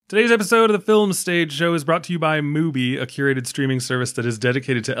Today's episode of the Film Stage Show is brought to you by Mubi, a curated streaming service that is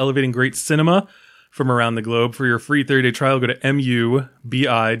dedicated to elevating great cinema from around the globe. For your free 30-day trial, go to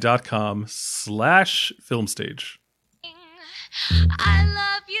mubi.com/filmstage. I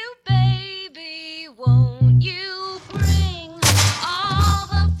love you, baby. Won't you bring all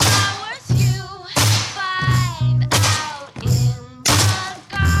the flowers you find out in the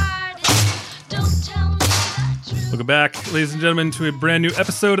garden? Don't tell me the truth. Welcome back, ladies and gentlemen, to a brand new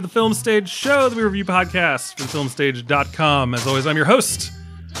episode of the Film Stage Show, the review podcast for filmstage.com. As always, I'm your host,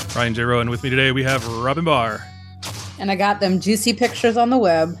 Ryan J. Rowan. With me today, we have Robin Barr. And I got them juicy pictures on the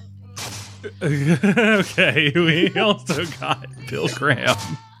web. Okay, we also got Bill Graham.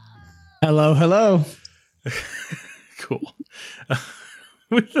 Hello, hello. Cool.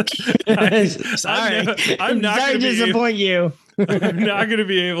 Sorry. I'm not Sorry to disappoint you. I'm not going to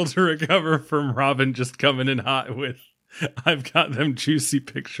be able to recover from Robin just coming in hot with, I've got them juicy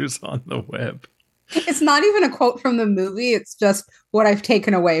pictures on the web. It's not even a quote from the movie. It's just what I've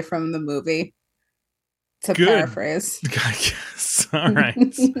taken away from the movie. To Good. paraphrase. I guess. All right.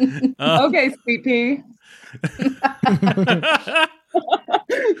 Okay, sweet pea.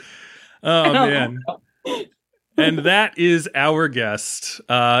 Oh, man. And that is our guest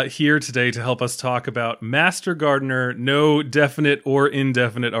here today to help us talk about Master Gardener. No definite or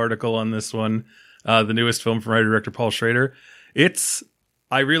indefinite article on this one. The newest film from writer-director Paul Schrader.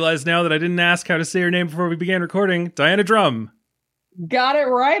 I realize now that I didn't ask how to say her name before we began recording. Diana Drumm. Got it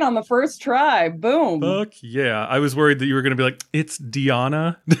right on the first try. Boom. Fuck yeah. I was worried that you were going to be like, it's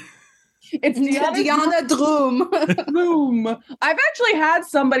Diana. It's Diana Drumm. Boom. I've actually had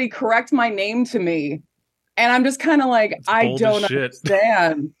somebody correct my name to me. And I'm just kind of like, I bold don't as shit.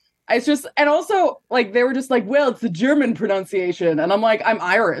 understand. It's just, and also, like, they were just like, well, it's the German pronunciation. And I'm like, I'm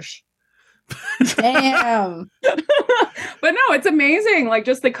Irish. Damn. But no, it's amazing. Like,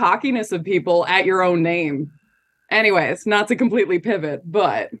 just the cockiness of people at your own name. Anyways, not to completely pivot,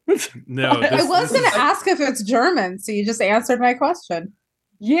 but No, I was going to ask if it's German, so you just answered my question.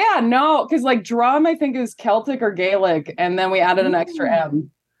 yeah, no, because like drum, I think is Celtic or Gaelic, and then we added an extra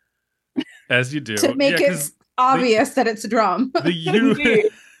M. as you do. To make Yeah, it 'cause obvious that it's drum. the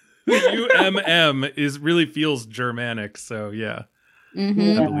UMM really feels Germanic, so yeah,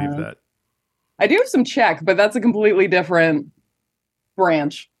 Mhm. I believe that. I do have some Czech, but that's a completely different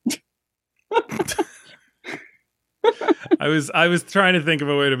branch. I was trying to think of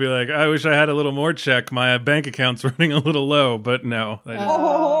a way to be like, I wish I had a little more Czech. My bank account's running a little low, but no.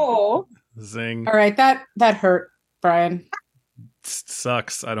 Oh, Zing. All right, that hurt, Brian.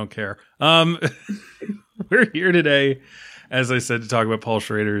 Sucks. I don't care. We're here today, as I said, to talk about Paul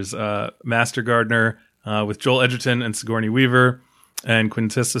Schrader's Master Gardener with Joel Edgerton and Sigourney Weaver and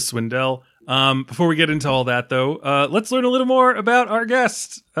Quintessa Swindell. Before we get into all that, though, let's learn a little more about our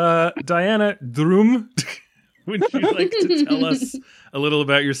guest, Diana Drumm. Would you like to tell us a little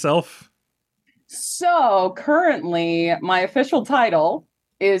about yourself? so currently my official title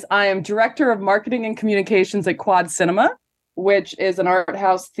is I am Director of Marketing and Communications at Quad Cinema, which is an art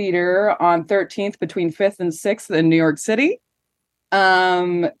house theater on 13th between 5th and 6th in New York City.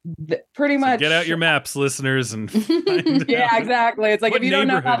 Pretty much Get out your maps, listeners, and find yeah, out. exactly. It's like What if you don't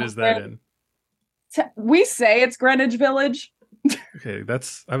know neighborhood how is that in? we say it's Greenwich Village. Okay,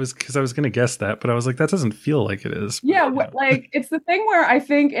 I was going to guess that, but I was like, that doesn't feel like it is. But, Yeah, you know. like it's the thing where I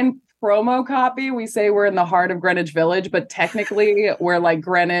think in promo copy we say we're in the heart of Greenwich Village, but technically we're like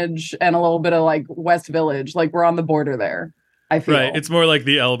Greenwich and a little bit of like West Village, like we're on the border there. I feel Right. It's more like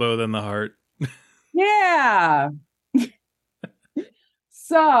the elbow than the heart. yeah.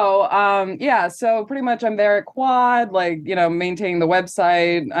 So pretty much I'm there at Quad, like, you know, maintaining the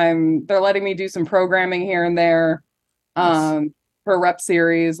website. They're letting me do some programming here and there. For rep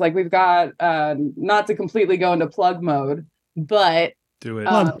series, like we've got not to completely go into plug mode, but Do it.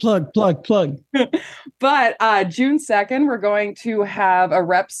 Plug. but June 2nd we're going to have a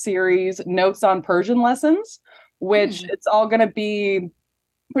rep series, Notes on Persian Lessons, which it's all going to be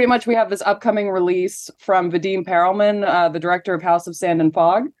pretty much, we have this upcoming release from Vadim Perelman, the director of House of Sand and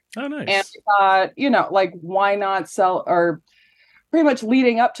Fog. Oh, nice. And we thought, you know, like, why not sell, or pretty much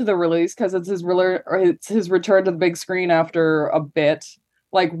leading up to the release, because it's his return to the big screen after a bit.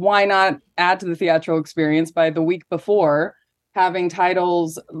 Like, why not add to the theatrical experience by the week before having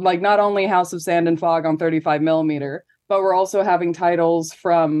titles like not only House of Sand and Fog on 35 millimeter, but we're also having titles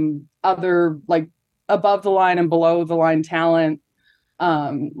from other like above the line and below the line talent.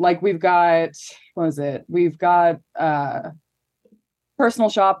 Like we've got, We've got Personal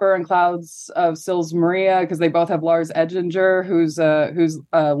Shopper and Clouds of Sils Maria, because they both have Lars Edinger, who's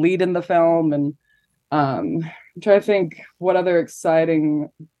lead in the film, and I'm trying to think what other exciting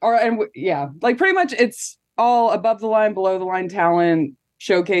like pretty much it's all above the line, below the line talent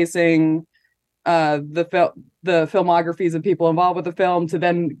showcasing the filmographies of people involved with the film to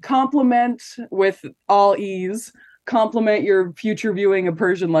then complement with all ease, complement your future viewing of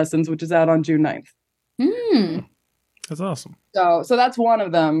Persian Lessons, which is out on June 9th. That's awesome. So that's one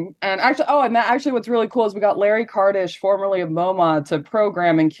of them. And actually, what's really cool is we got Larry Kardish, formerly of MoMA, to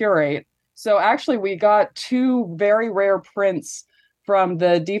program and curate. So actually, we got 2 very rare prints from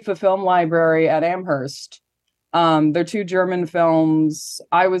the DIFA Film Library at Amherst. They're 2 German films.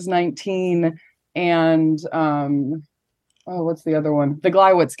 I Was 19 and what's the other one? The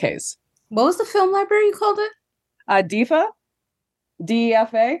Gleiwitz Case. What was the film library you called it? DIFA,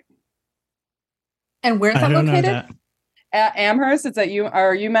 DEFA. And where's that located? At Amherst. It's at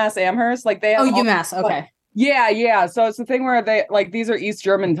UMass Amherst. Like they have UMass. Okay. Yeah. So it's the thing where they like these are East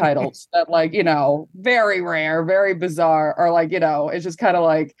German titles that like, very rare, very bizarre, or like, it's just kind of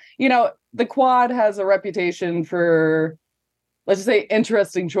like, the Quad has a reputation for, let's just say,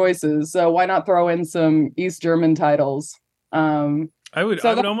 interesting choices. So why not throw in some East German titles? I would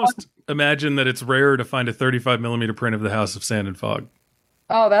almost imagine that it's rare to find a 35 millimeter print of The House of Sand and Fog.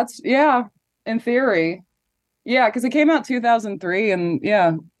 Oh, in theory. Yeah, because it came out 2003,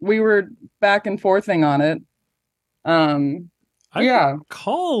 and we were back and forthing on it. I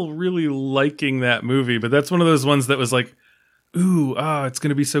recall really liking that movie, but that's one of those ones that was like, ooh, it's going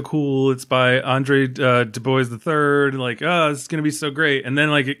to be so cool. It's by Andre Du Bois III. Like, this is going to be so great. And then,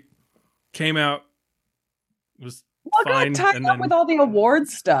 like, it came out, it was fine. Got tied up with all the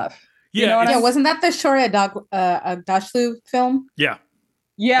awards stuff. Yeah. Wasn't that the Shoria Agdashlu film? Yeah.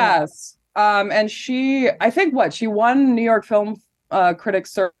 Yes. And she won New York Film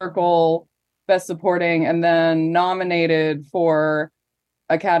Critics Circle Best Supporting, and then nominated for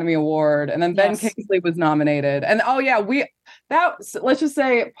Academy Award, and then Ben Kingsley was nominated. And let's just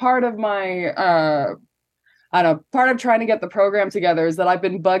say part of my part of trying to get the program together is that I've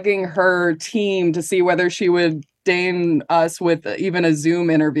been bugging her team to see whether she would deign us with even a Zoom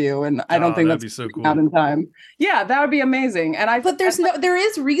interview, and I don't think that'd be so cool. Out in time. Yeah, that would be amazing. And there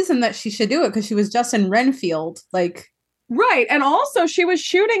is reason that she should do it, because she was just in Renfield, like. Right. And also she was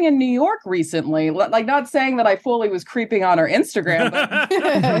shooting in New York recently. Like, not saying that I fully was creeping on her Instagram,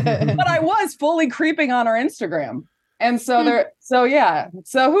 but I was fully creeping on her Instagram. And so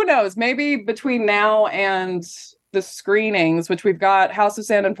so who knows, maybe between now and the screenings, which we've got House of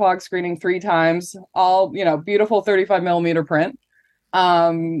Sand and Fog screening 3 times, all, beautiful 35 millimeter print.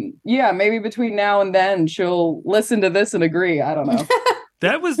 Maybe between now and then she'll listen to this and agree. I don't know.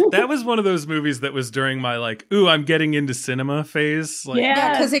 That was one of those movies that was during my like, ooh, I'm getting into cinema phase. Like,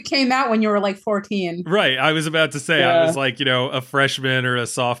 yeah, because it came out when you were like 14. Right. I was about to say, I was like, a freshman or a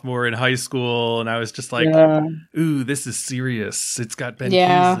sophomore in high school, and I was just like, ooh, this is serious. It's got Ben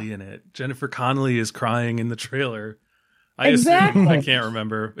Kingsley in it. Jennifer Connelly is crying in the trailer. I can't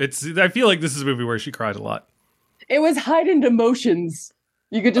remember. I feel like this is a movie where she cried a lot. It was heightened emotions.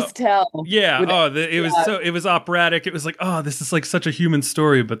 You could just tell. Yeah. It was operatic. It was like, this is like such a human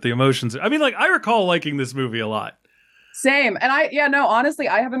story, but the emotions. I mean, like, I recall liking this movie a lot. Same. And honestly,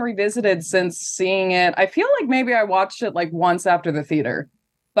 I haven't revisited since seeing it. I feel like maybe I watched it like once after the theater,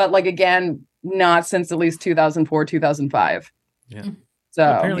 but like, again, not since at least 2004, 2005. Yeah. So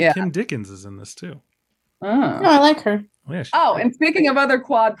apparently Kim Dickens is in this too. Oh, I like her. And speaking of other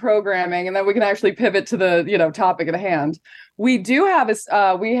Quad programming, and then we can actually pivot to the topic at hand. We do have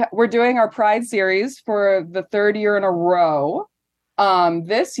we're doing our Pride series for the 3rd year in a row.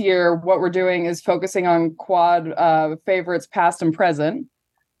 This year, what we're doing is focusing on Quad favorites, past and present.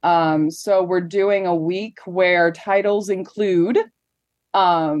 So we're doing a week where titles include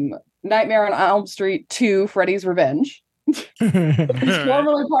Nightmare on Elm Street 2: Freddy's Revenge, which is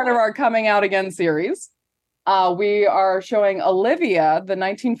formerly part of our Coming Out Again series. We are showing Olivia, the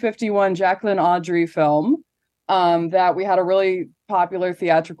 1951 Jacqueline Audrey film that we had a really popular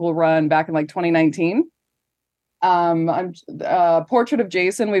theatrical run back in like 2019. Portrait of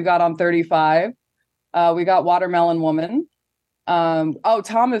Jason we've got on 35. We got Watermelon Woman. Tom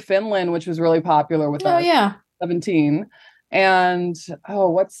of Finland, which was really popular with us. 17. And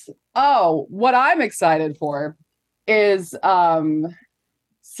what I'm excited for is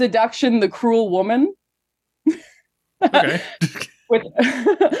Seduction, the Cruel Woman. Okay.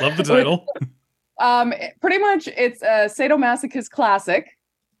 Love the title. Pretty much it's a sadomasochist classic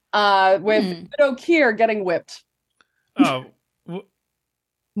with Widow Keir getting whipped. Oh.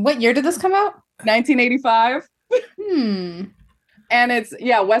 What year did this come out? 1985. And it's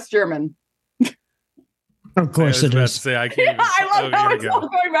West German. Of course it is. I can't even, I love how it's all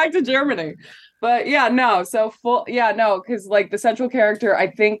going back to Germany. But yeah, no. So full, yeah, no, because like the central character,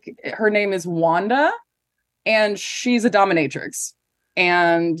 I think her name is Wanda, and she's a dominatrix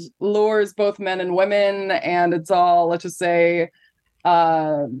and lures both men and women, and it's all, let's just say,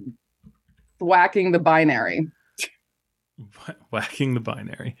 uh, whacking the binary. Whacking the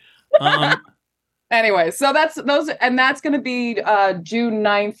binary. Anyway, so that's those, and that's going to be June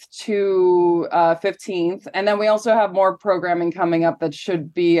 9th to 15th. And then we also have more programming coming up that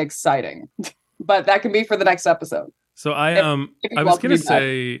should be exciting. But that can be for the next episode. So I was going to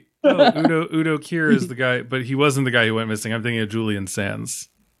say Udo Kier is the guy, but he wasn't the guy who went missing. I'm thinking of Julian Sands.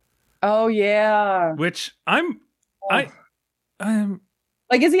 Oh yeah. Which I'm like,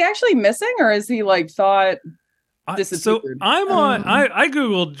 is he actually missing, or is he like thought so I'm on. I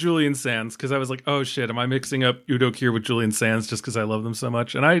googled Julian Sands because I was like, oh shit, am I mixing up Udo Kier with Julian Sands just because I love them so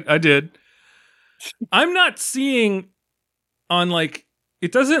much? And I did. I'm not seeing on like.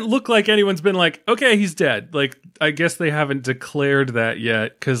 It doesn't look like anyone's been like, okay, he's dead. Like, I guess they haven't declared that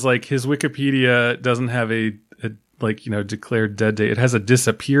yet because like his Wikipedia doesn't have a declared dead date. It has a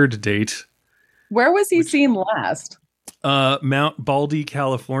disappeared date. Where was he seen last? Mount Baldy,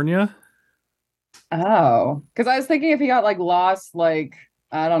 California. Oh, because I was thinking if he got like lost, like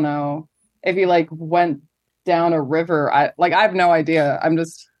I don't know, if he like went down a river. I have no idea. I'm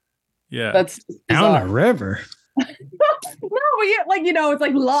just that's down a river. No, but yeah, like it's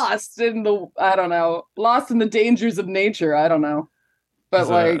like lost in the lost in the dangers of nature. I don't know, but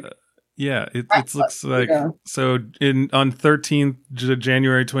it looks like so on 13th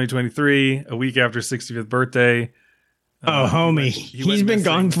January 2023, a week after 65th birthday. Oh, homie, he's been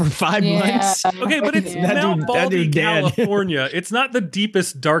gone for 5 months. Okay, but it's Mount Baldy, California. It's not the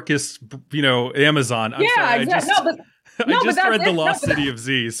deepest, darkest, Amazon. I'm sorry, exactly. I just read The Lost City of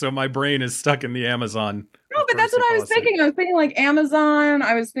Z, so my brain is stuck in the Amazon. No, but that's what I was thinking. I was thinking like Amazon.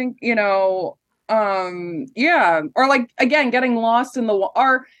 I was thinking, or like again, getting lost in the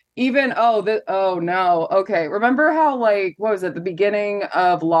or even okay. Remember how like what was it? The beginning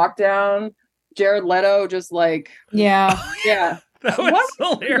of lockdown, Jared Leto just like yeah. That was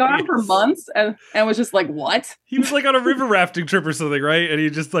hilarious. Gone for months and was just like, what? He was like on a river rafting trip or something, right? And he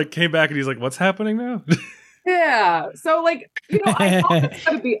just like came back and he's like, what's happening now? Yeah. So like, I hope it's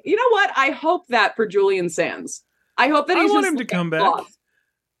gonna be, what? I hope that for Julian Sands. I hope that I want him to come back. Lost.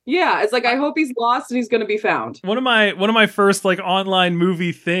 Yeah, it's like I hope he's lost and he's gonna be found. One of my first like online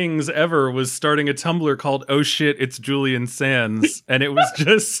movie things ever was starting a Tumblr called Oh Shit, It's Julian Sands. And it was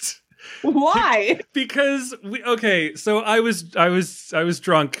just why? Because so I was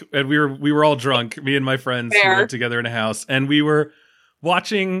drunk and we were all drunk, me and my friends who lived together in a house, and we were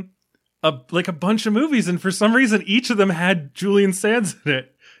watching a bunch of movies, and for some reason each of them had Julian Sands in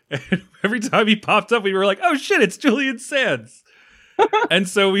it. And every time he popped up, we were like, oh shit, it's Julian Sands. And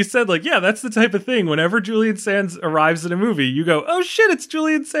so we said like, yeah, that's the type of thing. Whenever Julian Sands arrives in a movie, you go, oh shit, it's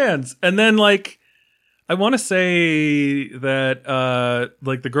Julian Sands. And then like, I want to say that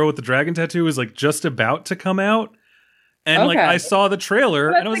like the girl with the dragon tattoo is like just about to come out. And like I saw the trailer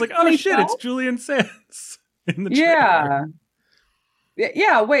and I was like, oh shit, it's Julian Sands in the trailer.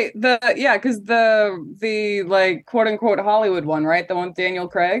 Yeah, wait, because the like quote unquote Hollywood one, right? The one with Daniel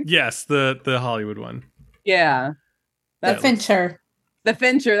Craig? Yes, the Hollywood one. Yeah. The Fincher. The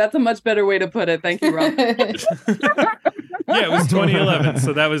Fincher, that's a much better way to put it. Thank you, Rob. Yeah, it was 2011,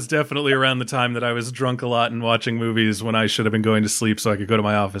 so that was definitely around the time that I was drunk a lot and watching movies when I should have been going to sleep so I could go to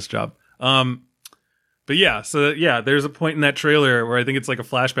my office job. But yeah, there's a point in that trailer where I think it's like a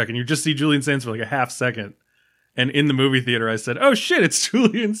flashback and you just see Julian Sands for like a half second. And in the movie theater, I said, oh shit, it's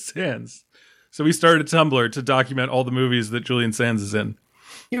Julian Sands. So we started a Tumblr to document all the movies that Julian Sands is in.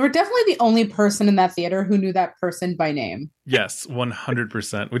 You were definitely the only person in that theater who knew that person by name. Yes,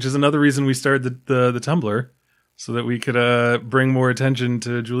 100%, which is another reason we started the Tumblr, so that we could bring more attention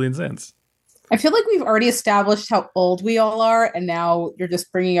to Julian Sands. I feel like we've already established how old we all are, and now you're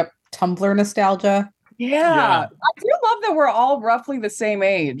just bringing up Tumblr nostalgia. Yeah. I do love that we're all roughly the same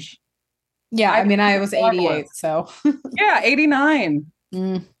age. Yeah, I mean, I was 88, so. Yeah, 89.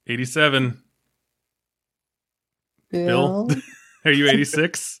 87. Bill? Are you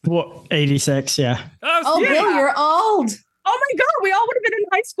 86? Well, 86, yeah. Oh, Bill, you're old. Oh my God, we all would have been in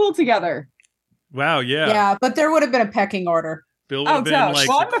high school together. Wow, yeah. Yeah, but there would have been a pecking order. Bill would have been like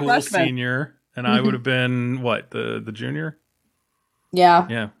the cool senior, and I would have been, what, the junior?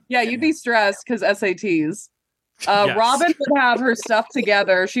 Yeah. Yeah, you'd be stressed because SATs. Yes. Robin would have her stuff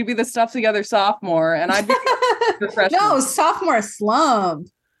together. She'd be the stuff together sophomore, and I'd be the freshman. No, sophomore slump.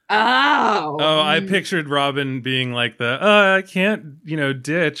 Oh, I pictured Robin being like I can't,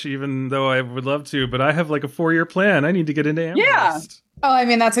 ditch, even though I would love to, but I have like a 4-year plan. I need to get into Amherst. Oh, I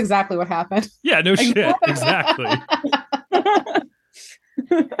mean, that's exactly what happened. Yeah, no shit. Exactly.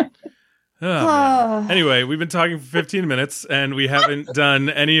 Oh, man. Anyway, we've been talking for 15 minutes and we haven't done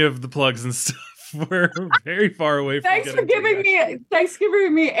any of the plugs and stuff. We're very far away from Thanks for giving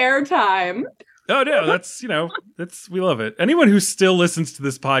me airtime. Oh no, that's we love it. Anyone who still listens to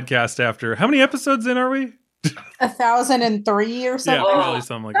this podcast after how many episodes in are we? 1,003 or something. Yeah, probably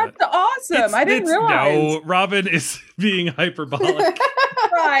something like that. That's awesome. I didn't realize. No, Robin is being hyperbolic.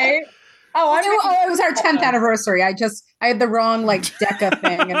 Right. Oh, it was our 10th anniversary. I had the wrong Deca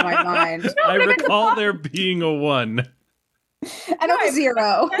thing in my mind. I recall there being a 1. And it was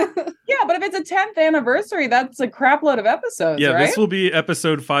 0. Yeah, but if it's a 10th anniversary, that's a crap load of episodes, yeah, right? This will be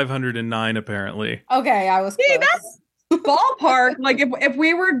episode 509, apparently. Okay, I was See, close. that's ballpark. Like, if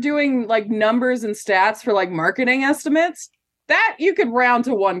we were doing, numbers and stats for, marketing estimates, that you could round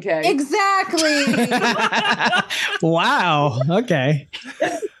to 1K. Exactly. Wow. Okay.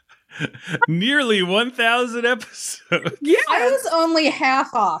 Nearly 1,000 episodes. Yeah. I was only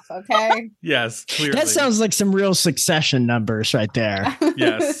half off, okay? Yes, clearly. That sounds like some real Succession numbers right there.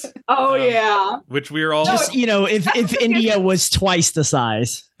 Yes. Oh, yeah. Which we are all... Just, if India was twice the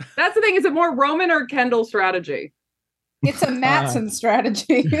size. That's the thing. Is it more Roman or Kendall strategy? It's a Mattson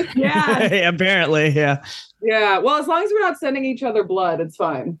strategy. Yeah. Apparently, yeah. Yeah. Well, as long as we're not sending each other blood, it's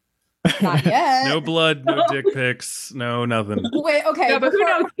fine. Not yet. No blood, no dick pics, no nothing. Wait, okay. Yeah, but who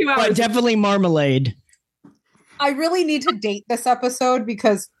knows? 2 hours. But definitely marmalade. I really need to date this episode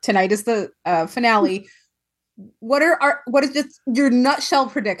because tonight is the finale. What is just your nutshell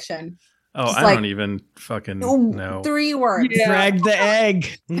prediction? Oh, Just I don't even fucking know. 3 words. Yeah. Drag the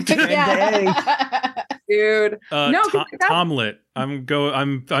egg. Drag the egg. Dude. No, Tomlet. I'm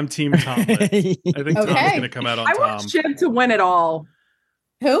team Tomlet. I think Tom's gonna come out on I Tom. want Shiv to win it all.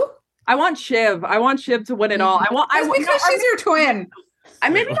 Who? I want Shiv to win it all. That's because she's your twin. I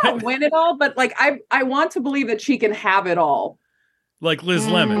maybe not win it all, but I want to believe that she can have it all. Like Liz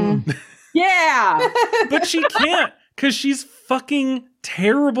Lemon. Yeah. But she can't because she's fucking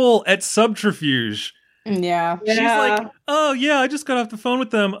terrible at subterfuge. Yeah. She's like, oh yeah, I just got off the phone with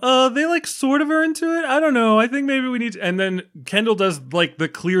them. They sort of are into it. I don't know. I think maybe we need to. And then Kendall does the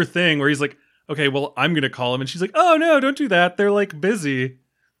clear thing where he's like, okay, well, I'm going to call him. And she's like, oh no, don't do that. They're busy.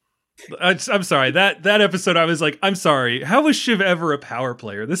 I'm sorry. That episode, I was like, I'm sorry. How was Shiv ever a power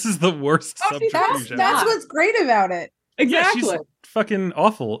player? This is the worst subterfuge ever. That's what's great about it. Exactly. Yeah, she's fucking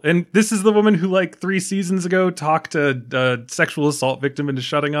awful. And this is the woman who 3 seasons ago talked a sexual assault victim into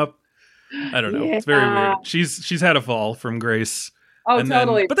shutting up. I don't know. Yeah. It's very weird. She's had a fall from grace. Oh, and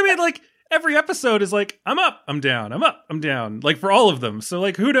totally. But then every episode is I'm up, I'm down, I'm up, I'm down. For all of them.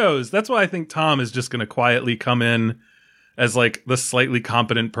 So who knows? That's why I think Tom is just going to quietly come in as the slightly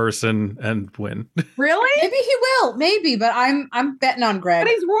competent person and win. Really? Maybe he will. Maybe, but I'm betting on Greg.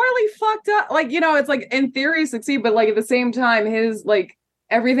 But he's royally fucked up. It's in theory succeed, but at the same time, his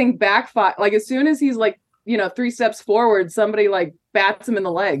everything backfire. As soon as he's 3 steps forward, somebody bats him in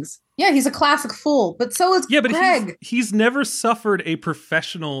the legs. Yeah, he's a classic fool, but so is Greg. But he's never suffered a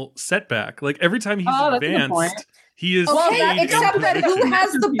professional setback. Every time he's advanced, he is except that who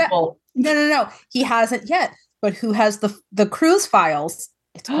has the No. He hasn't yet. But who has the cruise files?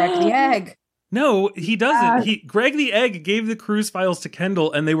 It's Greg the Egg. No, he doesn't. Greg the Egg gave the cruise files to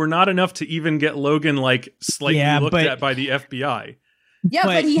Kendall, and they were not enough to even get Logan slightly looked at by the FBI. Yeah,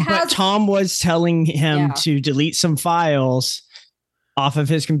 but he has. But Tom was telling him to delete some files off of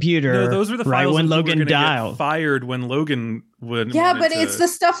his computer. No, those were the files when that Logan were dialed. Get fired when Logan would. Yeah, but it's the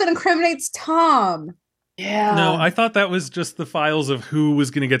stuff that incriminates Tom. Yeah. No, I thought that was just the files of who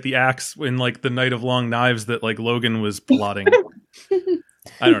was going to get the axe in the Night of Long Knives that Logan was plotting.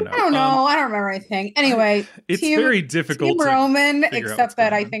 I don't know. I don't remember anything. Anyway, it's very difficult. Team Roman, except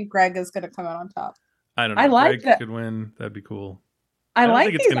that I think Greg is going to come out on top. I don't know. I like Greg could win. That'd be cool. I don't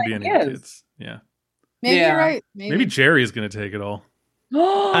think it's going to be any kids. Yeah. Maybe you're right. Maybe Jerry is going to take it all.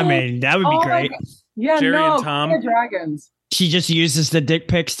 I mean, that would be great. Yeah, Jerry and Tom. Dragons. She just uses the dick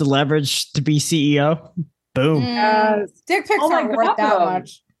pics to leverage to be CEO. Boom. Yes. Dick pics aren't worth that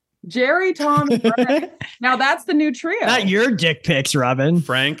much. Jerry, Tom, and Frank. Now that's the new trio. Not your dick pics, Robin.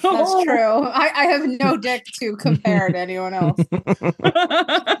 Frank. That's true. I have no dick to compare to anyone else.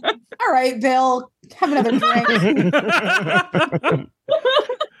 All right, Bill, have another drink.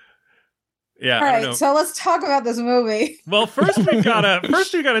 Yeah. All right, so let's talk about this movie. Well, first we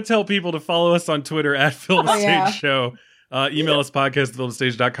gotta tell people to follow us on Twitter at Film Stage Show. Email us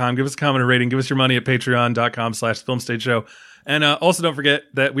podcast@filmstage.com. Give us a comment or rating. Give us your money at patreon.com/filmstageshow. And also don't forget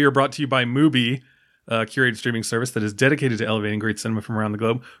that we are brought to you by Mubi, a curated streaming service that is dedicated to elevating great cinema from around the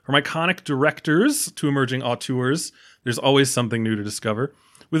globe. From iconic directors to emerging auteurs, there's always something new to discover.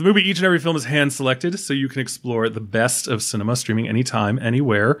 With Mubi, each and every film is hand-selected, so you can explore the best of cinema streaming anytime,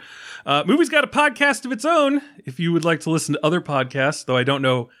 anywhere. Mubi's got a podcast of its own if you would like to listen to other podcasts, though I don't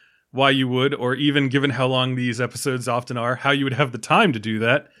know why you would, or even given how long these episodes often are, how you would have the time to do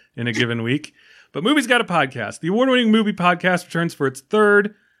that in a given week. But Mubi's got a podcast. The award-winning Mubi podcast returns for its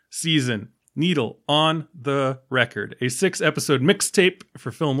third season. Needle on the Record, a 6-episode mixtape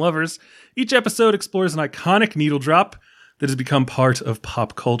for film lovers. Each episode explores an iconic needle drop that has become part of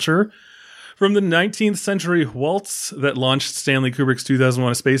pop culture. From the 19th century waltz that launched Stanley Kubrick's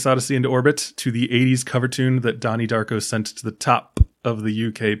 2001: A Space Odyssey into orbit to the 80s cover tune that Donnie Darko sent to the top of the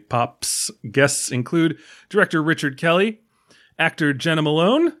UK pops. Guests include director Richard Kelly, actor Jenna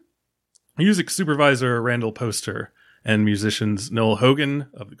Malone, music supervisor Randall Poster, and musicians Noel Hogan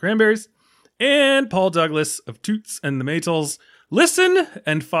of the Cranberries, and Paul Douglas of Toots and the Maytals. Listen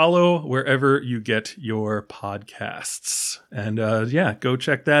and follow wherever you get your podcasts. And go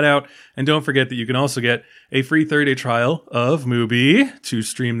check that out. And don't forget that you can also get a free 30-day trial of Mubi to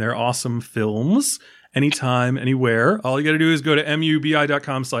stream their awesome films anytime, anywhere. All you got to do is go to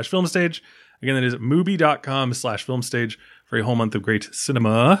mubi.com/filmstage. Again, that is mubi.com/filmstage for a whole month of great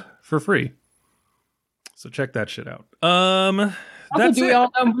cinema for free. So check that shit out. That's do we all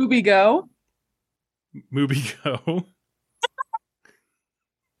know Mubi Go? Mubi Go.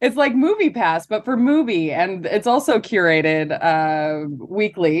 It's like Movie Pass, but for Mubi, and it's also curated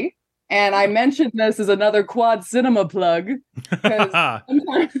weekly. And I mentioned this as another Quad Cinema plug because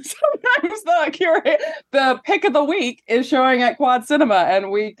sometimes the pick of the week is showing at Quad Cinema,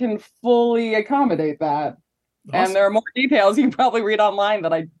 and we can fully accommodate that. Awesome. And there are more details you can probably read online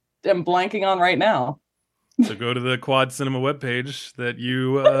that I am blanking on right now. So go to the Quad Cinema webpage that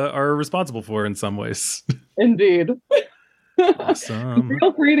you are responsible for in some ways. Indeed. Awesome.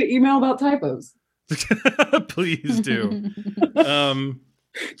 Feel free to email about typos. Please do.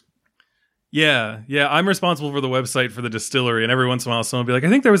 Yeah. I'm responsible for the website for the distillery, and every once in a while someone will be like, I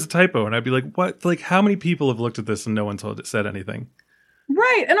think there was a typo, and I'd be like, what? Like, how many people have looked at this and no one said anything?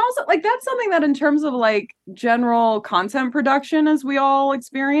 Right. And also, like, that's something that in terms of like general content production, as we all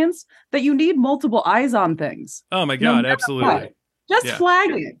experience, that you need multiple eyes on things. Oh my God, absolutely. Just flag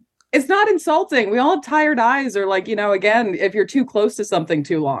it. It's not insulting. We all have tired eyes, or like, again, if you're too close to something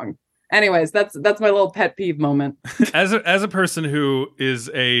too long. Anyways, that's my little pet peeve moment. As a person who is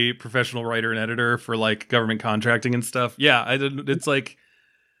a professional writer and editor for like government contracting and stuff, it's like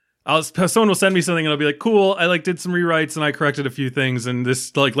someone will send me something and I'll be like, cool, I like did some rewrites and I corrected a few things, and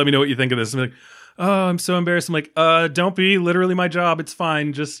this, like, let me know what you think of this. And I'm like, oh, I'm so embarrassed. I'm like, don't be. Literally my job. It's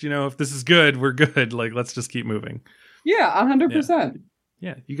fine. Just, if this is good, we're good. Like, let's just keep moving. Yeah, 100%.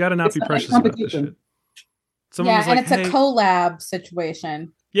 Yeah, you got to not be precious about this shit. Someone was and like, it's a collab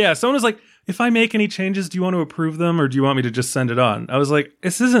situation. Yeah, someone was like, if I make any changes, do you want to approve them or do you want me to just send it on? I was like,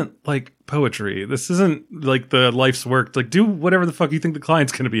 this isn't like poetry. This isn't like the life's work. Like, do whatever the fuck you think the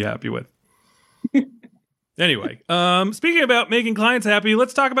client's going to be happy with. Anyway, speaking about making clients happy,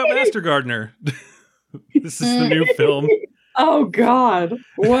 let's talk about Master Gardener. This is the new film. Oh, God.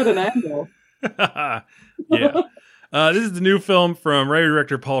 What an angle. Yeah. This is the new film from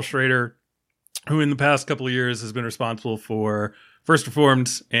writer-director Paul Schrader, who in the past couple of years has been responsible for First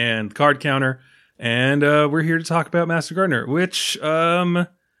Reformed and The Card Counter. And we're here to talk about Master Gardener, which I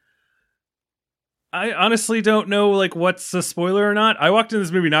honestly don't know like what's a spoiler or not. I walked into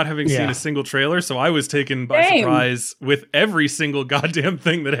this movie not having seen a single trailer, so I was taken by surprise with every single goddamn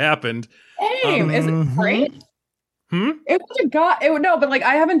thing that happened. Is it great? It was no, but like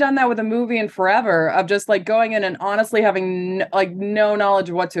I haven't done that with a movie in forever, of just like going in and honestly having no knowledge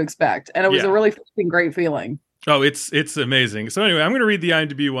of what to expect, and it was a really fucking great feeling. Oh, it's amazing. So anyway, I'm going to read the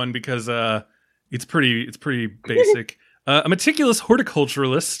IMDb one because it's pretty basic. A meticulous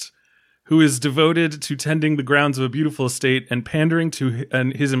horticulturalist who is devoted to tending the grounds of a beautiful estate and pandering to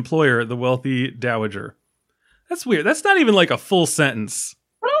his employer, the wealthy dowager. That's weird. That's not even like a full sentence.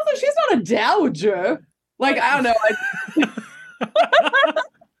 But also, she's not a dowager. Like, I don't know.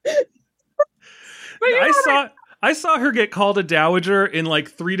 I saw her get called a dowager in like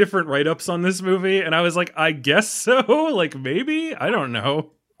 3 different write-ups on this movie, and I was like, I guess so. Like, maybe? I don't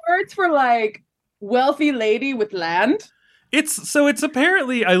know. Words for like wealthy lady with land. It's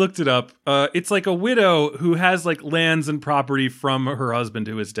apparently, I looked it up. It's like a widow who has like lands and property from her husband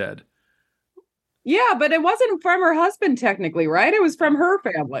who is dead. Yeah, but it wasn't from her husband technically, right? It was from her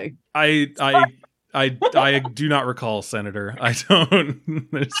family. I do not recall, Senator. I don't.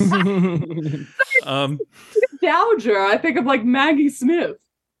 Dowager. I think of like Maggie Smith.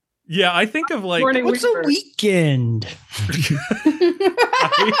 Yeah, I think of like What's a weekend?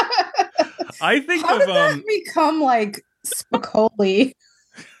 I think How of did that become like Spicoli?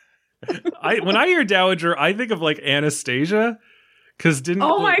 when I hear Dowager, I think of like Anastasia.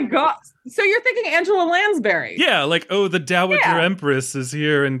 Oh my god! So you're thinking Angela Lansbury? Yeah, like the Dowager Empress is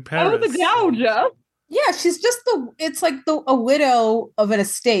here in Paris. Oh, the Dowager. Yeah, she's just it's like a widow of an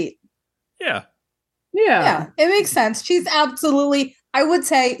estate. Yeah. Yeah, it makes sense. She's absolutely, I would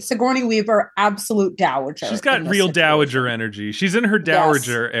say, Sigourney Weaver, absolute dowager. She's got real dowager energy. She's in her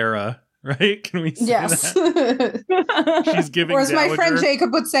dowager era, right? Can we say that? She's giving. Or as my friend dowager.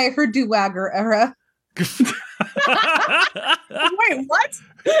 Jacob would say, her do-wagger era. Wait, what?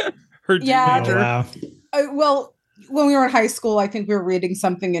 Her Yeah. do-wagger. Wow. Well, when we were in high school, I think we were reading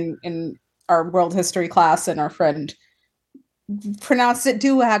something in our world history class, and our friend pronounced it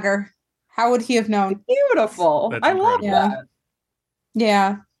do-wagger. How would he have known? Beautiful. That's I love incredible. that.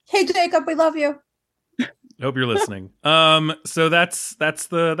 Yeah. Hey, Jacob, we love you. Hope you're listening. So that's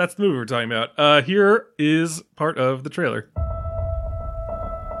the movie we're talking about. Here is part of the trailer.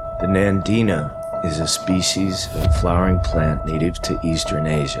 The Nandina is a species of flowering plant native to Eastern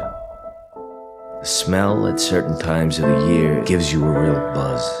Asia. The smell at certain times of the year gives you a real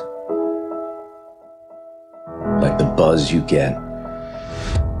buzz. Like the buzz you get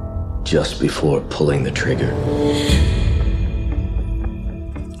just before pulling the trigger.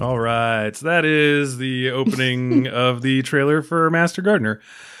 All right, so that is the opening of the trailer for Master Gardener.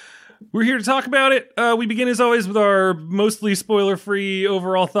 We're here to talk about it. We begin, as always, with our mostly spoiler-free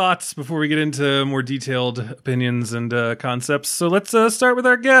overall thoughts before we get into more detailed opinions and concepts. So let's start with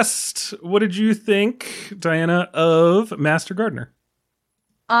our guest. What did you think, Diana, of Master Gardener?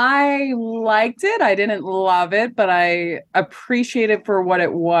 I liked it. I didn't love it, but I appreciate it for what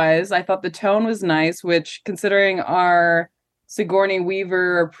it was. I thought the tone was nice, which, considering our Sigourney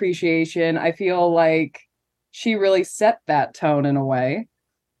Weaver appreciation, I feel like she really set that tone in a way.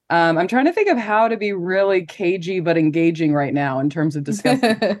 I'm trying to think of how to be really cagey but engaging right now in terms of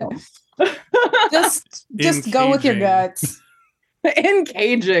discussing. just go with your guts.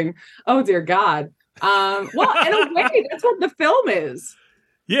 Encaging. Oh dear God. Well, in a way, that's what the film is.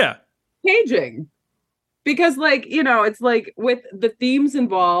 Yeah. Caging. Because, like, you know, it's like with the themes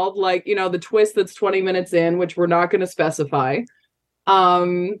involved, like, you know, the twist that's 20 minutes in, which we're not going to specify.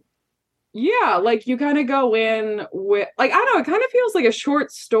 Yeah, like you kind of go in with, like, I don't know, it kind of feels like a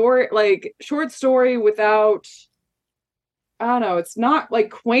short story without, I don't know, it's not like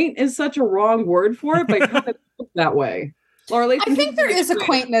quaint is such a wrong word for it, but it kind of feels that way. Or at least I think there is a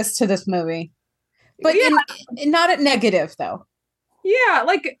quaintness to this movie, but not at negative though. Yeah,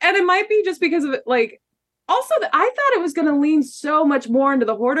 like, and it might be just because of it, like, also I thought it was going to lean so much more into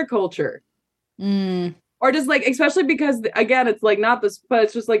the horticulture. Or just like, especially because, again, it's like not this, but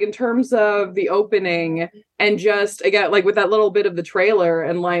it's just like in terms of the opening and just, again, like with that little bit of the trailer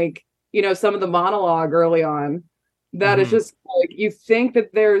and like, you know, some of the monologue early on, that is just like, you think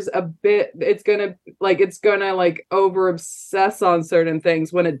that there's a bit, it's gonna like over obsess on certain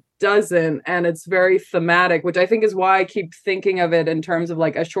things when it doesn't. And it's very thematic, which I think is why I keep thinking of it in terms of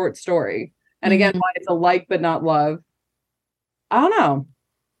like a short story. And again, why it's a like but not love. I don't know.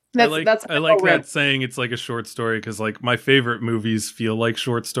 I like that saying it's like a short story, because like my favorite movies feel like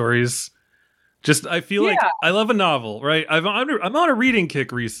short stories. Just I feel like I love a novel, right? I'm on a reading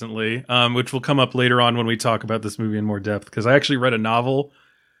kick recently, which will come up later on when we talk about this movie in more depth, because I actually read a novel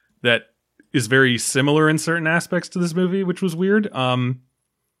that is very similar in certain aspects to this movie, which was weird.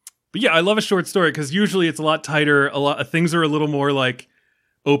 But yeah, I love a short story because usually it's a lot tighter. A lot of things are a little more like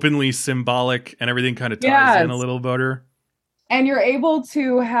openly symbolic, and everything kind of ties in a little better. And you're able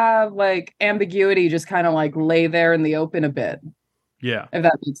to have like ambiguity just kind of like lay there in the open a bit. Yeah. If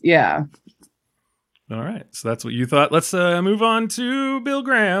that means, yeah. All right. So that's what you thought. Let's move on to Bill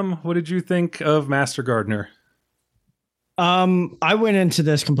Graham. What did you think of Master Gardener? I went into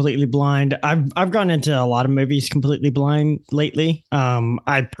this completely blind. I've gone into a lot of movies completely blind lately.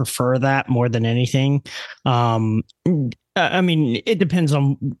 I prefer that more than anything. I mean, it depends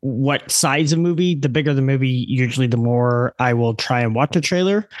on what size of movie. The bigger the movie, usually the more I will try and watch a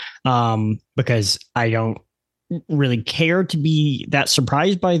trailer, because I don't really care to be that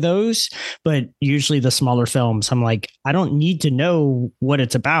surprised by those. But usually the smaller films, I'm like, I don't need to know what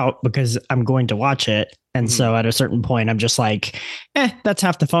it's about because I'm going to watch it. And so at a certain point, I'm just like, that's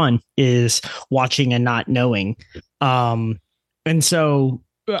half the fun, is watching and not knowing. And so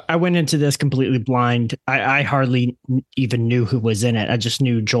I went into this completely blind. I hardly even knew who was in it. I just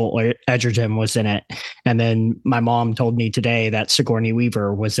knew Joel Edgerton was in it. And then my mom told me today that Sigourney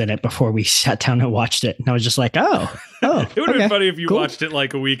Weaver was in it before we sat down and watched it. And I was just like, oh. It would have been funny if you cool. watched it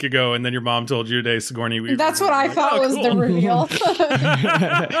like a week ago and then your mom told you today Sigourney Weaver. That's what I Like, thought oh, was cool. the reveal.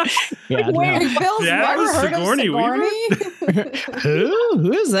 Yeah, Wait, no. Bill's That never was heard Sigourney of Sigourney?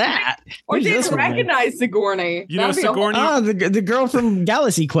 Who is that? Or Who's this didn't woman? recognize Sigourney. You know, That'd be a whole- Sigourney Oh, the girl from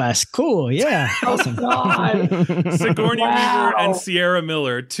Galaxy Quest. Cool. Yeah. Awesome. God. Sigourney Wow. Weaver and Sierra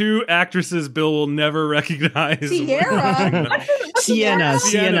Miller, two actresses Bill will never recognize. Sierra?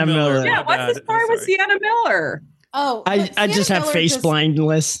 Sienna Miller. Yeah, what's the story with Sorry. Sienna Miller? Oh, I but just Sienna have Miller face just-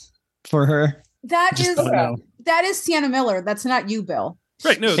 blindness for her. That Just is don't know. that is Sienna Miller. That's not you, Bill.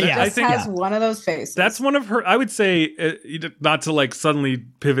 Right, no, that, Yeah. I Just think has one of those faces. that's one of her. I would say, not to like suddenly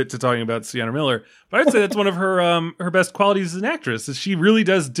pivot to talking about Sienna Miller, but I'd say that's one of her best qualities as an actress. Is she really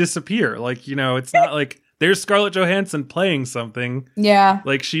does disappear. Like, you know, it's not like there's Scarlett Johansson playing something. yeah.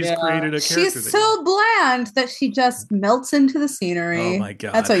 Like she's Yeah. created a character. She's that- so bland that she just melts into the scenery. Oh my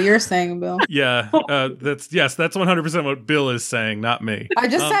God. That's what you're saying, Bill. Yeah, that's 100% what Bill is saying, not me. I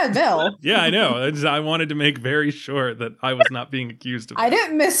just said Bill. Yeah, I know. I wanted to make very sure that I was not being accused of. I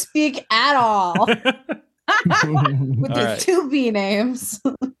didn't misspeak at all with All the right. two B names.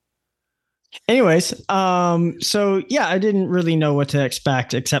 Anyways, so yeah, I didn't really know what to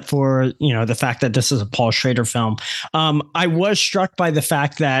expect except for, you know, the fact that this is a Paul Schrader film. I was struck by the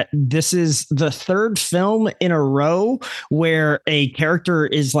fact that this is the third film in a row where a character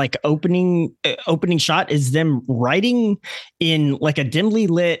is like opening shot is them writing in like a dimly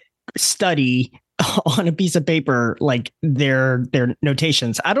lit study on a piece of paper, like their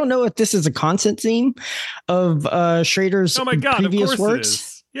notations. I don't know if this is a constant theme of Schrader's Oh my God! previous Of course works. it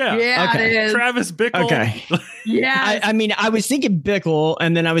is. Yeah. Yeah, Okay. it is. Travis Bickle. Okay. Yeah. I mean, I was thinking Bickle,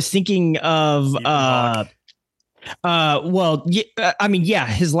 and then I was thinking of Ethan Hawke.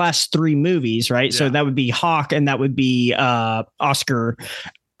 his last three movies, right? So Yeah. that would be Hawk, and that would be Oscar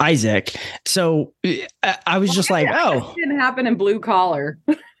Isaac. So I was just like, It didn't happen in Blue Collar.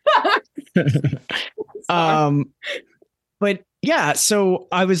 But yeah, so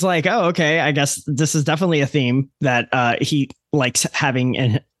I was like, oh, okay, I guess this is definitely a theme that he likes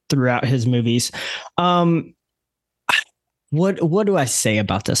having throughout his movies. What do I say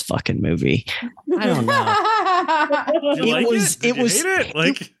about this fucking movie? I don't know. Did you It like was- it? Did it you was- hate it?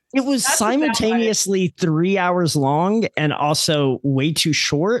 Like, It was That's about simultaneously 3 hours long and also way too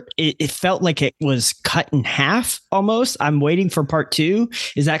short. It felt like it was cut in half almost. I'm waiting for part 2.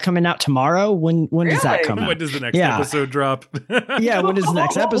 Is that coming out tomorrow? When does that Really? come out? when does the next Yeah. episode drop? Yeah, when does the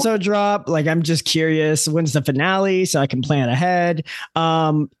next episode drop? Like, I'm just curious. When's the finale so I can plan ahead?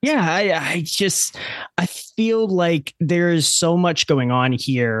 I feel like there's so much going on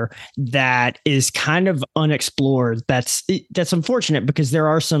here that is kind of unexplored. That's unfortunate because there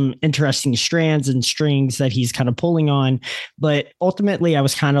are some interesting strands and strings that he's kind of pulling on, but ultimately I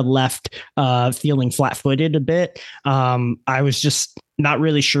was kind of left feeling flat-footed a bit. I was just not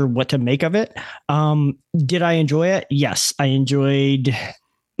really sure what to make of it. Did I enjoy it? Yes, I enjoyed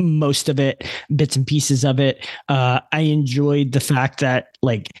most of it, bits and pieces of it. I enjoyed the fact that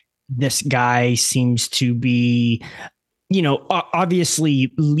like this guy seems to be, you know,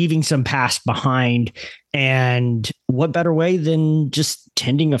 obviously leaving some past behind. And what better way than just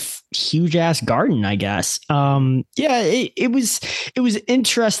tending a huge ass garden, I guess. It was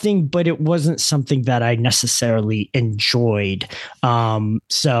interesting, but it wasn't something that I necessarily enjoyed.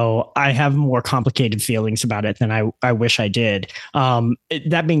 So I have more complicated feelings about it than I wish I did.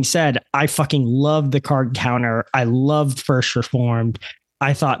 That being said, I fucking loved the card counter. I loved First Reformed.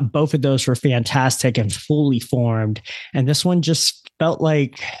 I thought both of those were fantastic and fully formed. And this one just felt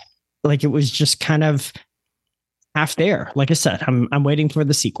like it was just kind of half there. Like I said, I'm waiting for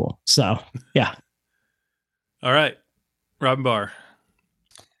the sequel. So yeah. All right, Robin Barr.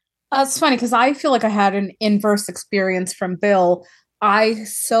 It's funny because I feel like I had an inverse experience from Bill. I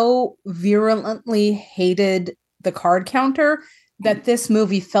so virulently hated the card counter that this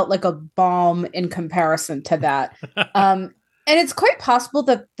movie felt like a balm in comparison to that. And it's quite possible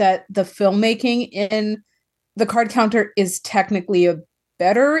that the filmmaking in the card counter is technically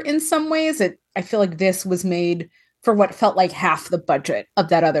better in some ways. I feel like this was made for what felt like half the budget of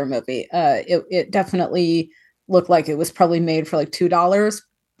that other movie. It definitely looked like it was probably made for like $2.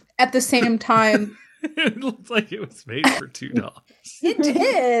 At the same time, It looked like it was made for $2. it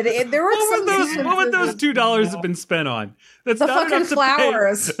did. There were some What would those instances- $2 have been spent on? That's The not fucking enough to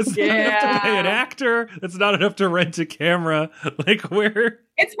flowers. Pay, that's not enough to pay an Yeah. actor. That's not enough to rent a camera. Like where?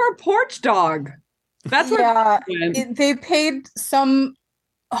 It's for Porch Dog. That's what Yeah, happened. they paid some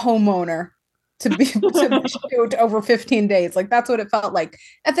homeowner to shoot over 15 days. Like that's what it felt like.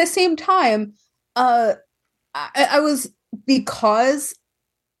 At the same time, I was, because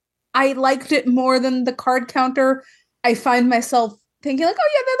I liked it more than the card counter, I find myself thinking like, oh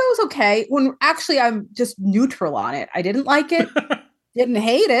yeah, that was okay. When actually I'm just neutral on it. I didn't like it, didn't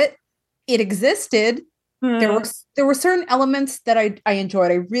hate it. It existed. There were certain elements that I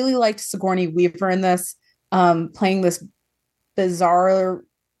enjoyed. I really liked Sigourney Weaver in this, playing this bizarre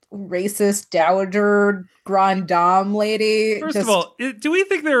racist dowager grand dame lady. First of all, do we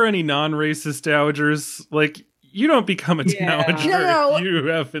think there are any non-racist dowagers? Like, you don't become a dowager if you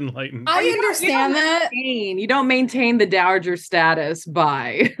have enlightened. I understand that. You don't maintain the dowager status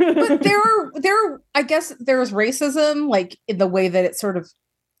by. But I guess there's racism, like in the way that it sort of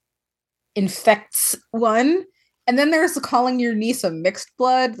infects one. And then there's calling your niece a mixed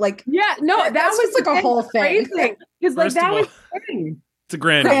blood. Like, yeah, no, that was like a whole thing. Because like that was the thing. It's a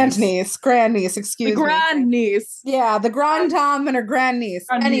grand niece, excuse me. Grand niece. Yeah, the grand dame and her grand niece.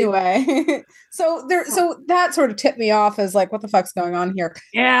 Anyway, so that sort of tipped me off as like, what the fuck's going on here?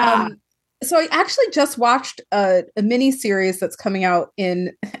 Yeah. So I actually just watched a mini series that's coming out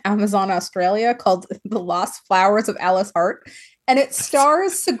in Amazon Australia called The Lost Flowers of Alice Hart, and it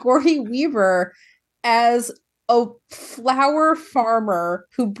stars Sigourney Weaver as a flower farmer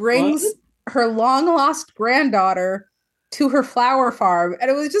who brings her long lost granddaughter to her flower farm. And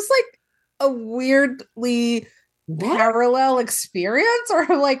it was just like a weirdly parallel experience.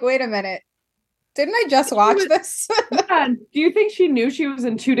 Or I'm like, wait a minute, didn't I just watch this? Do you think she knew she was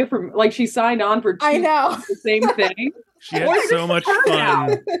in two different, like she signed on for two I know the same thing? She had so much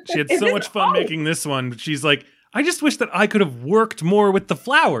fun. She had so much fun making this one, but she's like, I just wish that I could have worked more with the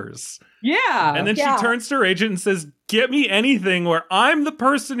flowers. Yeah. And then she turns to her agent and says, get me anything where I'm the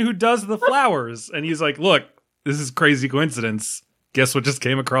person who does the flowers. And he's like, look, this is crazy coincidence. Guess what just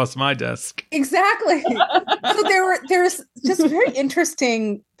came across my desk? Exactly. So there's just very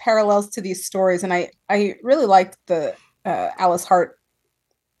interesting parallels to these stories. And I really liked the Alice Hart,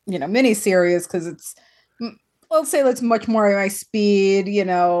 mini series, because let's say it's much more my speed,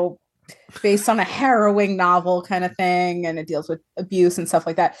 based on a harrowing novel kind of thing, and it deals with abuse and stuff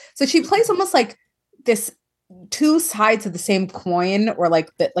like that. So she plays almost like this two sides of the same coin, or like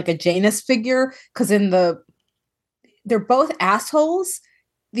a Janus figure, because they're both assholes,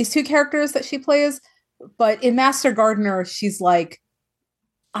 these two characters that she plays, but in Master Gardener she's like,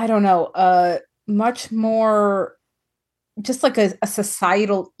 I don't know, much more just like a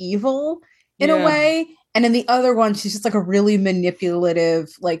societal evil in a way, and in the other one she's just like a really manipulative,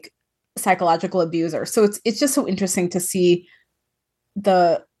 like psychological abuser. So it's just so interesting to see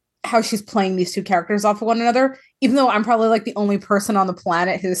how she's playing these two characters off of one another, even though I'm probably like the only person on the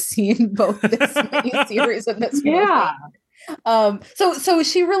planet who's seen both this series and this movie. So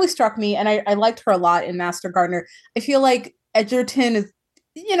she really struck me, and I liked her a lot in Master Gardener. I feel like Edgerton is,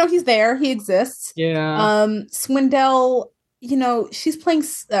 he's there, he exists. Swindell, she's playing,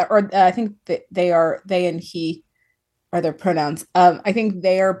 I think they and he are their pronouns. I think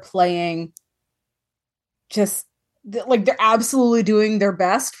they are playing just like they're absolutely doing their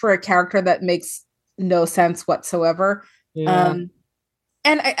best for a character that makes no sense whatsoever. And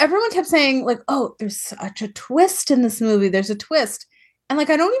everyone kept saying like, oh, there's such a twist in this movie. There's a twist. And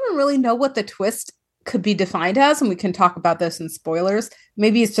like, I don't even really know what the twist could be defined as. And we can talk about this in spoilers.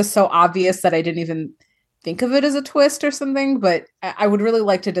 Maybe it's just so obvious that I didn't even think of it as a twist or something. But I would really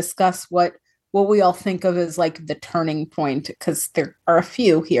like to discuss what we all think of as like the turning point, because there are a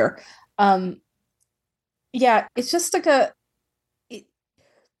few here. It's just like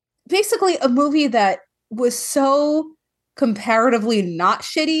basically a movie that was so comparatively not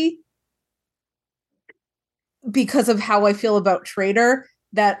shitty because of how I feel about Trader,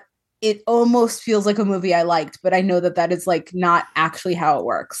 that it almost feels like a movie I liked, but I know that is like not actually how it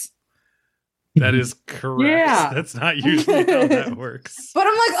works. That is correct. Yeah. That's not usually how that works. But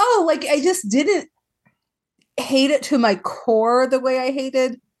I'm like, oh, like I just didn't hate it to my core the way I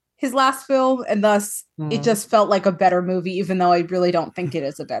hated his last film, and thus it just felt like a better movie, even though I really don't think it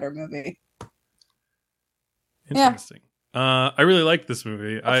is a better movie. Interesting. I really liked this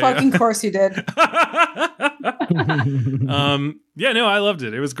movie. Fucking course you did. I loved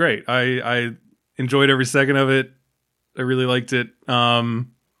it. It was great. I enjoyed every second of it. I really liked it.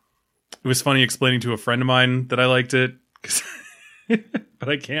 It was funny explaining to a friend of mine that I liked it, but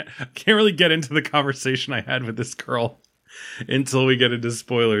I can't really get into the conversation I had with this girl until we get into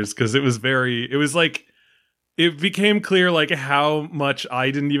spoilers, because it became clear like how much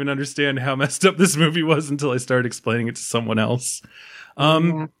I didn't even understand how messed up this movie was until I started explaining it to someone else.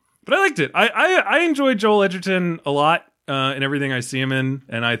 But I liked it. I enjoyed Joel Edgerton a lot. in everything I see him in,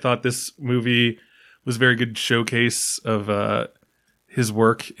 and I thought this movie was a very good showcase of his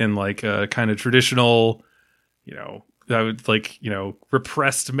work in like a kind of traditional, I would like,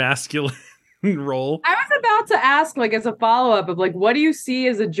 repressed masculine role. I was about to ask, like, as a follow up of like, what do you see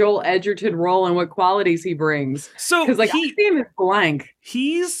as a Joel Edgerton role and what qualities he brings? So Because like I see him as blank.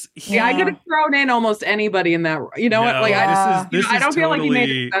 I could have thrown in almost anybody in that. You know what? Like, I don't feel like he made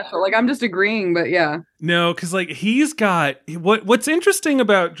it special. Like, I'm just agreeing, but yeah. No, because like he's got what's interesting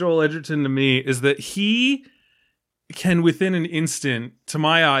about Joel Edgerton to me is that he can within an instant, to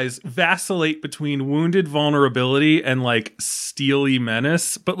my eyes, vacillate between wounded vulnerability and like steely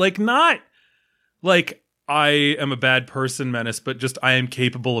menace, but like not like I am a bad person menace, but just I am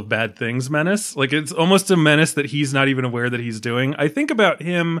capable of bad things menace. Like it's almost a menace that he's not even aware that he's doing. I think about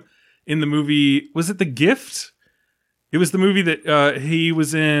him in the movie, was it The Gift? It was the movie that he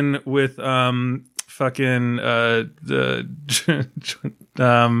was in with fucking I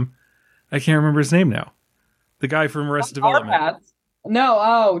can't remember his name now. The guy from Arrested Development.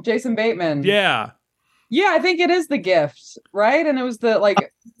 No, Jason Bateman. Yeah. Yeah, I think it is The Gift, right? And it was the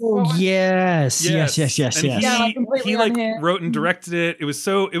like. Yes. And he like him. wrote and directed it.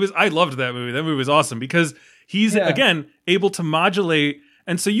 I loved that movie. That movie was awesome because he's again able to modulate,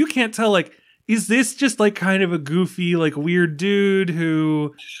 and so you can't tell like, is this just like kind of a goofy like weird dude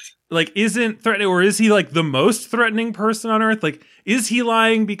who like isn't threatening, or is he like the most threatening person on earth? Like, is he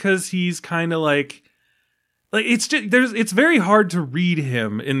lying because he's kind of like it's just it's very hard to read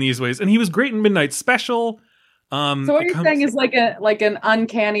him in these ways, and he was great in Midnight Special. So what you're saying is like an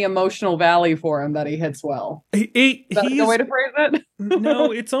uncanny emotional valley for him that he hits well. Is that the way to phrase it?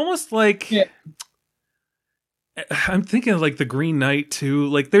 No, it's almost like I'm thinking of like the Green Knight too.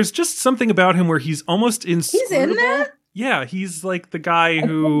 Like there's just something about him where he's almost inscrutable. He's in that? Yeah, he's like the guy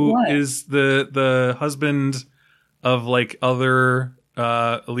who is the husband of like other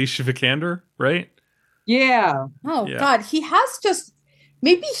Alicia Vikander, right? Yeah. Oh God, he has just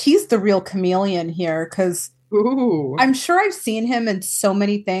maybe he's the real chameleon here because I'm sure I've seen him in so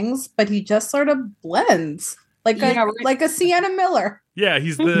many things, but he just sort of blends like a Sienna Miller. Yeah,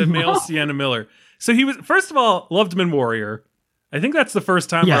 he's the male Sienna Miller. So he was, first of all, loved him in Warrior. I think that's the first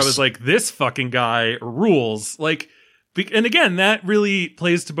time where I was like, this fucking guy rules. Like, and again, that really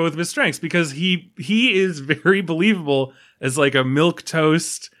plays to both of his strengths because he is very believable as like a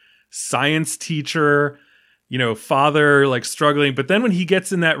milquetoast science teacher, father, like struggling. But then when he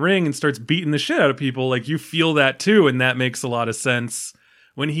gets in that ring and starts beating the shit out of people, like you feel that too. And that makes a lot of sense.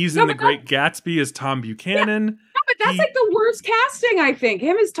 When he's in The Great Gatsby as Tom Buchanan. Yeah. No, but that's like the worst casting, I think.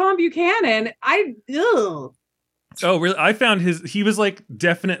 Him as Tom Buchanan. Oh, really? I found he was like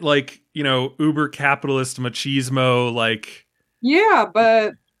definite, like, uber capitalist machismo, like. Yeah,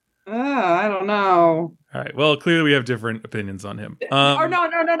 but I don't know. All right. Well, clearly we have different opinions on him. Or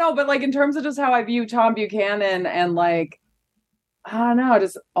no. But like in terms of just how I view Tom Buchanan and like, I don't know,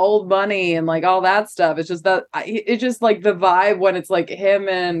 just old money and like all that stuff. It's just that it's just like the vibe when it's like him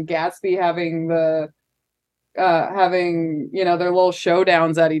and Gatsby having their little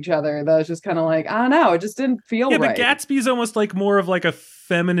showdowns at each other. That was just kind of like, I don't know. It just didn't feel right. Yeah, but Gatsby's almost like more of like a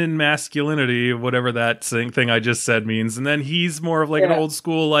feminine masculinity, whatever that thing I just said means. And then he's more of like an old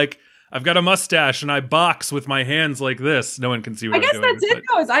school, like, I've got a mustache and I box with my hands like this. No one can see what I'm doing. I guess that's it,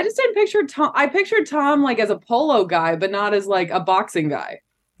 though. I just didn't picture Tom. I pictured Tom like as a polo guy, but not as like a boxing guy.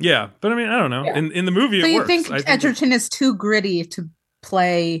 Yeah, but I mean, I don't know. Yeah. In the movie, it works. So you think Edgerton is too gritty to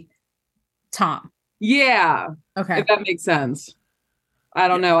play Tom? Yeah. Okay. If that makes sense. I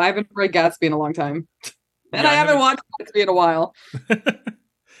don't know. I haven't read Gatsby in a long time. And I haven't watched Gatsby in a while.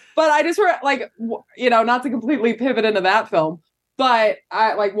 But I just read, like, not to completely pivot into that film. But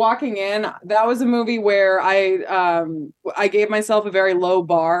I like walking in, that was a movie where I gave myself a very low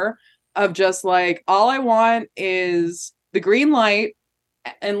bar of just like, all I want is the green light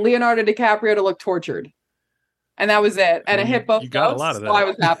and Leonardo DiCaprio to look tortured. And that was it. And it hit both notes, a lot of that. So I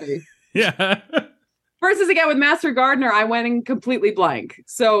was happy. Yeah. Versus again with Master Gardener, I went in completely blank.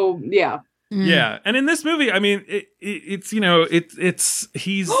 So yeah. Yeah. And in this movie, I mean, it's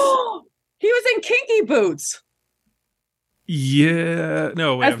he's he was in Kinky Boots. Yeah,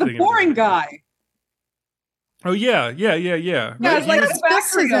 no, wait, as the boring guy. Oh yeah. Yeah, it's like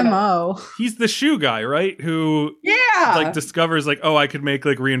that's his MO. He's the shoe guy, right? Who like discovers like, oh, I could make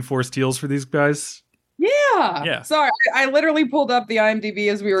like reinforced heels for these guys. Yeah. Sorry, I literally pulled up the IMDb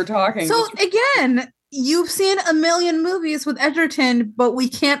as we were talking. So again, you've seen a million movies with Edgerton, but we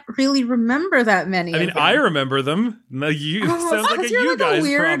can't really remember that many. I mean, I remember them. No, sounds like you guys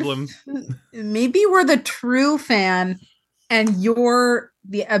problem. Maybe we're the true fan. And you're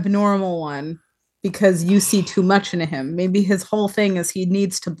the abnormal one. because you see too much into him. Maybe his whole thing is he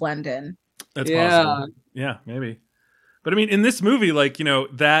needs to blend in. That's Yeah. possible. Yeah, maybe. But I mean, in this movie, like, you know,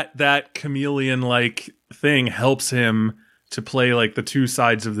 that chameleon like thing helps him to play like the two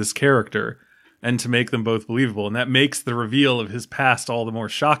sides of this character and to make them both believable. And that makes the reveal of his past all the more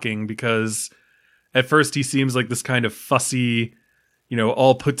shocking because at first he seems like this kind of fussy, you know,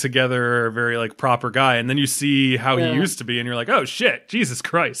 all put together, very like proper guy. And then you see how he used to be and you're like, oh shit, Jesus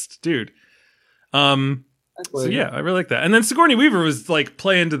Christ, dude. So yeah, I really like that. And then Sigourney Weaver was like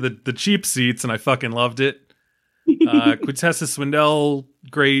playing to the cheap seats and I fucking loved it. Quintessa Swindell,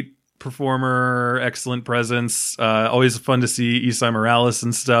 great performer, excellent presence. Always fun to see Esai Morales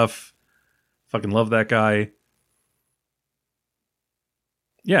and stuff. Fucking love that guy.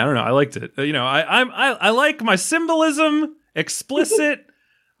 Yeah, I don't know. I liked it. You know, I like my symbolism explicit.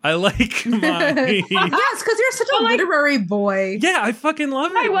 I like my Yes, because you're such a literary boy. yeah. I fucking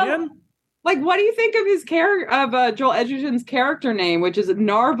love it, man. Like, what do you think of his Joel Edgerton's character name, which is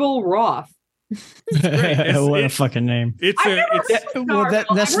Narvel Roth? What a fucking name. It's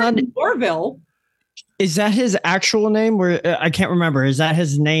That's not Orville. Is that his actual name? Or I can't remember. Is that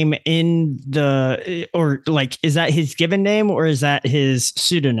his name in the, or like, is that his given name or is that his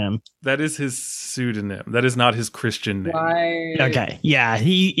pseudonym? that is his pseudonym. That is not his Christian name. Right. Okay, yeah,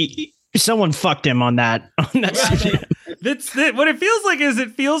 he someone fucked him on that pseudonym. What it feels like is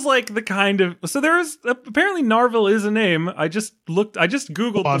it feels like the kind of so there's apparently Narvel is a name. I just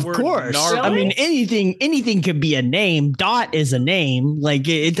googled Of the word course, Narvel. I mean anything could be a name. Dot is a name. Like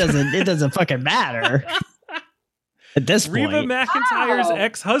it doesn't fucking matter. At this point, Reba McEntire's Wow.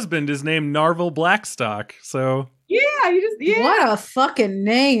 ex-husband is named Narvel Blackstock. So What a fucking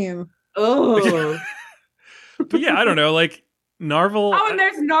name. Oh. but yeah, I don't know, like Narvel. Oh, and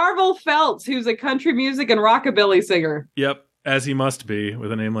there's Narvel Feltz, who's a country music and rockabilly singer. Yep, as he must be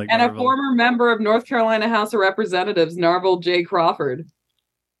with a name like And Narvel. a former member of North Carolina House of Representatives, Narvel J. Crawford.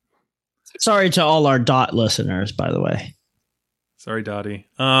 sorry to all our Dot listeners, by the way. Sorry, Dottie.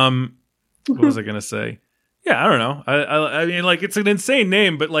 What was I gonna say? Yeah, I don't know. I mean, like, it's an insane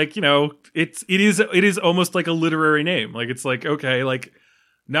name, but like, you know, it is almost like a literary name. Like, it's like, okay, like,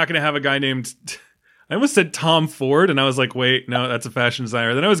 not gonna have a guy named. I almost said Tom Ford, and I was like, wait, no, that's a fashion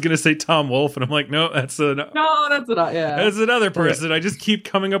designer. Then I was gonna say Tom Wolfe, and I'm like, no, that's No, that's not. Yeah. that's another person. I just keep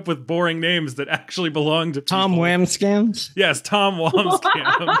coming up with boring names that actually belong to Tom people. Whamscams. Yes, Tom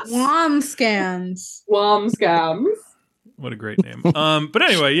Wamscams. Wom scans. Swam scams. What a great name. But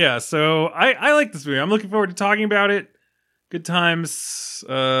anyway, yeah, so I like this movie. I'm looking forward to talking about it. Good times,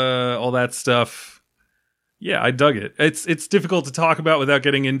 all that stuff. Yeah, I dug it. It's difficult to talk about without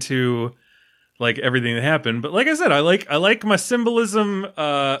getting into like everything that happened. But like I said, I like my symbolism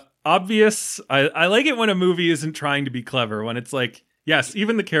obvious. I like it when a movie isn't trying to be clever, when it's like, yes,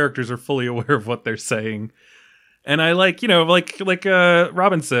 even the characters are fully aware of what they're saying. And I like, you know, like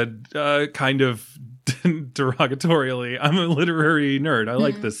Robin said, kind of derogatorily, I'm a literary nerd. I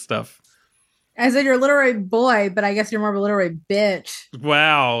like this stuff. I said you're a literary boy, but I guess you're more of a literary bitch.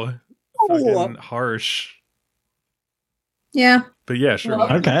 Wow. Fucking harsh. Yeah. But yeah, sure.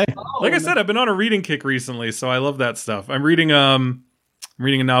 Well, Okay. Like I said, I've been on a reading kick recently, so I love that stuff. I'm reading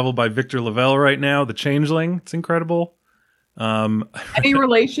a novel by Victor Lavelle right now, The Changeling. It's incredible. Any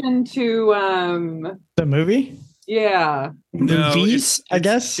relation to The movie? yeah. No, Movies, I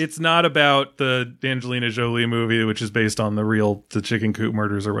guess. It's not about the Angelina Jolie movie, which is based on the chicken coop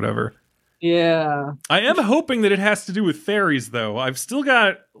murders or whatever. Yeah. I am hoping that it has to do with fairies, though. I've still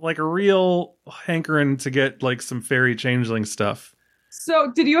got like a real hankering to get like some fairy changeling stuff.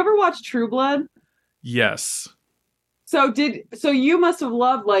 So did you ever watch True Blood? Yes. So you must have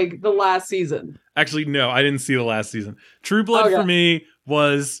loved like the last season. Actually, no, I didn't see the last season. True Blood Okay. for me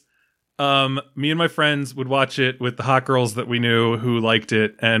was me and my friends would watch it with the hot girls that we knew who liked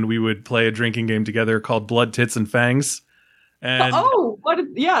it, and we would play a drinking game together called Blood, Tits, and Fangs. And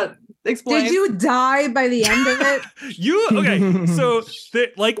Yeah. Explain. Did you die by the end of it? okay, so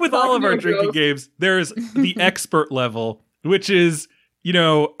like with all of our Fucking drinking gross. games, there's the expert level, which is, you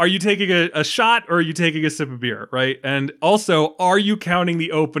know, are you taking a shot or are you taking a sip of beer, right? And also, are you counting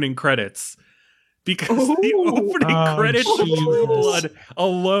the opening credits? Because the opening credits of True Blood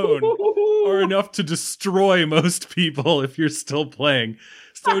alone are enough to destroy most people if you're still playing.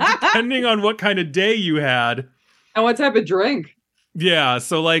 So depending on what kind of day you had, And what type of drink? yeah,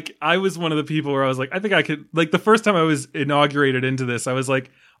 so like I was one of the people where I was like, I think I could, like the first time I was inaugurated into this, I was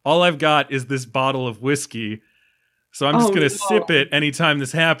like, all I've got is this bottle of whiskey. So I'm just going to sip it anytime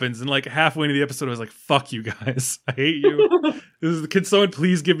this happens. And like halfway into the episode, I was like, fuck you guys. I hate you. Can someone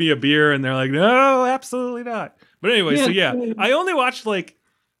please give me a beer? And they're like, no, absolutely not. But anyway, so yeah, I only watched like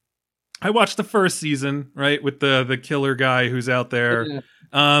I watched the first season, right, with the killer guy who's out there. Yeah.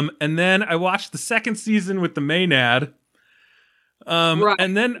 And then I watched the second season with the Maynard. Right.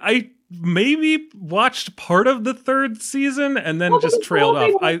 And then I maybe watched part of the third season and then Well, just the trailed whole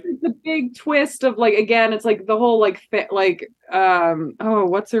thing off. was the big twist of like, again, it's like the whole like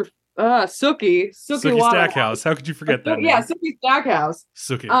what's her Suki Sookie Wada. Stackhouse. How could you forget that? Yeah, name? Suki Stackhouse.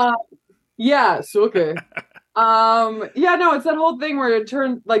 Sookie. Yeah, Suki. Yeah, no, it's that whole thing where it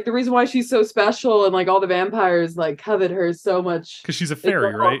turned like the reason why she's so special and like all the vampires like covet her so much Because she's a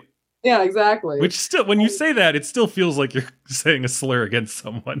fairy, right? Yeah, exactly. Which still, when you say that, it still feels like you're saying a slur against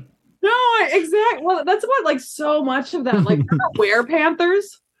someone. No, exactly. Well, that's what like so much of that. Like, were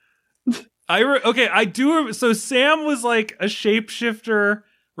panthers. I do. So Sam was like a shapeshifter,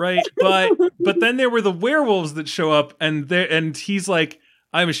 right? But then there were the werewolves that show up, and he's like,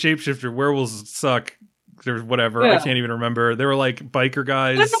 I'm a shapeshifter. Werewolves suck. There's whatever. Yeah. I can't even remember. They were like biker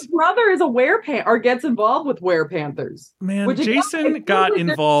guys. Then the brother is a or gets involved with panthers. Man, Which again, Jason it got feels like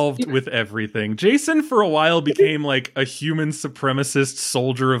involved with everything. Jason for a while became like a human supremacist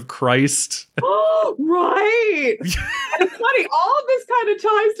soldier of Christ. Oh, right. And it's funny. All of this kind of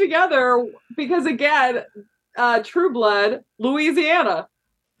ties together because again, True Blood, Louisiana.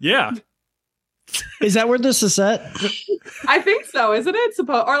 Yeah. Is that where this is set? I think so, isn't it?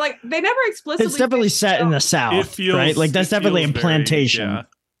 Or like they never explicitly. It's definitely set in the South, It feels right? Like that's it definitely feels a plantation. yeah.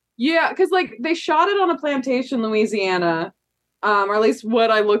 Yeah, because like they shot it on a plantation, Louisiana, or at least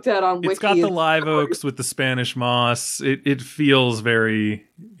what I looked at on Wiki. It's got the live oaks with the Spanish moss. It feels very,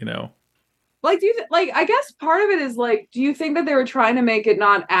 Like, do you like? I guess part of it is like, do you think that they were trying to make it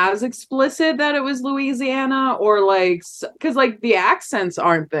not as explicit that it was Louisiana, or like, because like the accents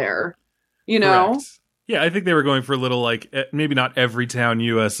aren't there, correct. Yeah, I think they were going for a little like maybe not every town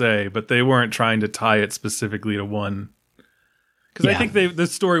USA, but they weren't trying to tie it specifically to one. Because I think the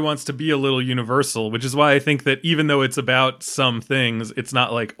story wants to be a little universal, which is why I think that even though it's about some things, it's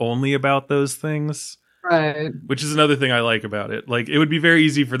not like only about those things. Right. Which is another thing I like about it. Like, it would be very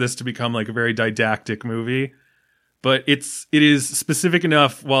easy for this to become like a very didactic movie, but it is specific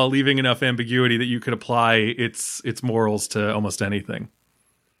enough while leaving enough ambiguity that you could apply its morals to almost anything.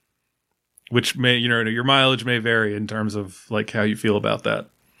 Which may, your mileage may vary in terms of like how you feel about that.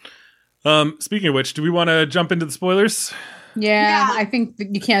 Speaking of which, do we want to jump into the spoilers? Yeah, I think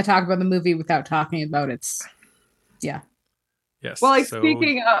that you can't talk about the movie without talking about its. Yeah. Yes. Well, like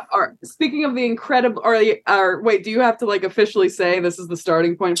speaking of the incredible, or wait, do you have to like officially say this is the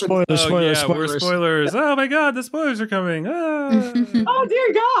starting point for Spoilers, we're spoilers. spoilers. Oh my god, the spoilers are coming. Ah. Oh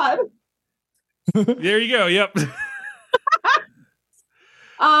dear God. There you go. Yep.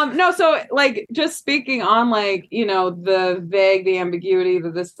 No, so like just speaking on like, the vague, the ambiguity,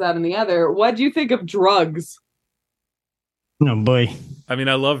 the this, that, and the other, what do you think of drugs? Oh boy. I mean,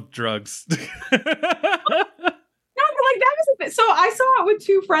 I love drugs. No, but like that was so I saw it with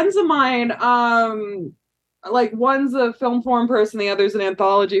two friends of mine. Like one's a film forum person, the other's an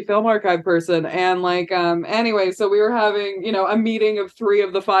anthology film archive person. And like anyway, so we were having, a meeting of 3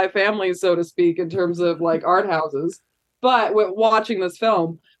 of the 5 families, so to speak, in terms of like art houses. But with watching this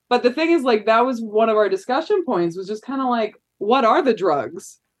film. But the thing is, like, that was one of our discussion points, was just kind of like, what are the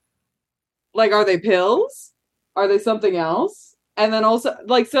drugs? Like, are they pills? Are they something else? And then also,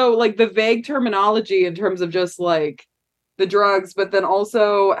 like, so, like, the vague terminology in terms of just, like, the drugs, but then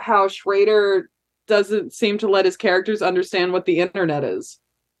also how Schrader doesn't seem to let his characters understand what the internet is.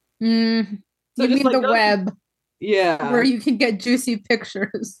 So So you just, mean like, the web, Yeah. where you can get juicy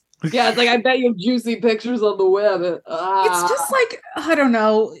pictures. Yeah, it's like, I bet you have juicy pictures on the web. It's just like, I don't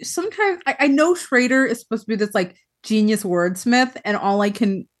know. Sometimes I know Schrader is supposed to be this like genius wordsmith, and all I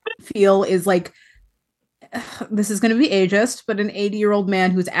can feel is like, this is going to be ageist, but an 80-year-old man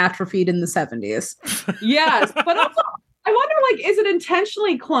who's atrophied in the 70s. Yes, but also I wonder, like, is it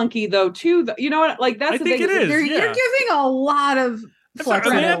intentionally clunky though? Too, you know what? Like that's I the think thing. it is. You're Yeah. giving a lot of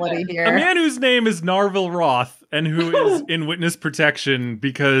flexibility A here. man whose name is Narvel Roth and who is in witness protection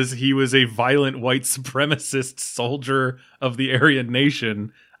because he was a violent white supremacist soldier of the Aryan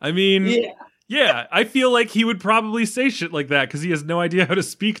nation. I mean, yeah, I feel like he would probably say shit like that because he has no idea how to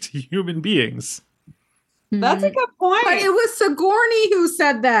speak to human beings. That's a good point. But it was Sigourney who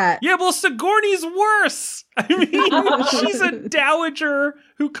said that. Yeah, well, Sigourney's worse. I mean, she's a dowager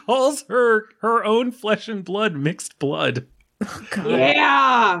who calls her own flesh and blood mixed blood. God.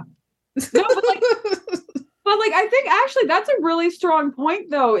 Yeah. No, but like I think actually that's a really strong point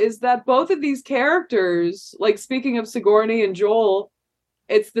though, is that both of these characters, like speaking of Sigourney and Joel,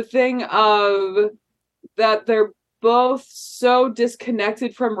 it's the thing of that they're both so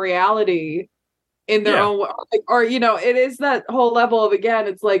disconnected from reality in their Yeah. own, or it is that whole level of, again,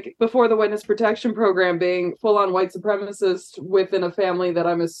 it's like before the witness protection program, being full on white supremacist within a family that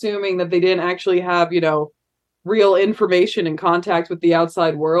I'm assuming that they didn't actually have real information and contact with the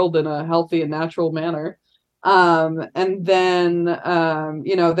outside world in a healthy and natural manner. And then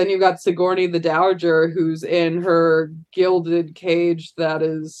then you've got Sigourney the Dowager, who's in her gilded cage that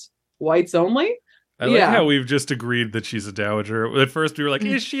is whites only. I like how we've just agreed that she's a dowager. At first we were like,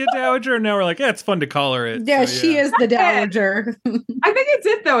 is she a dowager? And now we're like, yeah, it's fun to call her it. Yeah, So, she is the dowager. I think it's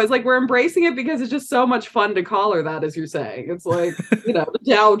it, though. It's like we're embracing it because it's just so much fun to call her that, as you're saying. It's like, the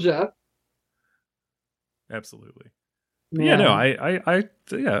dowager. Absolutely. Yeah, no,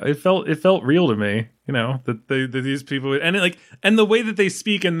 it felt real to me, that these people, and the way that they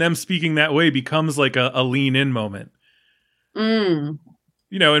speak, and them speaking that way becomes like a lean in moment. And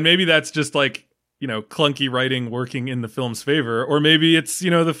maybe that's just like, clunky writing working in the film's favor, or maybe it's,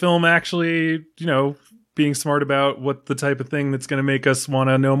 the film actually, being smart about what the type of thing that's going to make us want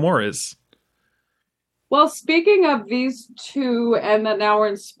to know more is. Well, speaking of these two, and that now we're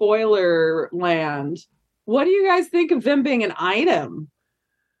in spoiler land, what do you guys think of them being an item?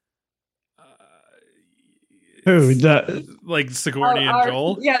 Who, like Sigourney and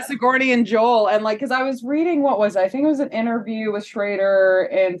Joel? Yeah, Sigourney and Joel. And because I was reading, I think it was an interview with Schrader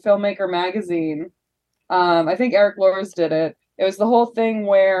in Filmmaker magazine. I think Eric Lors did it. It was the whole thing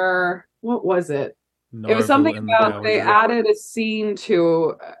where, what was it? It was something about they added a scene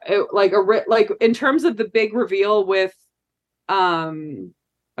to it, in terms of the big reveal with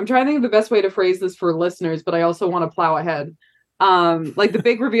I'm trying to think of the best way to phrase this for listeners, but I also want to plow ahead. The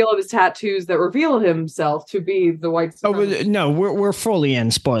big reveal of his tattoos that reveal himself to be the white supremacist. No, we're fully in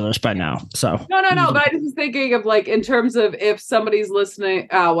spoilers by now. So no. But I was thinking of in terms of if somebody's listening,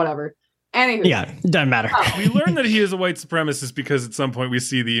 whatever. Anywho, yeah, doesn't matter. We learn that he is a white supremacist because at some point we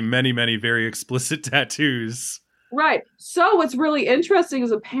see the many, many very explicit tattoos. Right. So what's really interesting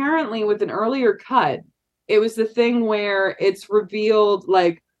is apparently with an earlier cut, it was the thing where it's revealed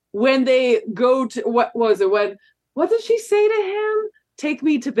when they go to what did she say to him? Take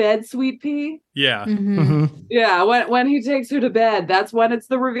me to bed, sweet pea. Yeah. Mm-hmm. Yeah. When he takes her to bed, that's when it's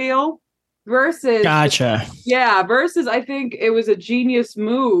the reveal. Versus, gotcha. Yeah. Versus, I think it was a genius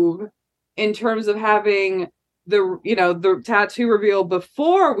move in terms of having the tattoo reveal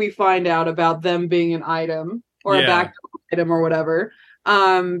before we find out about them being an item or a back item or whatever.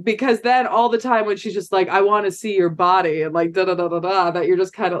 Because then all the time when she's just like, I want to see your body, and that you're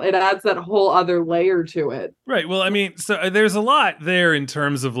just kind of, it adds that whole other layer to it. Right. Well, I mean, so there's a lot there in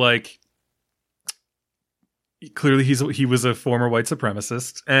terms of clearly he was a former white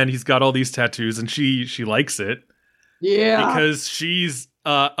supremacist, and he's got all these tattoos, and she likes it. Yeah. Because she's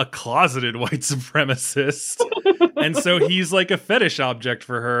a closeted white supremacist. And so he's like a fetish object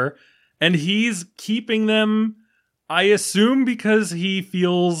for her, and he's keeping them, I assume, because he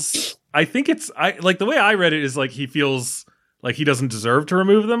feels, I think the way I read it is he feels like he doesn't deserve to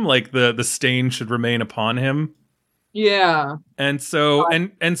remove them. Like the stain should remain upon him. Yeah. And so,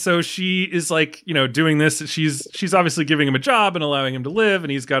 and so she is doing this. She's obviously giving him a job and allowing him to live,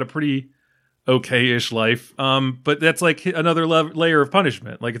 and he's got a pretty okay-ish life. But that's another layer of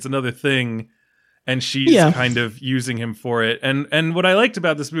punishment. It's another thing. And she's kind of using him for it. And what I liked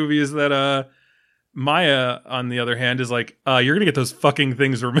about this movie is that, Maya, on the other hand, is you're gonna get those fucking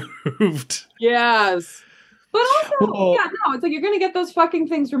things removed. Yes. But also, it's you're gonna get those fucking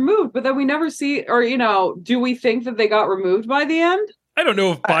things removed, but then we never see, or do we think that they got removed by the end? I don't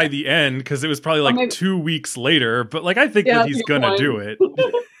know if by the end, because it was probably 2 weeks later, but I think that he's gonna do it.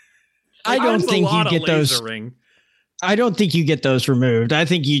 I don't think you get those. I don't think you get those removed. I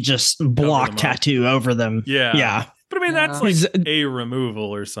think you just block tattoo over them. Yeah. But I mean, that's a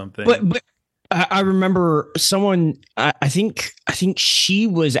removal or something. But I remember someone, I think she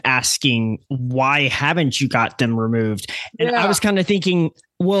was asking, why haven't you got them removed? And I was kind of thinking,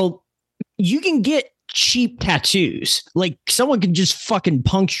 well, you can get cheap tattoos. Someone can just fucking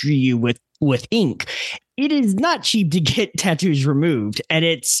puncture you with ink. It is not cheap to get tattoos removed, and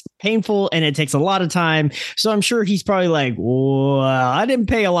it's painful, and it takes a lot of time. So I'm sure he's probably like, well, I didn't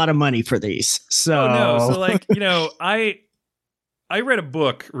pay a lot of money for these. So I read a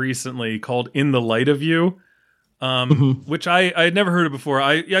book recently called In the Light of You, which I had never heard of before.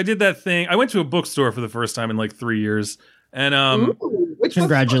 I did that thing. I went to a bookstore for the first time in 3 years. And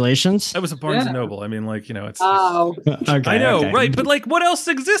congratulations. That was a Barnes and Noble. I mean, it's okay, I know, right? But what else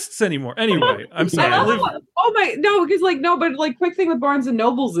exists anymore? Anyway, I'm sorry. But quick thing with Barnes and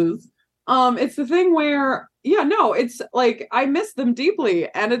Nobles is it's the thing where it's I miss them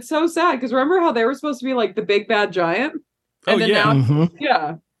deeply, and it's so sad because remember how they were supposed to be the big bad giant? And now,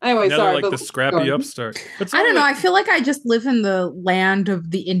 Anyway, Now they're sorry. like but the scrappy upstart. But I don't know. I feel like I just live in the land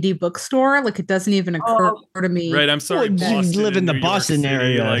of the indie bookstore. Like it doesn't even occur to me. Right, I'm sorry, Well, you Boston live in and the New York Boston City,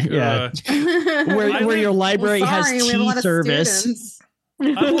 area, like, yeah. I where live- your library Well, has sorry, we have a tea lot of service. students.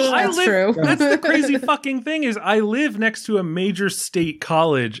 I That's live, true. That's the crazy fucking thing is I live next to a major state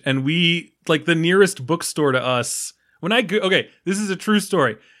college, and we like the nearest bookstore to us. When I go, okay, this is a true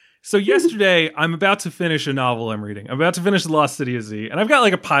story. So yesterday, I'm about to finish a novel I'm reading. I'm about to finish The Lost City of Z, and I've got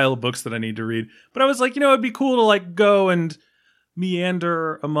like a pile of books that I need to read. But I was like, it'd be cool to like go and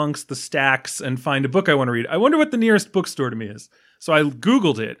meander amongst the stacks and find a book I want to read. I wonder what the nearest bookstore to me is. So I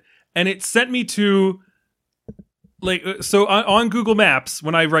Googled it, and it sent me to so on Google Maps,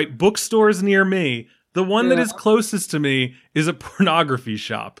 when I write bookstores near me, the one that is closest to me is a pornography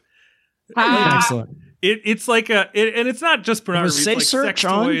shop. Excellent. It's like and it's not just pornography. It's safe like search sex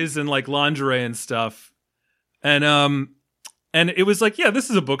on? toys and like lingerie and stuff. And it was like, yeah, this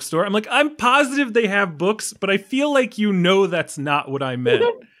is a bookstore. I'm like, I'm positive they have books, but I feel like that's not what I meant.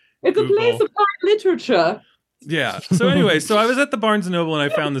 It's a Google. place of art literature. Yeah. So anyway, so I was at the Barnes & Noble and I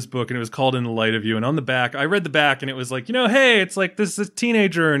found this book and it was called In the Light of You. And on the back, I read the back and it was like, hey, it's like this is a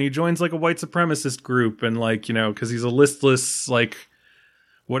teenager and he joins like a white supremacist group and like, because he's a listless, like,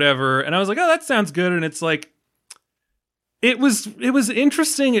 whatever. And I was like, oh, that sounds good. And it's like, it was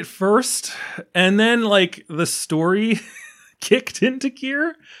interesting at first. And then like the story kicked into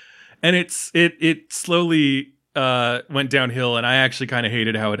gear and it slowly went downhill, and I actually kind of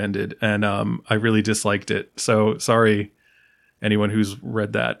hated how it ended, and I really disliked it. So sorry, anyone who's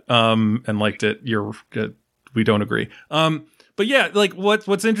read that and liked it. We don't agree. But yeah, like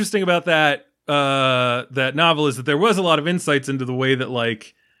what's interesting about that novel is that there was a lot of insights into the way that,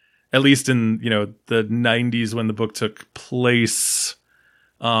 like, at least in the 90s when the book took place,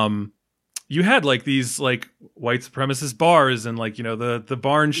 you had like these like white supremacist bars and like, the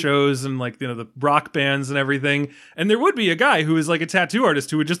barn shows and like, the rock bands and everything. And there would be a guy who was like a tattoo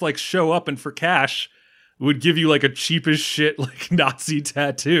artist who would just like show up and for cash would give you like a cheap as shit, like Nazi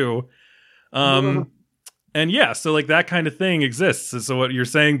tattoo. And yeah, so like that kind of thing exists. And so what you're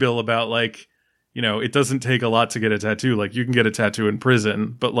saying, Bill, about like, it doesn't take a lot to get a tattoo. Like you can get a tattoo in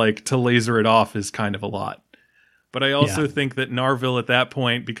prison, but like to laser it off is kind of a lot. But I also think that Narville at that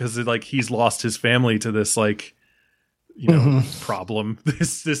point, because like he's lost his family to this like, problem,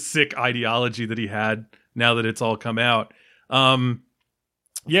 this sick ideology that he had now that it's all come out.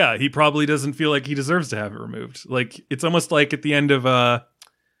 Yeah, he probably doesn't feel like he deserves to have it removed. Like it's almost like at the end of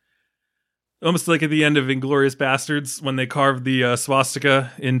Inglourious Bastards when they carved the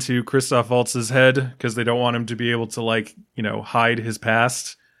swastika into Christoph Waltz's head because they don't want him to be able to like, hide his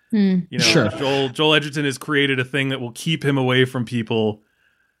past. Sure. Joel Edgerton has created a thing that will keep him away from people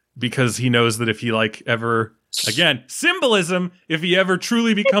because he knows that if he like ever, again, symbolism, if he ever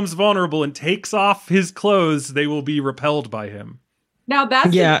truly becomes vulnerable and takes off his clothes, they will be repelled by him. Now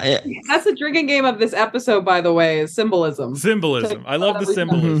that's the drinking game of this episode, by the way, is symbolism. Symbolism. I love the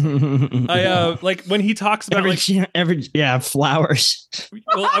symbolism. I like when he talks about flowers.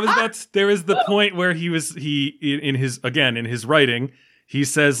 Well, there was the point where in his writing, he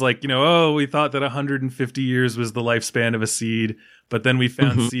says like, we thought that 150 years was the lifespan of a seed, but then we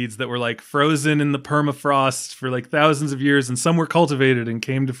found seeds that were like frozen in the permafrost for like thousands of years, and some were cultivated and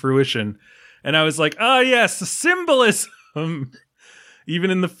came to fruition. And I was like, yes, symbolism.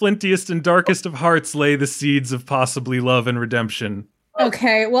 Even in the flintiest and darkest of hearts lay the seeds of possibly love and redemption.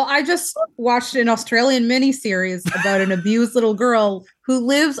 Okay, well, I just watched an Australian miniseries about an abused little girl who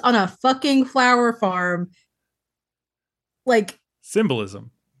lives on a fucking flower farm. Like, symbolism.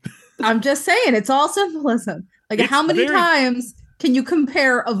 I'm just saying, it's all symbolism. Like, It's how many very- times can you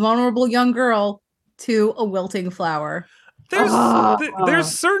compare a vulnerable young girl to a wilting flower? There's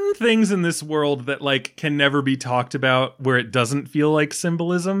certain things in this world that like can never be talked about where it doesn't feel like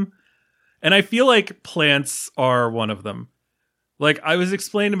symbolism. And I feel like plants are one of them. Like I was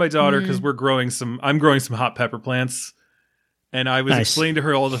explaining to my daughter because I'm growing some hot pepper plants. And I was explaining to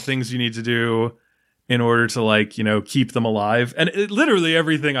her all the things you need to do in order to like, keep them alive. And literally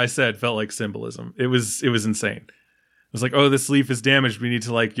everything I said felt like symbolism. It was insane. It was like, oh, this leaf is damaged. We need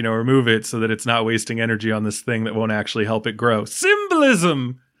to like, remove it so that it's not wasting energy on this thing that won't actually help it grow.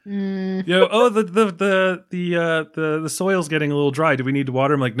 Symbolism. Oh, the soil's getting a little dry. Do we need to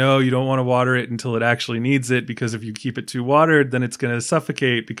water? I'm like, no, you don't want to water it until it actually needs it, because if you keep it too watered, then it's going to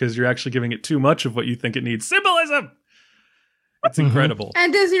suffocate because you're actually giving it too much of what you think it needs. Symbolism. It's incredible.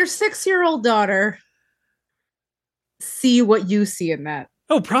 And does your 6-year-old daughter see what you see in that?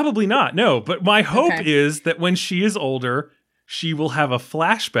 Oh, probably not. No, but my hope is that when she is older, she will have a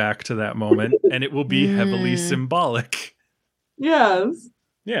flashback to that moment and it will be heavily symbolic. Yes.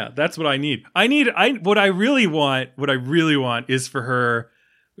 Yeah, that's what I need. What I really want is for her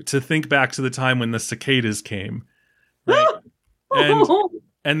to think back to the time when the cicadas came. Right?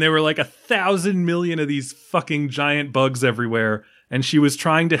 And there were like 1,000 million of these fucking giant bugs everywhere, and she was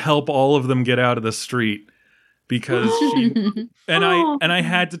trying to help all of them get out of the street because I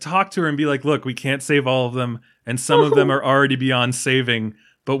had to talk to her and be like, look, we can't save all of them, and some of them are already beyond saving,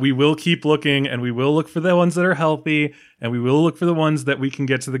 but we will keep looking, and we will look for the ones that are healthy, and we will look for the ones that we can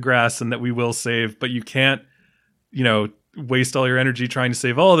get to the grass and that we will save, but you can't, waste all your energy trying to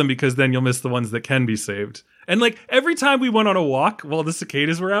save all of them, because then you'll miss the ones that can be saved. And like every time we went on a walk while the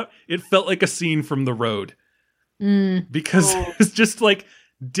cicadas were out, it felt like a scene from The Road. Because it was just like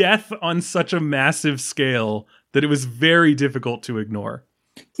death on such a massive scale that it was very difficult to ignore.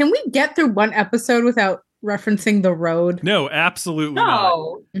 Can we get through one episode without referencing The Road? No, absolutely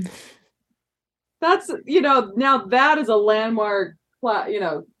not. That's, now that is a landmark,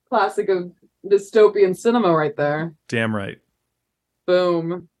 classic of dystopian cinema right there. Damn right.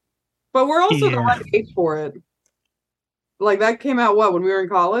 Boom. But we're also the right age for it. Like, that came out, when we were in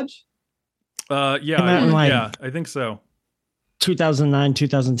college? Yeah, I think so. 2009,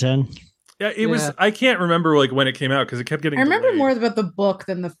 2010. Yeah, it was. I can't remember like when it came out because it kept getting. I remember delayed. more about the book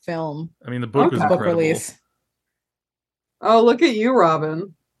than the film. I mean, the book was book incredible. release. Oh, look at you,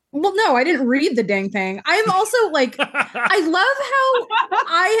 Robin. Well, no, I didn't read the dang thing. I'm also like, I love how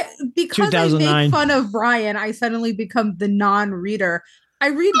because I make fun of Brian, I suddenly become the non-reader. I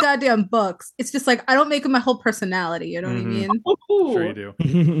read goddamn books. It's just like, I don't make them my whole personality. You know what I mean? Sure you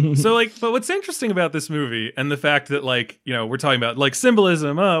do. So like, but what's interesting about this movie and the fact that like, we're talking about like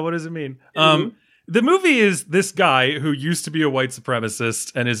symbolism. Oh, what does it mean? The movie is this guy who used to be a white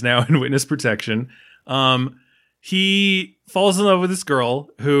supremacist and is now in witness protection. He falls in love with this girl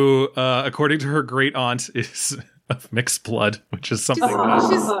who, according to her great aunt, is of mixed blood, which is something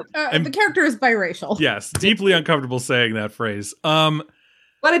the character is biracial. Yes, deeply uncomfortable saying that phrase.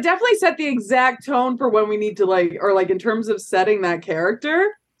 But it definitely set the exact tone for when we need to in terms of setting that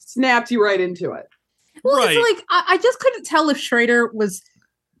character, snapped you right into it. Well, right. It's like, I just couldn't tell if Schrader was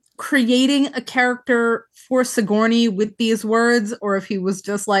creating a character for Sigourney with these words, or if he was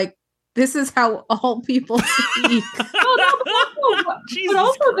just like, this is how all people speak. But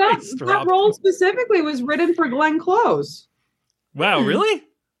also that role specifically was written for Glenn Close. Wow, really?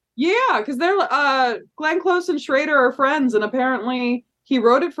 Yeah, because they're Glenn Close and Schrader are friends, and apparently he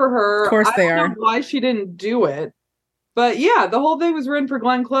wrote it for her. Of course they are. I don't know why she didn't do it. But yeah, the whole thing was written for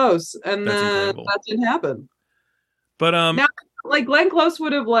Glenn Close, and then that didn't happen. But now, like Glenn Close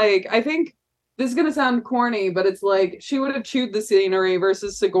would have I think this is gonna sound corny, but it's like she would have chewed the scenery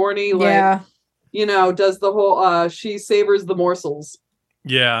versus Sigourney, does the whole she savors the morsels.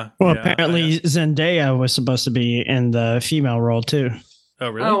 Yeah. Well, apparently Zendaya was supposed to be in the female role too. Oh,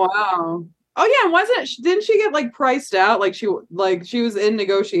 really? Oh, wow. Oh yeah, didn't she get priced out? She was in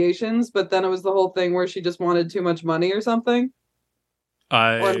negotiations, but then it was the whole thing where she just wanted too much money or something.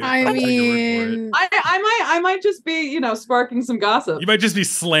 I mean, I might just be, sparking some gossip. You might just be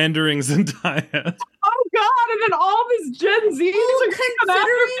slandering Zendaya. Oh God! And then all these Gen Zs are coming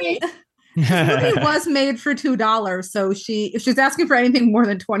after me. This movie was made for $2, so if she's asking for anything more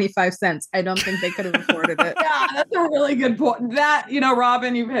than 25 cents, I don't think they could have afforded it. Yeah, that's a really good point. That,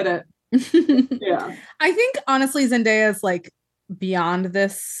 Robin, you've hit it. Yeah, I think honestly Zendaya is beyond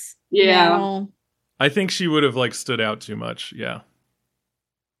this. Yeah, now. I think she would have stood out too much. Yeah.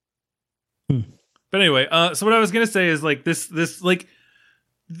 But anyway, so what I was gonna say is it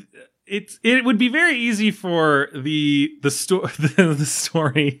would be very easy for the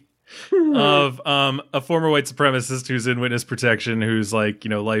story of a former white supremacist who's in witness protection, who's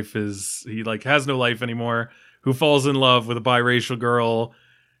life is has no life anymore, who falls in love with a biracial girl,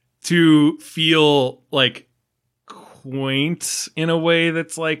 to feel quaint in a way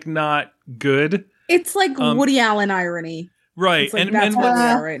that's not good. It's Woody Allen irony. Right. And that's where we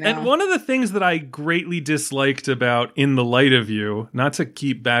are right now. And one of the things that I greatly disliked about In the Light of You, not to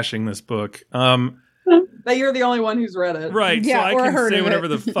keep bashing this book, that you're the only one who's read it. Right. Yeah, so I can say whatever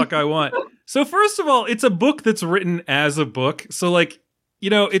the fuck I want. So first of all, it's a book that's written as a book. So it's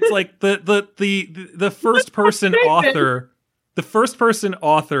the first person author, the first person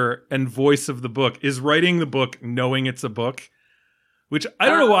author and voice of the book is writing the book knowing it's a book, which I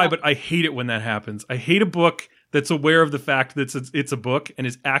don't know why, but I hate it when that happens. I hate a book that's aware of the fact that it's a book and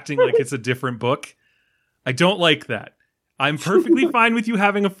is acting like it's a different book. I don't like that. I'm perfectly fine with you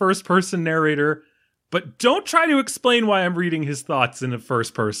having a first-person narrator, but don't try to explain why I'm reading his thoughts in the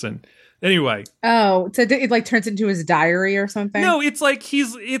first person. Anyway. Oh, so it like turns into his diary or something? No, it's like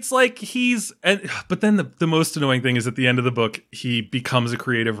he's but then the most annoying thing is at the end of the book, he becomes a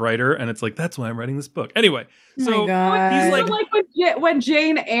creative writer, and it's like, that's why I'm writing this book. Anyway, Oh so my God. he's So like when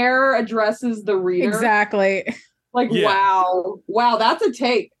Jane Eyre addresses the reader. Exactly. Like, Yeah. wow, that's a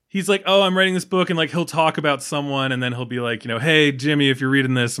take. he's like, oh, I'm writing this book, and like he'll talk about someone, and then he'll be like, hey, Jimmy, if you're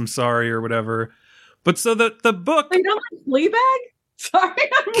reading this, I'm sorry or whatever. But so the book, You know, like Fleabag. Sorry,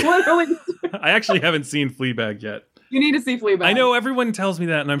 I'm literally. I actually haven't seen Fleabag yet. You need to see Fleabag. I know everyone tells me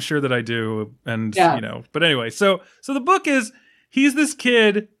that, and I'm sure that I do. And Yeah. but anyway, so the book is, he's this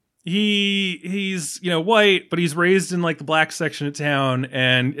kid. He's white, but he's raised in like the black section of town,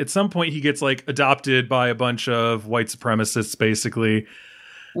 and at some point he gets like adopted by a bunch of white supremacists, basically.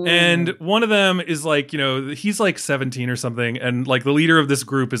 And one of them is like, he's like 17 or something, and like the leader of this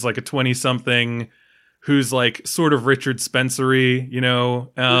group is like a 20 something who's like sort of Richard Spencery,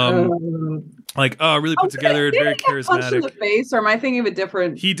 like really put together, very Punched in the charismatic. face, or am I thinking of a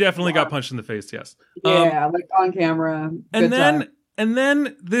different? He definitely got punched in the face, yes. Yeah, like on camera. And Good then time. and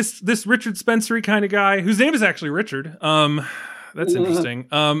then this Richard Spencery kind of guy, whose name is actually Richard. That's interesting.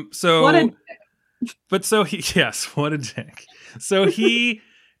 What a So he, yes, what a dick. So he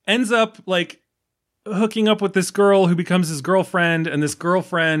ends up like hooking up with this girl who becomes his girlfriend, and this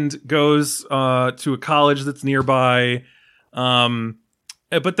girlfriend goes to a college that's nearby.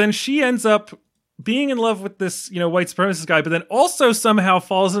 But then she ends up being in love with this, white supremacist guy, but then also somehow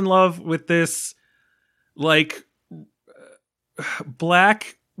falls in love with this like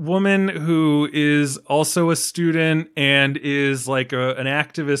black woman who is also a student and is like an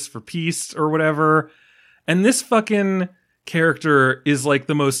activist for peace or whatever. And this fucking character is like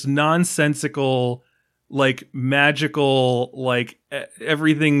the most nonsensical, like magical, like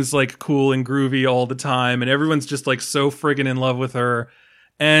everything's like cool and groovy all the time, and everyone's just like so friggin' in love with her.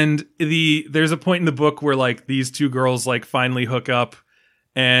 And there's a point in the book where like these two girls like finally hook up,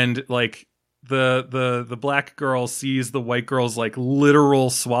 and like the black girl sees the white girl's like literal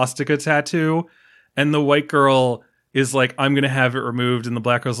swastika tattoo, and the white girl is like, I'm gonna have it removed, and the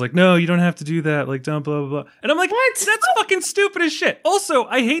black girl's like, no, you don't have to do that, like, don't blah blah blah. And I'm like, what? That's fucking stupid as shit. Also,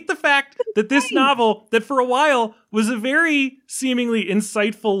 I hate the fact that this novel, that for a while was a very seemingly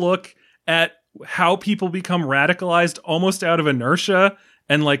insightful look at how people become radicalized almost out of inertia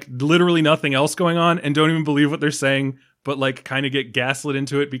and like literally nothing else going on, and don't even believe what they're saying, but like kind of get gaslit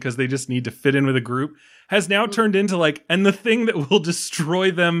into it because they just need to fit in with a group, has now turned into like, and the thing that will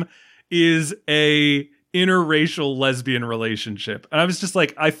destroy them is a interracial lesbian relationship. And I was just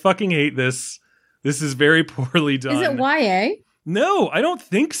like, I fucking hate this. This is very poorly done. Is it YA? No, I don't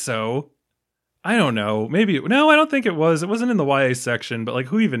think so. I don't know. Maybe. No, I don't think it was. It wasn't in the YA section, but like,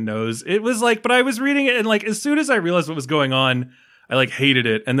 who even knows? It was like, but I was reading it, and like, as soon as I realized what was going on, I like hated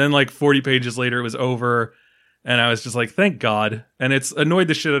it. And then like 40 pages later, it was over. And I was just like, thank God. And it's annoyed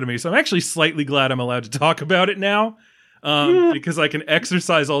the shit out of me. So I'm actually slightly glad I'm allowed to talk about it now. Because I can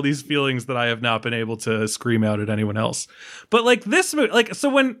exercise all these feelings that I have not been able to scream out at anyone else. But like this, like, so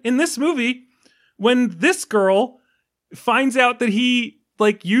when in this movie, when this girl finds out that he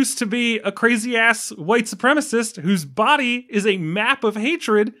like used to be a crazy ass white supremacist whose body is a map of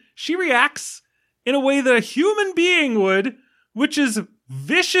hatred, she reacts in a way that a human being would, which is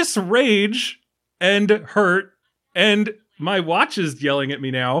vicious rage and hurt. And my watch is yelling at me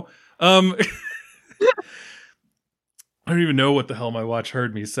now. I don't even know what the hell my watch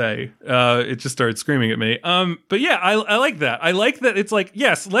heard me say. It just started screaming at me. But yeah, I like that. I like that it's like,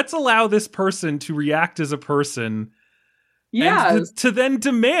 yes, let's allow this person to react as a person. yeah. And to then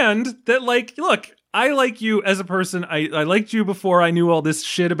demand that, like, look, I like you as a person. I liked you before I knew all this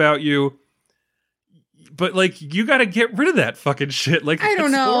shit about you. But like, you got to get rid of that fucking shit. Like, I don't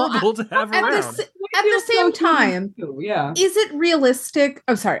it's know. horrible to have At around. the same time, yeah. is it realistic?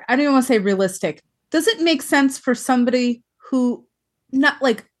 I'm sorry, I don't even want to say realistic. Does it make sense for somebody who not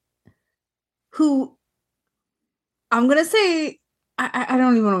like who I'm gonna say I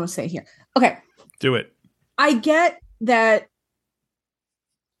don't even want to say here. Okay. Do it. I get that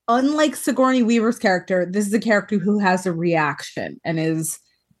unlike Sigourney Weaver's character, this is a character who has a reaction and is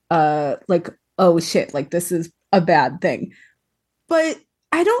like, oh shit, like this is a bad thing. But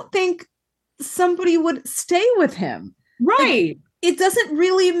I don't think somebody would stay with him. Right. It doesn't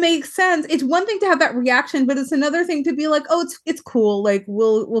really make sense. It's one thing to have that reaction, but it's another thing to be like, oh, it's cool. Like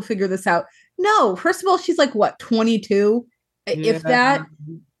we'll figure this out. No, first of all, she's like what, 22? If that,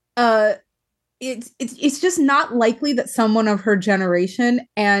 it's just not likely that someone of her generation,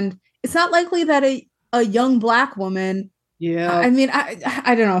 and it's not likely that a young black woman. Yeah. I mean,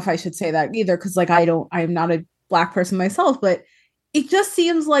 I don't know if I should say that either, because like I'm not a black person myself, but it just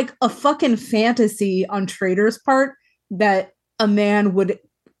seems like a fucking fantasy on Trader's part that a man would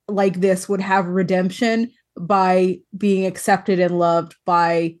like this would have redemption by being accepted and loved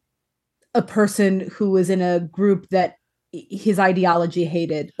by a person who was in a group that his ideology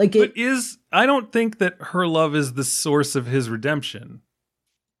hated. Like it But I don't think that her love is the source of his redemption.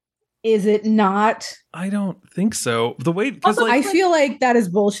 is it not? I don't think so. The way, because Also, like, I feel like that is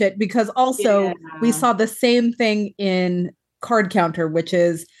bullshit because also Yeah. we saw the same thing in Card Counter, which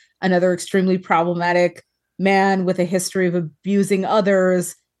is another extremely problematic man with a history of abusing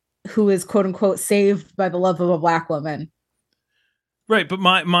others who is quote unquote saved by the love of a black woman. right. But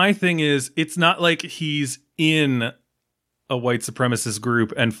my thing is, it's not like he's in a white supremacist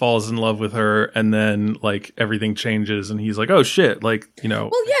group and falls in love with her, and then like everything changes, and he's like, "Oh shit!" Like, you know.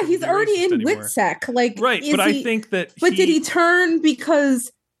 Well, yeah, he's be already racist in anymore. WITSEC. Like, Right, is but I he- think that. But did he turn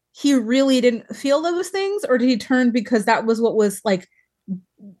because he really didn't feel those things, or did he turn because that was what was like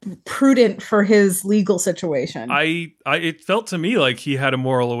prudent for his legal situation? It felt to me like he had a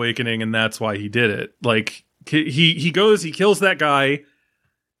moral awakening, and that's why he did it. Like he goes, he kills that guy.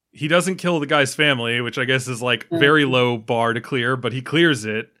 He doesn't kill the guy's family, which I guess is like very low bar to clear, but he clears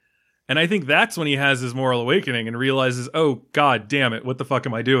it. And I think that's when he has his moral awakening and realizes, oh, God damn it, what the fuck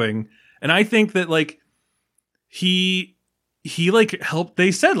am I doing? And I think that like he like helped,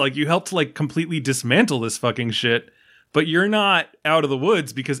 they said like you helped like completely dismantle this fucking shit, but you're not out of the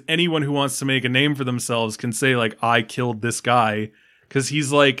woods because anyone who wants to make a name for themselves can say like, I killed this guy, because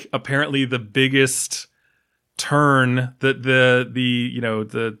he's like apparently the biggest turn that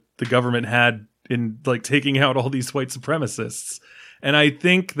the government had in like taking out all these white supremacists. And I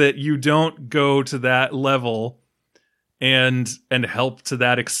think that you don't go to that level and help to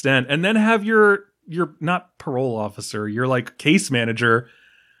that extent, and then have your not parole officer, your like case manager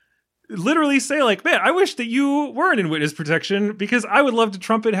literally say like, man, I wish that you weren't in witness protection because I would love to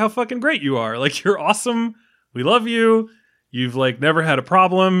trumpet how fucking great you are. Like, you're awesome. We love you. You've like never had a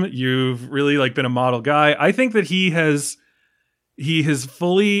problem. You've really like been a model guy. I think that he has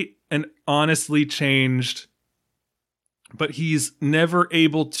fully and honestly changed, but he's never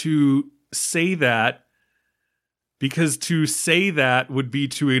able to say that, because to say that would be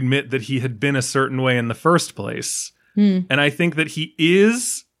to admit that he had been a certain way in the first place. And I think that he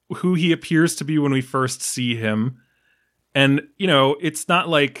is who he appears to be when we first see him. And, you know, it's not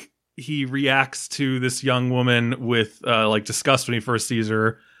like he reacts to this young woman with like disgust when he first sees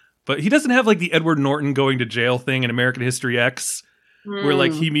her, but he doesn't have like the Edward Norton going to jail thing in American History X, where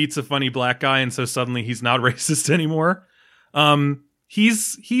like he meets a funny black guy and so suddenly he's not racist anymore.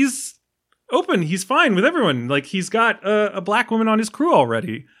 He's open. He's fine with everyone. Like, he's got a black woman on his crew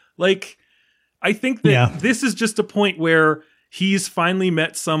already. Like, I think that this is just a point where he's finally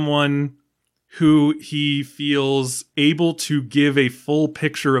met someone who he feels able to give a full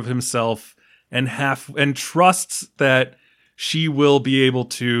picture of himself and trusts that she will be able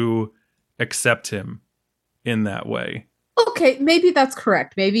to accept him in that way. Okay, maybe that's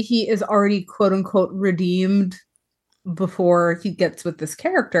correct. Maybe he is already quote unquote redeemed before he gets with this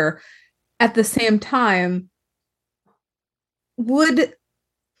character. At the same time,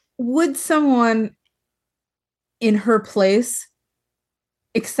 would someone in her place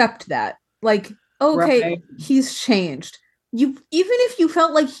accept that? Like, okay, Right. he's changed. You, even if you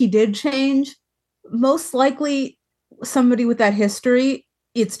felt like he did change, most likely somebody with that history,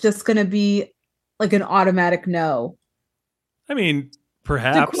 it's just going to be like an automatic no. I mean, To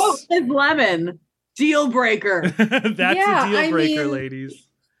perhaps. quote Liz Lemon, deal breaker. That's Yeah, a deal I breaker, mean- ladies.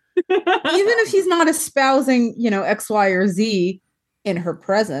 Even if he's not espousing, you know, X, Y, or Z in her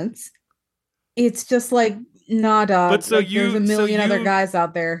presence, it's just like, nah, dog. But so like, there's a million other you- guys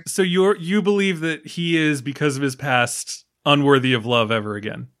out there. So you believe that he is, because of his past, unworthy of love ever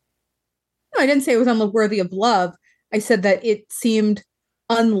again? No, I didn't say it was unworthy of love. I said that it seemed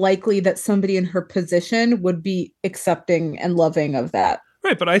unlikely that somebody in her position would be accepting and loving of that.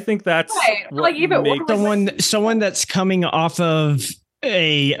 Right, but I think that's Right, what like, even- makes Someone that's coming off of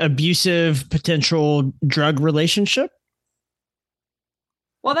a abusive potential drug relationship.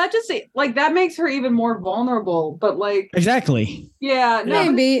 Well, that just like that makes her even more vulnerable. But like, Exactly. yeah,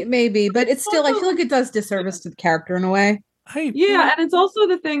 no, Maybe, but it's still, I feel like it does disservice to the character in a way. yeah, and it's also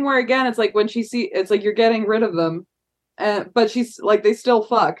the thing where again, it's like when it's like you're getting rid of them, but she's like they still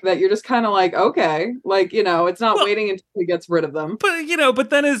fuck. That you're just kind of like, okay, like, you know, it's not Well, waiting until he gets rid of them. But, you know, but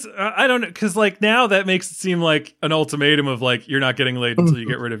then I don't know, because like now that makes it seem like an ultimatum of like, you're not getting laid until you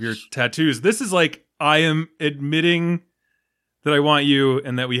get rid of your tattoos. This is like, I am admitting that I want you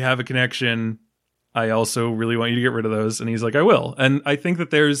and that we have a connection. I also really want you to get rid of those. And he's like, I will. And I think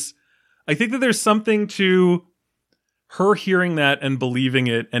that there's something to her hearing that and believing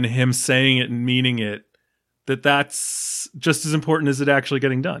it and him saying it and meaning it, that's just as important as it actually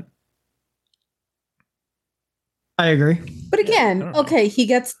getting done. I agree. But again, okay,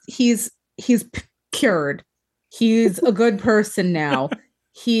 he's cured. He's a good person now.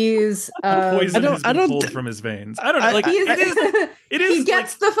 He's poison has been pulled from his veins. I don't know. Like it is. He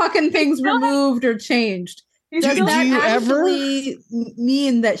gets the fucking things removed or changed. Does that actually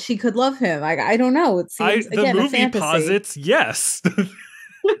mean that she could love him? I don't know. It seems again the a movie fantasy. posits yes.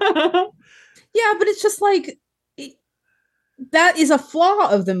 Yeah, but it's just like that is a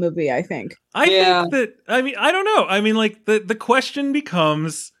flaw of the movie, I think. I think that, I mean, I don't know. I mean, like, the question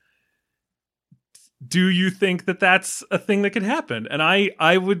becomes, do you think that that's a thing that could happen? And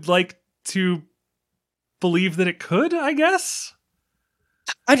I would like to believe that it could, I guess.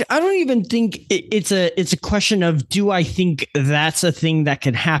 I don't even think it's a question of, do I think that's a thing that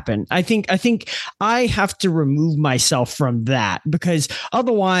can happen? I think I have to remove myself from that, because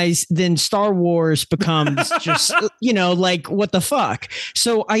otherwise then Star Wars becomes just, like, what the fuck?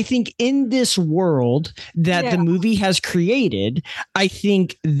 So I think in this world that the movie has created, I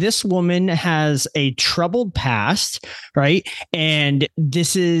think this woman has a troubled past, right? And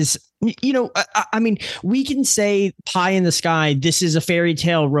this is, I mean, we can say pie in the sky, this is a fairy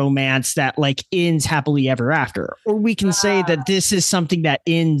tale romance that like ends happily ever after. Or we can say that this is something that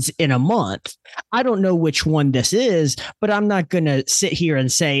ends in a month. I don't know which one this is, but I'm not going to sit here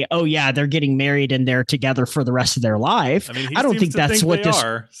and say, oh yeah, they're getting married and they're together for the rest of their life. I mean, I don't think that's what this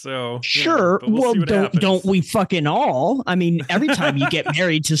are. So sure. Well, don't we fucking all? I mean, every time you get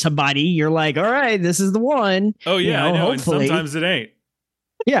married to somebody, you're like, all right, this is the one. Oh yeah, I know. Hopefully. And sometimes it ain't.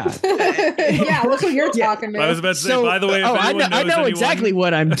 Yeah. Yeah, look what you're talking about. I was about to say, by the way, if I know exactly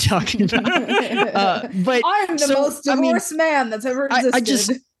what I'm talking about. But I'm the most divorced man that's ever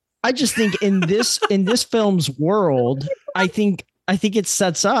existed. I just think in this film's world, I think it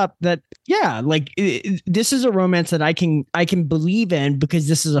sets up that this is a romance that I can believe in, because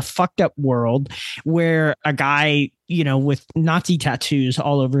this is a fucked up world where a guy, with Nazi tattoos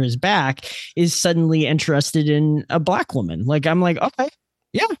all over his back is suddenly interested in a black woman. Like, I'm like, okay.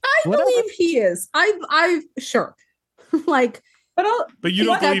 Yeah, I believe he is. I sure. Like, but you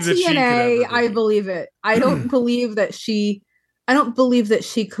don't believe that she could ever. I believe it. I don't believe that she. I don't believe that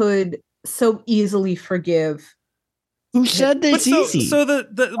she could so easily forgive. Who said that's easy? So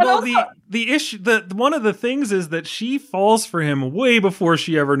the issue, one of the things is that she falls for him way before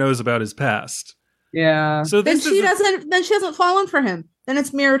she ever knows about his past. Yeah. So then she hasn't fallen for him. Then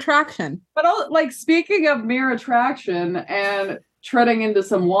it's mere attraction. But speaking of mere attraction and treading into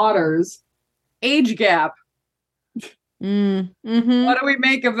some waters, age gap. Mm-hmm. What do we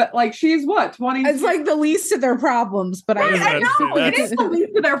make of that? Like, she's what, 20? It's like the least of their problems, but I know it is the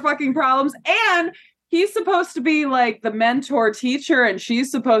least of their fucking problems. And he's supposed to be like the mentor teacher, and she's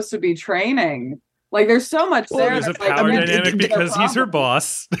supposed to be training. Like, there's so much there. There's a power dynamic because he's her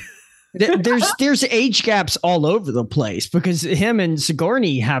boss. There's age gaps all over the place, because him and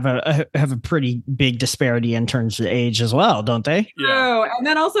Sigourney have a pretty big disparity in terms of age as well, don't they? Yeah. And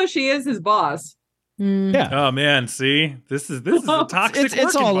then also she is his boss. Yeah. Oh man, see, this is a toxic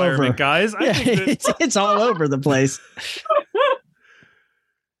it's all environment, over, guys. I think it's all over the place.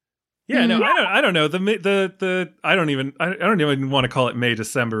 Yeah, no, I don't know. I don't even want to call it May,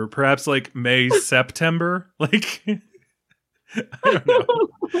 December. Perhaps like May, September. Like, I don't know.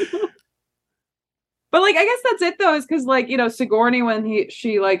 But like, I guess that's it though, is because like, Sigourney, when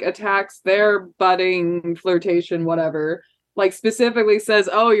she like attacks their budding flirtation, whatever, like specifically says,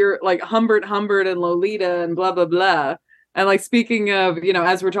 oh, you're like Humbert and Lolita and blah, blah, blah. And like, speaking of,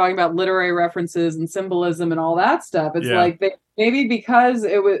 as we're talking about literary references and symbolism and all that stuff, it's like maybe because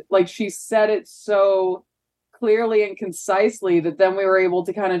it was like she said it so clearly and concisely that then we were able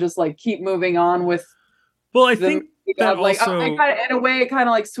to kind of just like keep moving on with. Well, I think that like also, in a way, it kind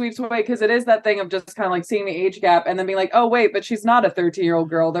of like sweeps away, because it is that thing of just kind of like seeing the age gap and then being like, oh wait, but she's not a 13-year-old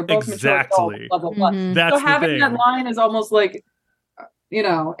girl. They're both exactly mature adults, blah, blah, blah. Mm-hmm. That's so having that line is almost like,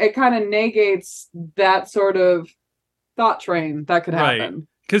 it kind of negates that sort of thought train that could happen. Right.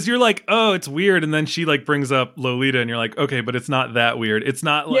 Because you're like, oh, it's weird, and then she like brings up Lolita, and you're like, okay, but it's not that weird. It's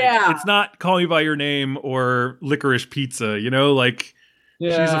not like it's not Call Me by Your Name or Licorice Pizza. Like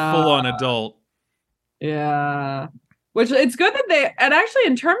she's a full-on adult. Yeah. Which it's good that and actually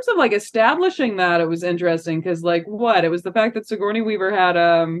in terms of like establishing that, it was interesting because like it was the fact that Sigourney Weaver had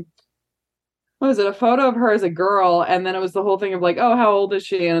what was it, a photo of her as a girl, and then it was the whole thing of like, oh, how old is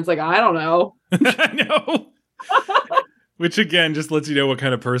she? And it's like, I don't know. I know. Which again just lets you know what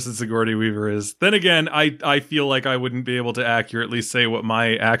kind of person Sigourney Weaver is. Then again, I feel like I wouldn't be able to accurately say what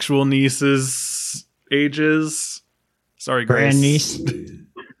my actual niece's age is. Sorry, Grace. Grandniece.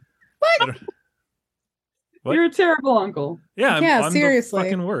 What? You're a terrible uncle. Yeah, Yeah, I'm seriously. the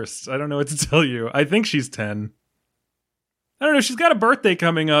fucking worst. I don't know what to tell you. I think she's 10. I don't know. She's got a birthday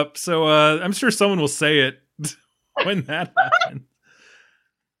coming up, so I'm sure someone will say it when that happens.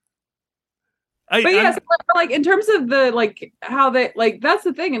 But yes, like in terms of the like how they like that's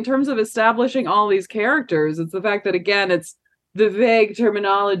the thing in terms of establishing all these characters. It's the fact that again, it's the vague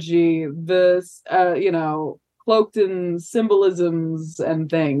terminology, the cloaked in symbolisms and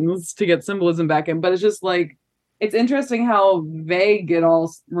things to get symbolism back in. But it's just like it's interesting how vague it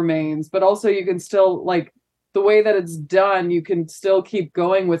all remains, but also you can still like the way that it's done, you can still keep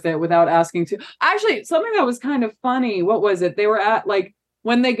going with it without asking to. Actually, something that was kind of funny. What was it? They were at like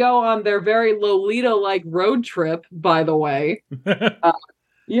when they go on their very Lolita-like road trip. By the way,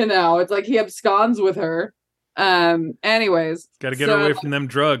 it's like he absconds with her. Anyways, got to get her away from them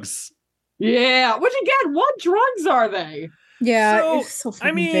drugs. Yeah, which again, what drugs are they? Yeah, it's so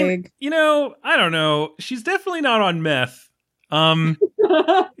fucking big. I don't know. She's definitely not on meth.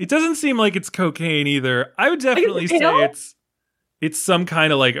 It doesn't seem like it's cocaine either. I would definitely say it's some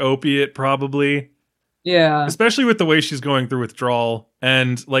kind of like opiate, probably. Yeah. Especially with the way she's going through withdrawal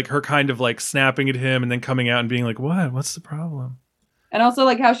and like her kind of like snapping at him and then coming out and being like, "What? What's the problem?" And also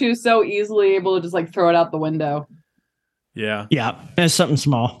like how she was so easily able to just like throw it out the window. Yeah. Yeah, it's something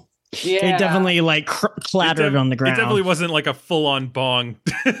small. Yeah. It definitely like clattered on the ground. It definitely wasn't like a full-on bong.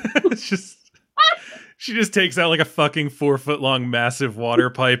 It's just she just takes out like a fucking 4-foot-long massive water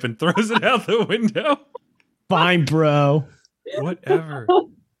pipe and throws it out the window. Fine, bro. Whatever.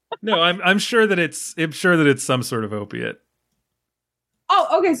 No, I'm sure that it's some sort of opiate.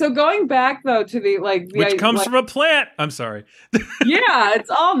 Oh, okay. So going back though to the which comes from a plant. I'm sorry. Yeah, it's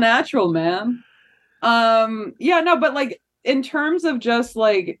all natural, man. Yeah, no, but like in terms of just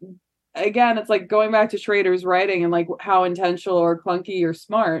like again, it's like going back to Schrader's writing and like how intentional or clunky or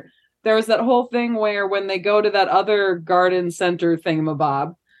smart. There was that whole thing where when they go to that other garden center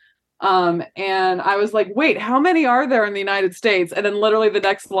thingamabob, and I was like, wait, how many are there in the United States? And then literally the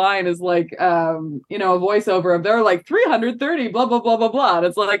next line is like, a voiceover of there are like 330, blah, blah, blah, blah, blah. And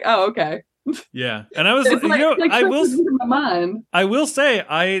it's like, oh, okay. Yeah. And I was like, I will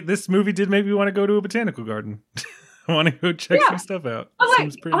say, this movie did make me want to go to a botanical garden. I want to go check some stuff out.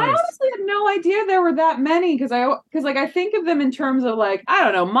 I honestly had no idea there were that many because I think of them in terms of like, I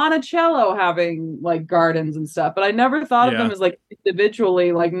don't know, Monticello having like gardens and stuff, but I never thought of them as like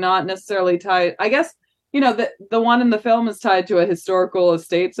individually, like not necessarily tied. I guess, the one in the film is tied to a historical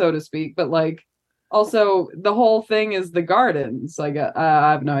estate, so to speak, but like also the whole thing is the gardens. I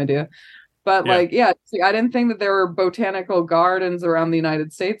have no idea. But I didn't think that there were botanical gardens around the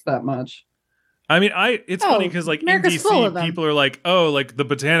United States that much. I mean, it's funny because like America's in DC, people are like, oh, like the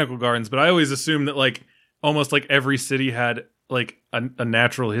botanical gardens, but I always assume that like almost like every city had like a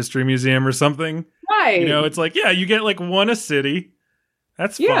natural history museum or something. Right. It's like, yeah, you get like one a city.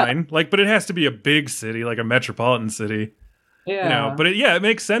 That's fine. Like, but it has to be a big city, like a metropolitan city. Yeah. But it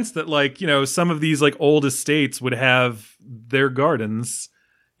makes sense that like, some of these like old estates would have their gardens.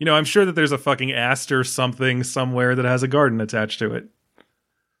 I'm sure that there's a fucking Astor something somewhere that has a garden attached to it.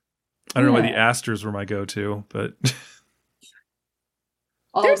 I don't know why the Astors were my go-to, but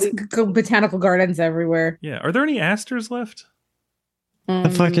there's botanical gardens everywhere. Yeah, are there any Astors left? The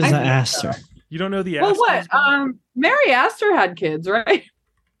fuck is an Astor? You don't know the Astors? Well, what? Mary Astor had kids, right?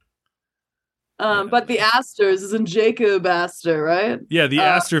 But the Astors isn't Jacob Astor, right? Yeah, the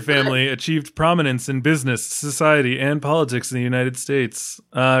Astor family achieved prominence in business, society, and politics in the United States.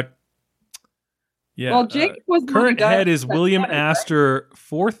 Yeah. Well, Jacob was current head is William Astor,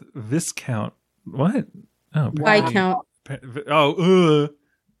 4th Viscount. What? Oh, Viscount. Oh,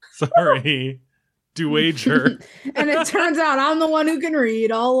 sorry. Dowager. And it turns out I'm the one who can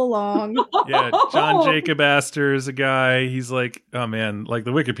read all along. Yeah, John Jacob Astor is a guy. He's like, oh man, like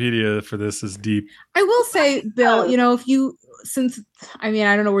the Wikipedia for this is deep. I will say, Bill, I don't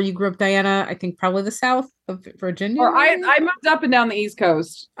know where you grew up, Diana. I think probably the South of Virginia. Or I moved up and down the East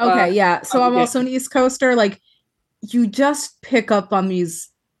Coast. Okay, yeah. So I'm also an East Coaster. Like, you just pick up on these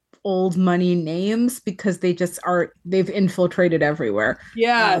old money names because they've infiltrated everywhere.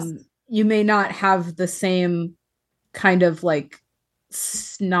 Yes. You may not have the same kind of like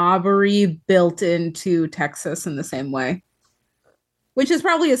snobbery built into Texas in the same way. Which is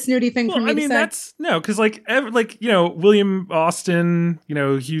probably a snooty thing for me to say. That's because William Austin,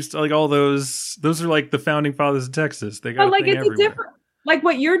 Houston, like all those are like the founding fathers of Texas. They got like it's everywhere. A different, like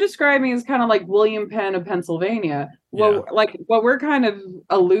what you're describing is kind of like William Penn of Pennsylvania. Well, like what we're kind of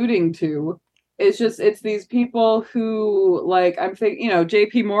alluding to is just it's these people who like I'm thinking,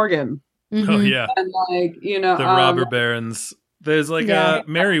 J.P. Morgan, Oh yeah, and like the robber barons. There's like Yeah.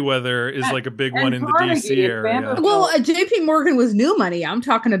 Meriwether is like a big and one in the Carnegie DC and area. Vanderbilt. Well, JP Morgan was new money. I'm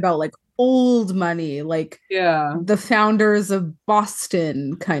talking about like old money, like Yeah. the founders of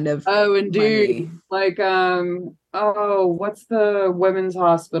Boston kind of. Oh, indeed. money. Like, what's the women's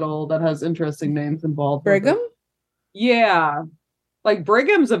hospital that has interesting names involved? with it? Brigham? Yeah. Like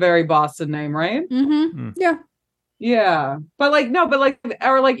Brigham's a very Boston name, right? Mm-hmm. Yeah. Yeah. But like, no, but like,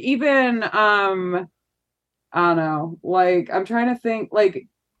 or like even, I don't know, like, I'm trying to think, like,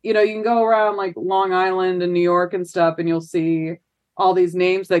 you can go around like Long Island and New York and stuff, and you'll see all these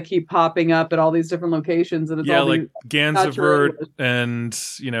names that keep popping up at all these different locations, and it's Yeah, all like these Gansevoort English. and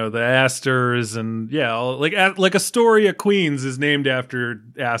the Astors and like Astoria, Queens is named after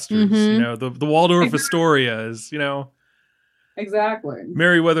Astors. Mhm. The Waldorf Astoria is Exactly.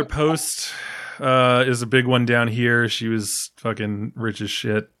 Meriwether Post is a big one down here. She was fucking rich as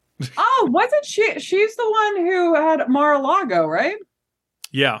shit. Oh, wasn't she? She's the one who had Mar-a-Lago, right?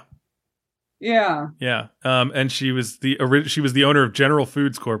 Yeah. Yeah. Yeah. And she was the owner of General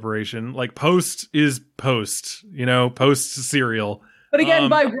Foods Corporation. Like Post is Post, Post cereal. But again,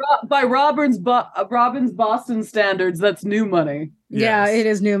 by Robin's Boston standards, that's new money. Yeah, Yes. it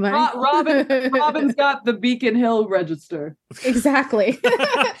is new money. Robin's got the Beacon Hill register. Exactly.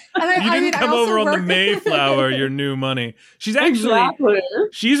 And You didn't come over on the work- Mayflower, your new money. She's actually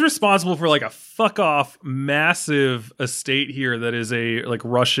she's responsible for like a fuck off massive estate here that is a like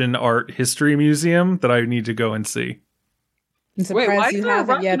Russian art history museum that I need to go and see. I'm Wait, why surprised is you there a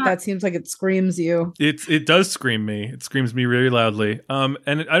haven't yet. Russian That seems like it screams you. It does scream me. It screams me really loudly. And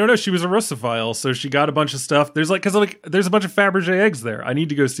I don't know. She was a Russophile, so she got a bunch of stuff. There's there's a bunch of Fabergé eggs there. I need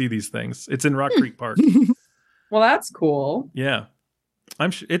to go see these things. It's in Rock Creek Park. Well, that's cool. Yeah,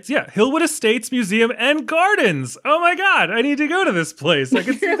 it's Hillwood Estates Museum and Gardens. Oh my god, I need to go to this place. I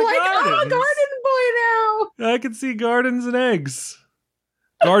can see You're the like, gardens. oh, garden boy now. I can see gardens and eggs.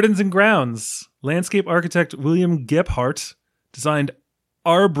 Gardens and grounds. Landscape architect William Gebhardt designed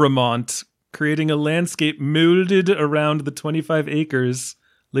Arbremont, creating a landscape molded around the 25 acres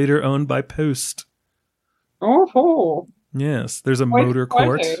later owned by Post. Oh, Yes, there's a Quite motor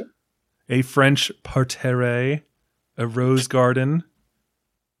court, exciting. a French parterre, a rose garden,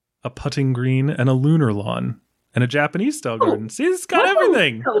 a putting green, and a lunar lawn, and a Japanese style garden. See, it's got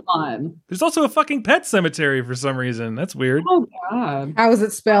everything. Come on. There's also a fucking pet cemetery for some reason. That's weird. Oh God. How is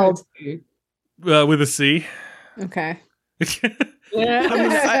it spelled? With a C. Okay.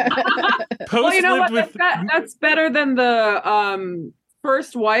 Yeah. Post Well, you know lived what? with That's better than the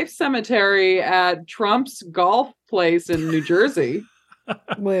first wife cemetery at Trump's golf place in New Jersey.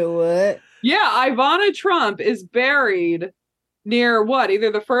 Wait, what? Yeah, Ivana Trump is buried near what?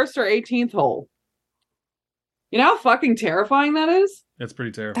 Either the first or 18th hole. You know how fucking terrifying that is? That's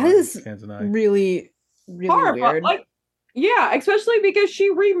pretty terrifying. That is Can't deny. really, really Horrible. weird. Like, yeah, especially because she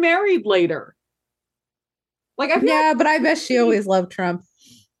remarried later. Like, I feel Yeah, but I bet she always loved Trump.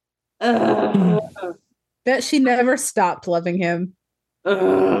 like, Bet she never stopped loving him. I mean,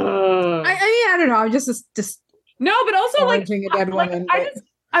 I don't know. I'm just no, but also like, acknowledging a dead woman. I but- just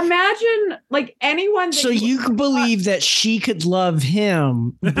imagine like anyone. That So you could believe that she could love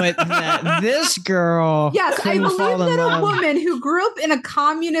him, but that this girl Yes, I couldn't believe fall in that a love. woman who grew up in a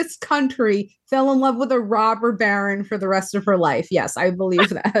communist country fell in love with a robber baron for the rest of her life. Yes, I believe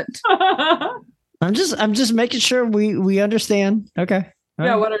that. I'm just making sure we understand. Okay.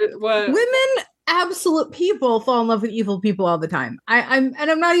 Yeah, what? Women, absolute people, fall in love with evil people all the time. I'm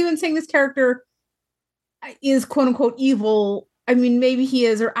not even saying this character is quote unquote evil. I mean, maybe he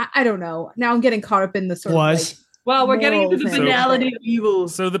is, or I don't know. Now I'm getting caught up in the sort Was. of Well, we're getting into the morals and- banality of evil.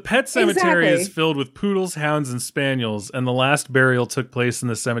 So the pet cemetery Exactly. is filled with poodles, hounds, and spaniels, and the last burial took place in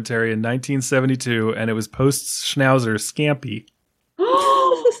the cemetery in 1972, and it was Post's schnauzer Scampy.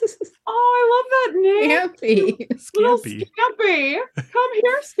 Oh, I love that name. Scampy. Little Scampy. Scampy. Come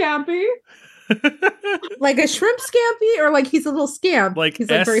here, Scampy. Like a shrimp scampi, or like he's a little scamp. Like he's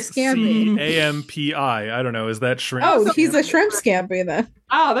like very scampy. SCAMPI. I don't know. Is that shrimp? Oh, he's a shrimp scampi then.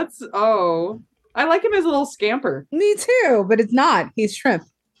 I like him as a little scamper. Me too, but it's not. He's shrimp.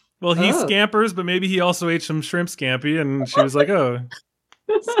 Well, he Oh. scampers, but maybe he also ate some shrimp scampi, and she was like, "Oh,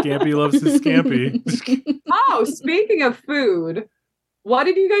 Scampy loves his scampi." Oh, speaking of food, what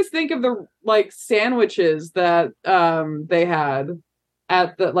did you guys think of the like sandwiches that they had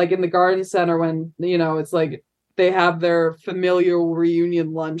at the like in the garden center when it's like they have their familial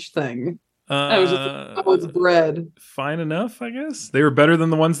reunion lunch thing? I was just oh, it's bread. Fine enough, I guess. They were better than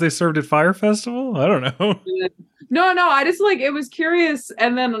the ones they served at Fire Festival. I don't know. No, I just like it was curious,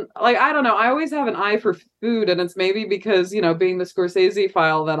 and then like I don't know. I always have an eye for food, and it's maybe because being the Scorsese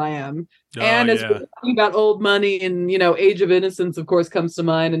file that I am, and as we're talking about old money and Age of Innocence, of course, comes to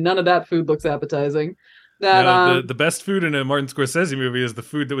mind, and none of that food looks appetizing. That the best food in a Martin Scorsese movie is the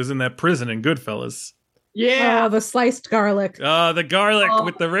food that was in that prison in Goodfellas. Yeah, the sliced garlic. The garlic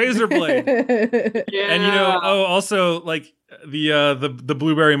with the razor blade. Yeah, and also like the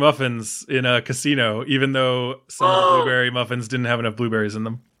blueberry muffins in a Casino, even though some of the blueberry muffins didn't have enough blueberries in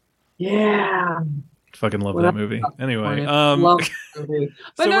them. Yeah, fucking love that movie. Anyway, love that movie.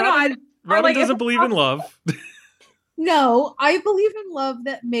 But so Robin doesn't believe in love. No, I believe in love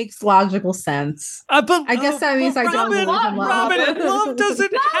that makes logical sense. But I guess that means I don't believe in love. Robin, love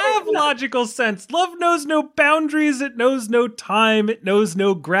doesn't have logical sense. Love knows no boundaries. It knows no time. It knows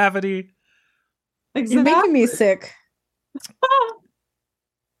no gravity. Exactly. You're making me sick.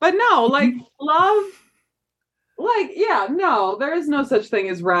 But no, like love, there is no such thing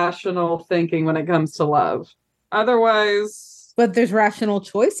as rational thinking when it comes to love. Otherwise, but there's rational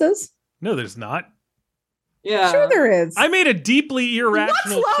choices. No, there's not. Yeah, sure there is. I made a deeply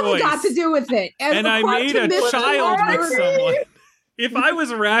irrational What's love choice. got to do with it? And I made a child with someone. If I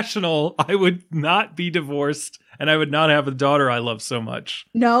was rational, I would not be divorced, and I would not have a daughter I love so much.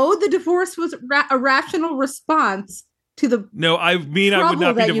 No, the divorce was a rational response to the. No, I mean I would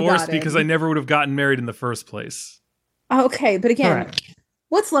not be divorced because I never would have gotten married in the first place. Okay, but again,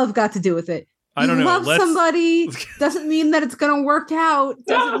 what's love got to do with it? I don't know. Love somebody doesn't mean that it's going to work out.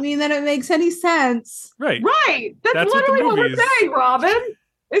 Doesn't mean that it makes any sense. Right. Right. That's literally what we're saying, Robin.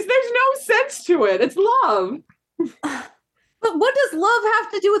 There's no sense to it. It's love. But what does love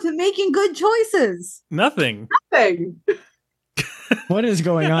have to do with making good choices? Nothing. What is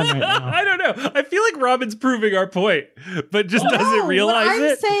going on right now? I don't know. I feel like Robin's proving our point, but just doesn't realize what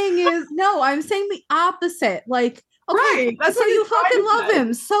it. I'm saying the opposite. Like, okay, right. That's so you fucking love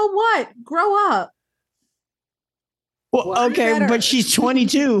him. So what? Grow up. Well, okay, but she's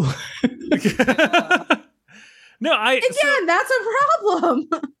 22. No, that's a problem.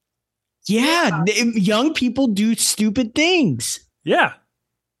 Yeah, young people do stupid things. Yeah.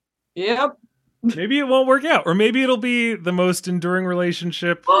 Yep. Maybe it won't work out, or maybe it'll be the most enduring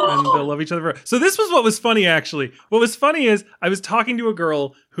relationship and they'll love each other. So this was what was funny, actually. What was funny is I was talking to a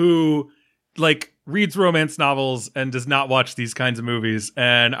girl who like reads romance novels and does not watch these kinds of movies.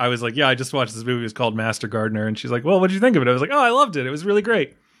 And I was like, yeah, I just watched this movie. It's called Master Gardener. And she's like, well, what did you think of it? I was like, oh, I loved it. It was really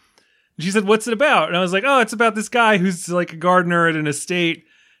great. And she said, what's it about? And I was like, oh, it's about this guy who's like a gardener at an estate.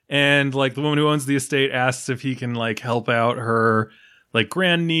 And like the woman who owns the estate asks if he can like help out her like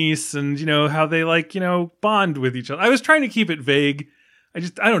grandniece and, how they like, bond with each other. I was trying to keep it vague.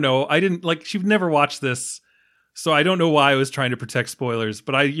 I don't know. I didn't like, she'd never watched this. So I don't know why I was trying to protect spoilers,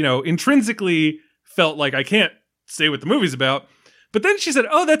 but I, intrinsically felt like I can't say what the movie's about. But then she said,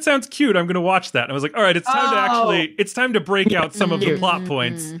 oh, that sounds cute. I'm going to watch that. And I was like, all right, it's time to break out some of the plot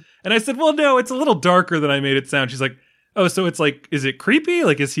points. And I said, well, no, it's a little darker than I made it sound. She's like, oh, so it's like, is it creepy?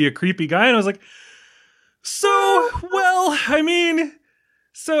 Like, is he a creepy guy? And I was like,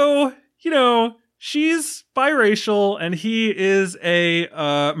 she's biracial and he is a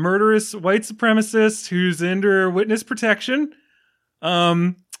murderous white supremacist who's under witness protection.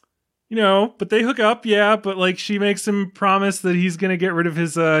 But they hook up, yeah, but like she makes him promise that he's going to get rid of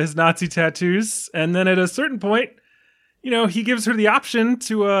his Nazi tattoos. And then at a certain point, he gives her the option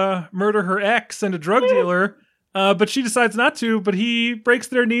to murder her ex and a drug dealer. But she decides not to, but he breaks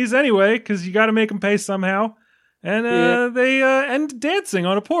their knees anyway, because you got to make them pay somehow. And they end dancing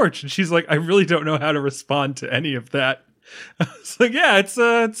on a porch. And she's like, I really don't know how to respond to any of that. I was like, yeah, it's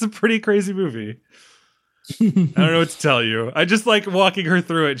a pretty crazy movie. I don't know what to tell you. I just like walking her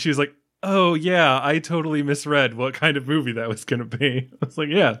through it. She was like, oh, yeah, I totally misread what kind of movie that was going to be. I was like,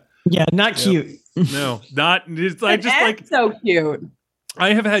 yeah. Yeah, not cute. No, not. I just like so cute.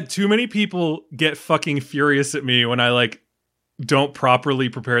 I have had too many people get fucking furious at me when I like don't properly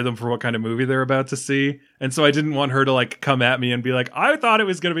prepare them for what kind of movie they're about to see. And so I didn't want her to like come at me and be like, I thought it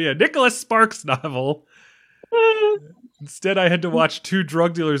was going to be a Nicholas Sparks novel. Instead, I had to watch two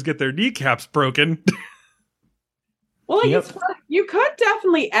drug dealers get their kneecaps broken. Well, you could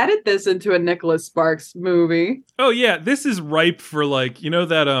definitely edit this into a Nicholas Sparks movie. Oh yeah, this is ripe for like,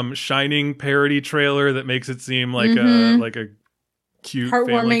 that Shining parody trailer that makes it seem like a cute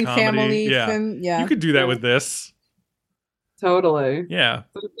heartwarming family family film. Yeah. You could do that with this. Totally. Yeah.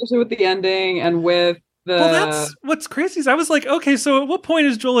 Especially with the ending and with Well, that's what's crazy is I was like, okay, so at what point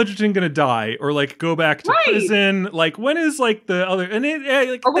is Joel Edgerton going to die or like go back to prison? Like when is like the other and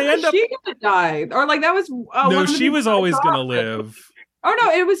like or when they end is up she gonna die? Or like that was no, she was always going to live. Oh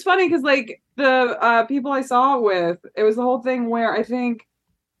no, it was funny because like the people I saw it with, it was the whole thing where I think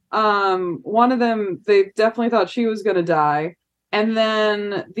one of them, they definitely thought she was gonna die. And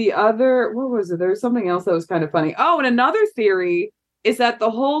then the other, what was it? There was something else that was kind of funny. Oh, and another theory is that the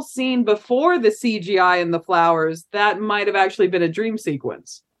whole scene before the CGI and the flowers, that might have actually been a dream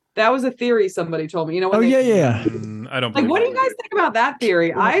sequence. That was a theory somebody told me. You know what? I don't like, believe what do you guys think about that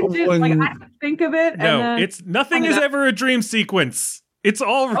theory? I did I didn't think of it. No, and then, it's nothing is ever a dream sequence. It's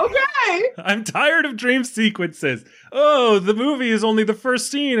all okay. I'm tired of dream sequences. Oh, the movie is only the first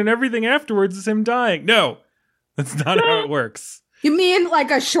scene and everything afterwards is him dying. No, that's not how it works. You mean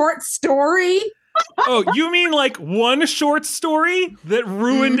like a short story? Oh, you mean like one short story that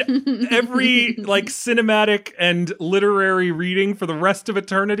ruined every like cinematic and literary reading for the rest of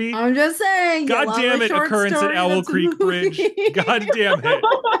eternity? I'm just saying. God damn it, Occurrence at Owl Creek Bridge. God damn it.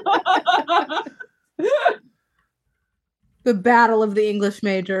 The Battle of the English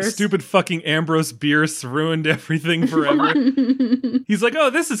Majors. Stupid fucking Ambrose Bierce ruined everything forever. He's like, oh,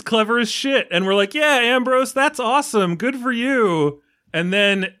 this is clever as shit. And we're like, yeah, Ambrose, that's awesome. Good for you. And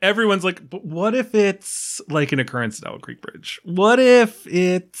then everyone's like, but what if it's like an Occurrence at Owl Creek Bridge? What if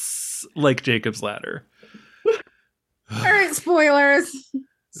it's like Jacob's Ladder? All right, spoilers.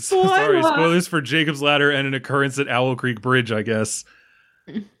 Sorry, spoilers for Jacob's Ladder and an Occurrence at Owl Creek Bridge, I guess.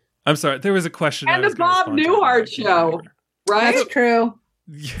 I'm sorry, there was a question. And the Bob Newhart show, right? That's true.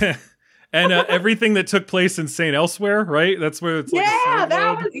 Yeah. And everything that took place in St. Elsewhere, right? That's where it's like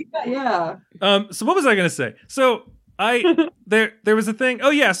yeah. So what was I going to say? So there was a thing. Oh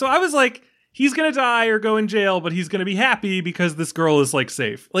yeah, so I was like, he's gonna die or go in jail, but he's gonna be happy because this girl is like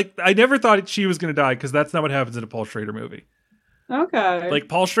safe. Like I never thought she was gonna die because that's not what happens in a Paul Schrader movie. Okay. Like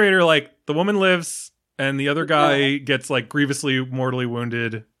Paul Schrader, like the woman lives and the other guy gets like grievously mortally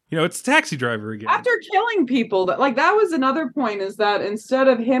wounded. You know, it's Taxi Driver again. After killing people, that was another point, is that instead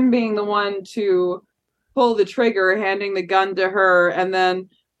of him being the one to pull the trigger, handing the gun to her, and then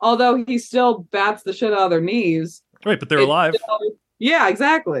although he still bats the shit out of their knees. Right, but they're alive. Yeah,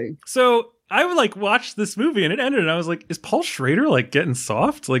 exactly. So I would like watch this movie and it ended and I was like, is Paul Schrader like getting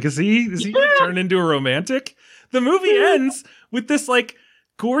soft? Like is he turned into a romantic? The movie ends with this like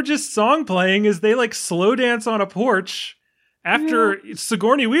gorgeous song playing as they like slow dance on a porch after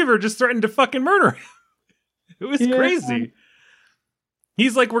Sigourney Weaver just threatened to fucking murder him. It was crazy.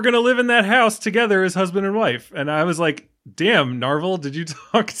 He's like, we're gonna live in that house together as husband and wife. And I was like, damn, Narvel, did you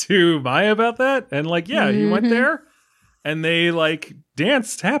talk to Maya about that? And like, yeah, he went there. And they like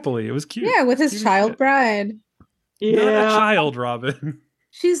danced happily. It was cute. Yeah, with his child bride. Yeah, not a child, Robin.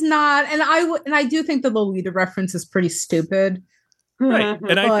 She's not, and I do think the Lolita reference is pretty stupid. Right,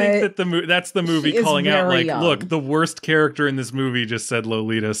 and I think that that's the movie calling out like, young. look, the worst character in this movie just said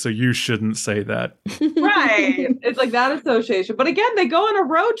Lolita, so you shouldn't say that. Right, it's like that association. But again, they go on a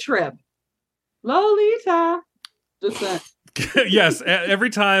road trip. Lolita, just that. Yes, every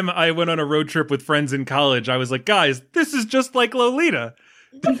time I went on a road trip with friends in college, I was like, guys, this is just like Lolita.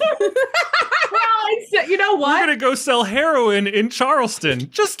 Well, you know what? We're going to go sell heroin in Charleston,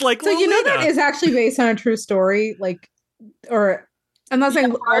 just like Lolita. So you know that is actually based on a true story, like, or I'm not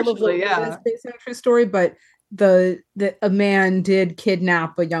saying all of Lolita is based on a true story, but a man did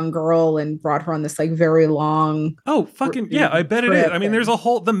kidnap a young girl and brought her on this like very long. Oh, fucking yeah! I bet it is. I mean, there's a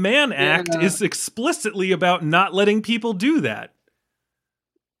whole the Mann Act is explicitly about not letting people do that.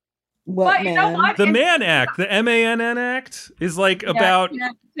 What but you know what? The Mann Act, the MANN Act, is like about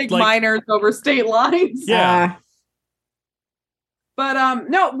take like, minors over state lines. Yeah. But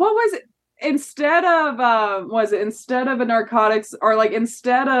no, what was it? Instead of a narcotics, or like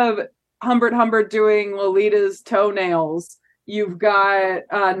instead of Humbert doing Lolita's toenails, you've got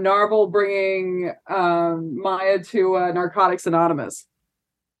Narvel bringing Maya to Narcotics Anonymous.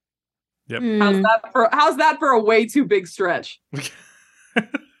 Yep. How's that for a way too big stretch? I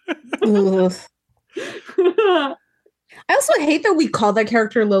also hate that we call that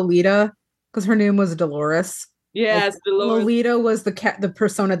character Lolita because her name was Dolores. Yes, like, Dolores. Lolita was the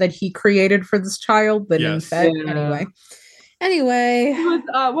persona that he created for this child, the nymphet. Anyway,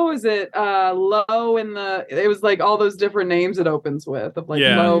 what was it? Low in the. It was like all those different names it opens with of like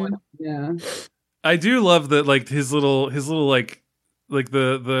Low. I do love that, like his little like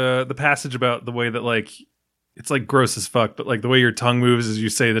the passage about the way that like it's like gross as fuck, but like the way your tongue moves as you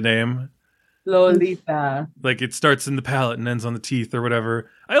say the name. Lolita. Like it starts in the palate and ends on the teeth or whatever.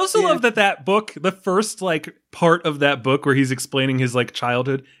 I also love that book, the first like part of that book where he's explaining his like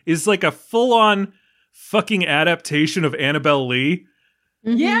childhood is like a full on fucking adaptation of Annabelle Lee.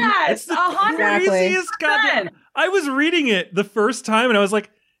 Mhm. Yes, It's the 100%. craziest goddamn. I was reading it the first time and I was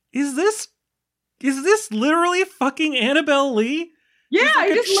like, is this literally fucking Annabelle Lee? Yeah, Is like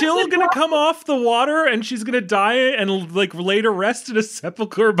he a just chill lets it gonna go. come off the water and she's gonna die and like laid to rest in a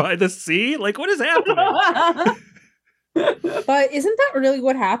sepulcher by the sea? Like, what is happening? But isn't that really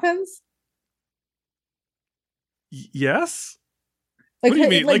what happens? Yes? Like, What do you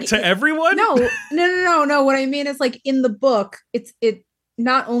mean? Like to everyone? No. What I mean is, like, in the book, it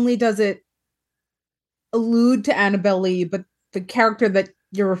not only does it allude to Annabelle Lee, but the character that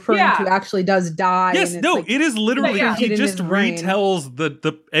you're referring to actually does die. Yes, and it's, no, like, it is literally, Yeah. he in just his brain. retells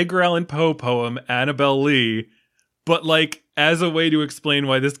the Edgar Allan Poe poem, Annabelle Lee, but like as a way to explain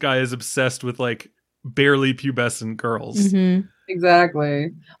why this guy is obsessed with like barely pubescent girls. Mhm.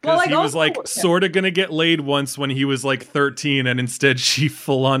 Exactly. Well, Because like he was also- like sort of gonna get laid once when he was like 13 and instead she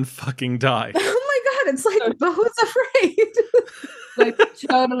full on fucking died. Oh my god, it's like Beau is afraid. like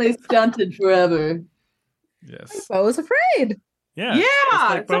totally stunted forever. Yes. Beau is afraid. Yeah. Yeah, just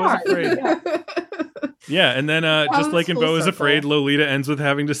like Beau was sorry. afraid. Yeah, and then just Comes like in full Beau is circle. Afraid, Lolita ends with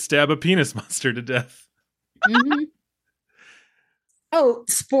having to stab a penis monster to death. Mhm. Oh,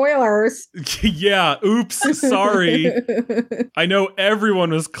 spoilers. Yeah, oops, sorry. I know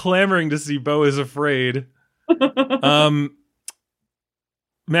everyone was clamoring to see Beau is Afraid.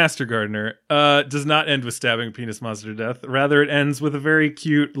 Master Gardener does not end with stabbing a penis monster to death. Rather, it ends with a very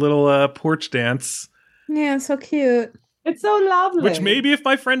cute little porch dance. Yeah, so cute. It's so lovely. Which maybe if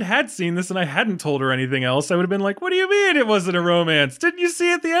my friend had seen this and I hadn't told her anything else, I would have been like, what do you mean it wasn't a romance? Didn't you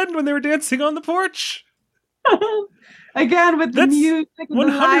see at the end when they were dancing on the porch? Again with the That's music, the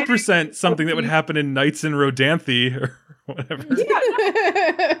 100% something that would happen in Nights in Rodanthe or whatever. lighting,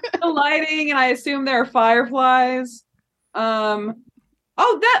 the lighting, and I assume there are fireflies. To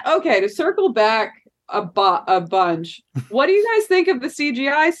circle back a bunch. What do you guys think of the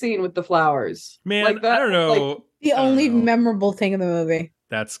CGI scene with the flowers? Man, Like that- I don't know. like- The I don't only know. memorable thing in the movie.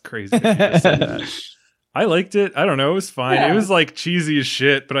 That's crazy that you just said that. I liked it. I don't know. It was fine. Yeah. It was like cheesy as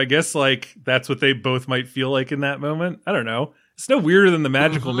shit, but I guess like that's what they both might feel like in that moment. I don't know. It's no weirder than the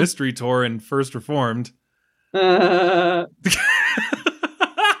Magical Mystery Tour in First Reformed. Uh,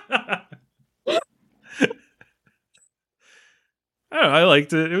 I don't know. I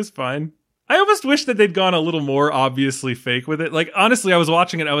liked it. It was fine. I almost wish that they'd gone a little more obviously fake with it. Like, honestly, I was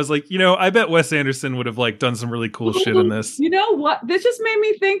watching it. I was like, I bet Wes Anderson would have like done some really cool shit in this. You know what? This just made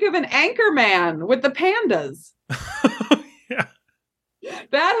me think of an Anchorman with the pandas. Yeah.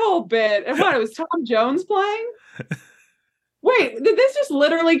 That whole bit. And what, it was Tom Jones playing? Wait, did this just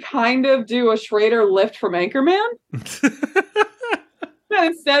literally kind of do a Schrader lift from Anchorman?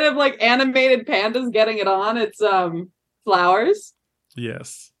 Instead of like animated pandas getting it on, it's flowers.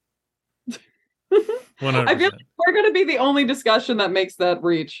 Yes. 100%. I feel like we're going to be the only discussion that makes that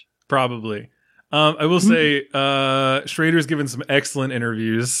reach. Probably. I will say Schrader's given some excellent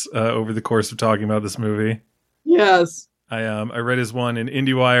interviews over the course of talking about this movie. Yes. I read his one in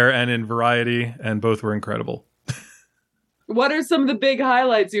IndieWire and in Variety, and both were incredible. What are some of the big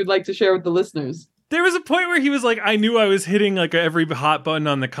highlights you'd like to share with the listeners? There was a point where he was like, I knew I was hitting like every hot button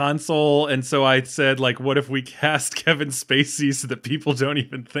on the console, and so I said, like, what if we cast Kevin Spacey so that people don't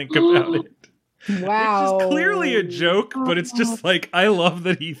even think about it? Wow. Which is clearly a joke, but it's just like, I love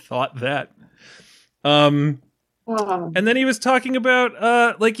that he thought that. And then he was talking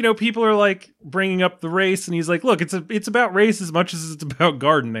about, people are like bringing up the race, and he's like, look, it's about race as much as it's about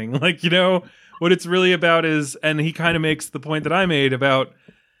gardening. Like, what it's really about is, and he kind of makes the point that I made about,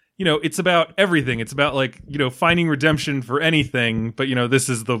 it's about everything. It's about like, finding redemption for anything, but this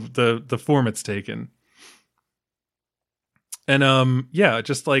is the form it's taken. And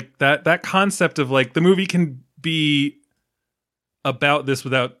just like that concept of like the movie can be about this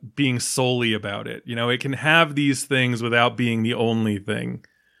without being solely about it. It can have these things without being the only thing.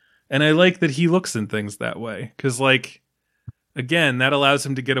 And I like that he looks in things that way, because like, again, that allows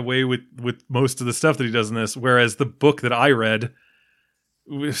him to get away with most of the stuff that he does in this, whereas the book that I read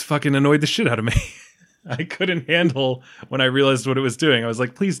was fucking annoyed the shit out of me. I couldn't handle when I realized what it was doing. I was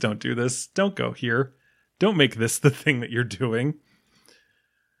like, please don't do this. Don't go here. Don't make this the thing that you're doing.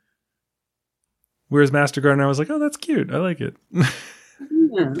 Whereas Master Gardener, I was like, oh, that's cute. I like it.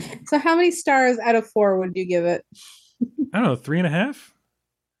 So how many stars out of 4 would you give it? I don't know, 3.5?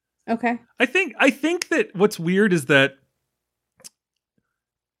 Okay. I think that what's weird is that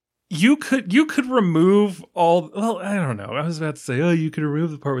you could remove all, well, I don't know. I was about to say, you could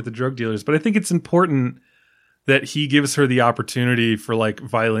remove the part with the drug dealers, but I think it's important that he gives her the opportunity for like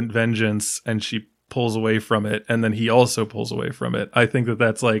violent vengeance, and she pulls away from it, and then he also pulls away from it. I think that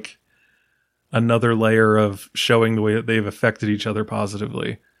that's like another layer of showing the way that they've affected each other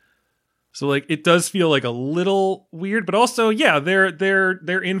positively. So like it does feel like a little weird, but also yeah,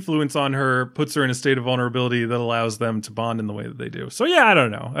 their influence on her puts her in a state of vulnerability that allows them to bond in the way that they do. So yeah, I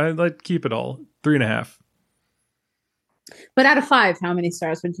don't know. I'd like keep it all 3.5. But out of 5, how many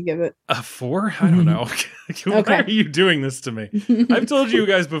stars would you give it? A 4? I don't know. Why Okay. are you doing this to me? I've told you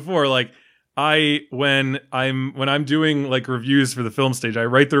guys before, like when I'm doing like reviews for the film stage, I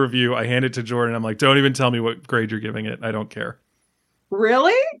write the review, I hand it to Jordan. I'm like, don't even tell me what grade you're giving it. I don't care.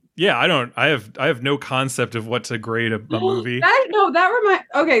 Really? Yeah, I have no concept of what to grade a movie.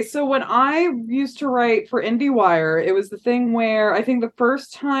 Okay, so when I used to write for IndieWire, it was the thing where I think the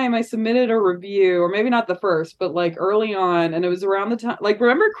first time I submitted a review, or maybe not the first, but like early on, and it was around the time, like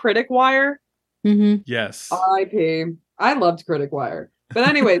remember Critic Wire? Mm-hmm. Yes. RIP. I loved Critic Wire. But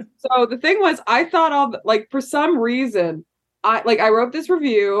anyways, so the thing was, I thought like for some reason, I wrote this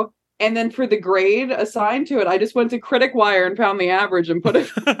review. And then for the grade assigned to it, I just went to Critic Wire and found the average and put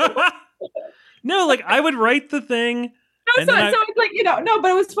it. No, like I would write the thing. So it's like, no, but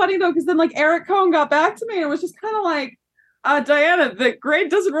it was funny though, because then like Eric Cohn got back to me and it was just kind of like, Diana, the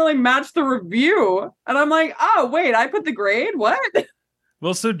grade doesn't really match the review. And I'm like, oh, wait, I put the grade? What?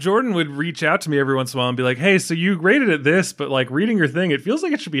 Well, so Jordan would reach out to me every once in a while and be like, hey, so you graded it this, but like reading your thing, it feels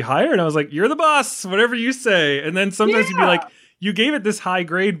like it should be higher. And I was like, you're the boss, whatever you say. And then sometimes he'd be like, you gave it this high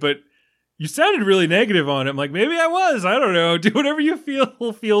grade, but you sounded really negative on it. I'm like, maybe I was. I don't know. Do whatever you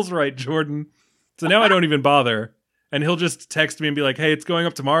feel feels right, Jordan. So now I don't even bother. And he'll just text me and be like, hey, it's going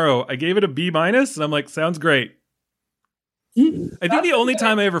up tomorrow. I gave it a B-. And I'm like, sounds great. I think the only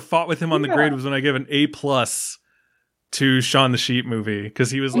time I ever fought with him on the grade was when I gave an A+ to Shaun the Sheep movie. Because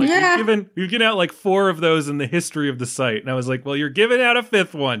he was like, we've given out like 4 of those in the history of the site. And I was like, well, you're giving out a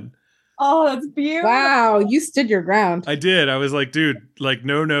 5th one. Oh, that's beautiful. Wow, you stood your ground. I did. I was like, dude, like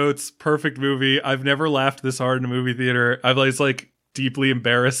no notes, perfect movie. I've never laughed this hard in a movie theater. I was like deeply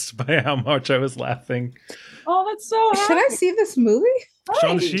embarrassed by how much I was laughing. Oh, that's so happy. Should I see this movie?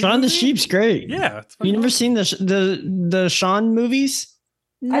 Shaun the Sheep. Shaun the Sheep's great. Yeah. It's You never seen the Shaun movies?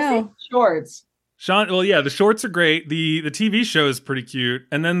 I think shorts. Shaun, well, yeah, the shorts are great. The TV show is pretty cute.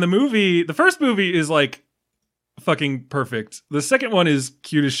 And then the first movie is like fucking perfect. The second one is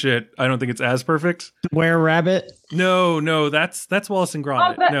cute as shit. I don't think it's as perfect. Were Rabbit? No, that's Wallace and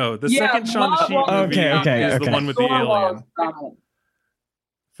Gromit. The second Shaun the Sheep movie is the one with the alien.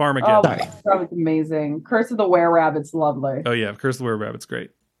 Farmageddon. Oh, that was amazing. Curse of the Were-Rabbit's lovely. Oh yeah, Curse of the Were-Rabbit's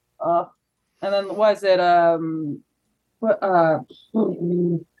great. And then was it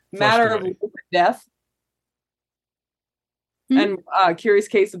Matter of Life and Death? And Curious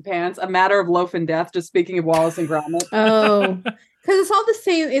Case of Pants, A Matter of Loaf and Death, just speaking of Wallace and Gromit. Oh, because it's all the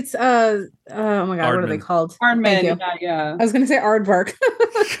same. It's oh my god, what are they called? Aardman, yeah. I was gonna say Aardvark.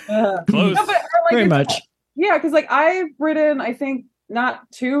 Close. No, but, Very much. Yeah, because like I've written, I think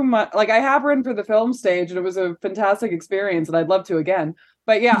not too much. Like I have written for the film stage, and it was a fantastic experience, and I'd love to again.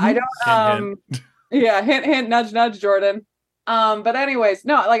 But yeah, I don't. Yeah, hint, nudge, nudge, Jordan. But anyways,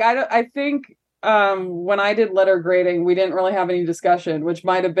 no, like I think. When I did letter grading, we didn't really have any discussion, which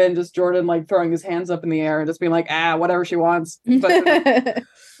might have been just Jordan like throwing his hands up in the air and just being like, whatever she wants. But,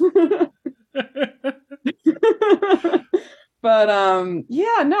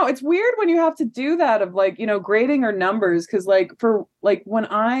 yeah, no, it's weird when you have to do that of like, grading or numbers. Cause like for like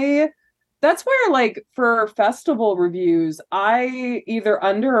that's where like for festival reviews, I either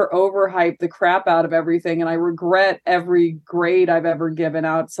under or overhype the crap out of everything. And I regret every grade I've ever given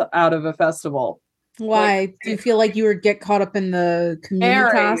out of a festival. Why? Like, do you feel like you would get caught up in the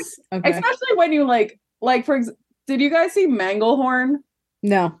community? Okay. Especially when you like for example, did you guys see Manglehorn?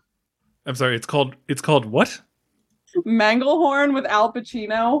 No. I'm sorry. It's called what? Manglehorn with Al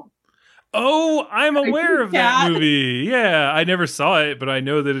Pacino. Oh, I'm aware of that movie. Yeah, I never saw it, but I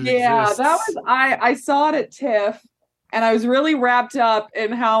know that it exists. Yeah, that was I saw it at TIFF, and I was really wrapped up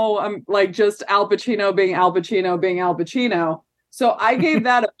in how like just Al Pacino being Al Pacino being Al Pacino. So I gave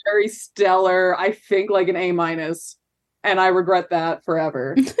that a very stellar, I think like an A-, and I regret that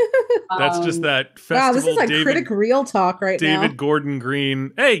forever. That's just that festival. Wow, this is like critic real talk right now. David Gordon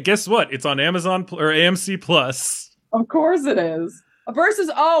Green. Hey, guess what? It's on Amazon or AMC Plus. Of course it is. Versus,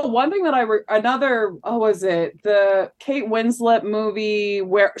 one thing that was it the Kate Winslet movie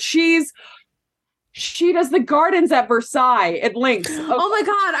where she does the gardens at Versailles. It links. Oh my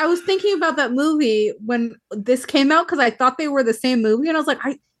god, I was thinking about that movie when this came out because I thought they were the same movie, and I was like,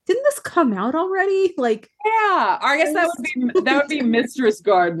 didn't this come out already? Like, yeah, I guess that would be Mistress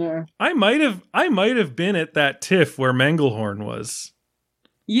Gardner. I might have been at that TIFF where Manglehorn was.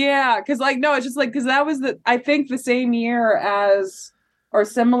 Yeah, because like no, it's just like because that was I think the same year as or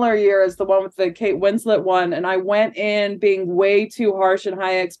similar year as the one with the Kate Winslet one, and I went in being way too harsh and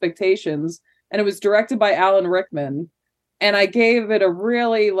high expectations, and it was directed by Alan Rickman, and I gave it a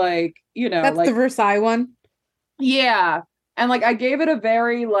really like, That's like the Versailles one. yeah, and like I gave it a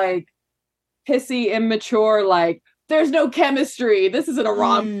very like pissy, immature, like there's no chemistry. This isn't a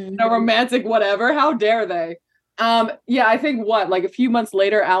romantic whatever. How dare they? Yeah, I think like a few months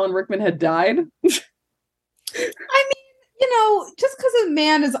later, Alan Rickman had died. I mean, just because a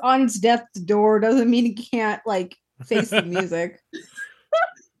man is on his death's door doesn't mean he can't like face the music.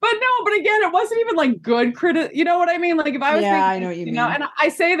 But again, it wasn't even like good critic. You know what I mean? Like if I was I know what you mean. And I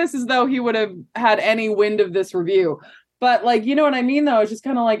say this as though he would have had any wind of this review. But like, you know what I mean though? It's just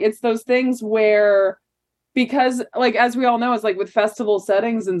kind of like it's those things where, because like as we all know, it's like with festival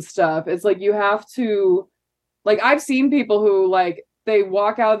settings and stuff, it's like you have to, like I've seen people who like they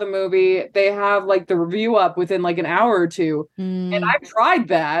walk out of the movie, they have like the review up within like an hour or two. And I've tried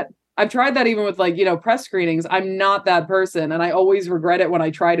that. Even with like, press screenings. I'm not that person. And I always regret it when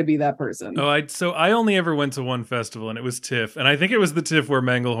I try to be that person. So I only ever went to one festival, and it was TIFF. And I think it was the TIFF where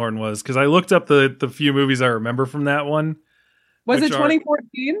Manglehorn was, because I looked up the few movies I remember from that one. Was it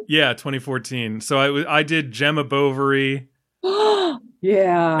 2014? Yeah, 2014. So I did Gemma Bovary.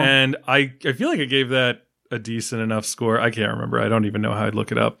 Yeah. And I feel like I gave that a decent enough score. I can't remember. I don't even know how I'd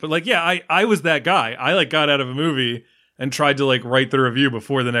look it up. But like, yeah, I was that guy. I like got out of a movie and tried to like write the review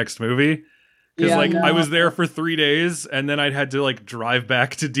before the next movie. Because I was there for 3 days, and then I'd had to like drive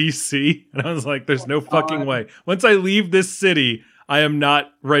back to DC. And I was like, there's no fucking way. Once I leave this city, I am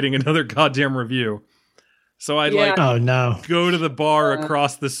not writing another goddamn review. So I'd go to the bar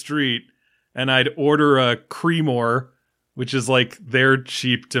across the street, and I'd order a Creemore, which is like their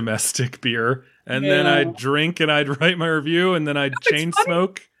cheap domestic beer. And then I'd drink, and I'd write my review, and then I'd chain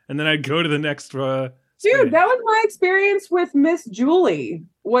smoke, and then I'd go to the next Dude, that was my experience with Miss Julie,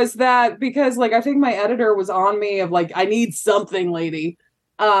 was that because like I think my editor was on me of like, I need something, lady.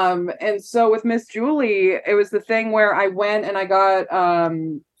 And so with Miss Julie, it was the thing where I went and I got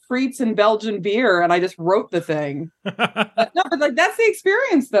Frites and Belgian beer, and I just wrote the thing. No, but like that's the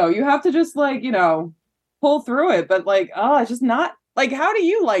experience though. You have to just like, pull through it. But like, it's just not like, how do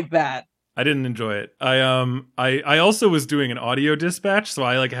you like that? I didn't enjoy it. I also was doing an audio dispatch, so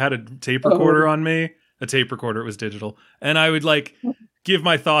I like had a tape recorder on me. A tape recorder, it was digital. And I would like give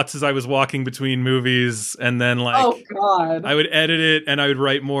my thoughts as I was walking between movies, and then like I would edit it, and I would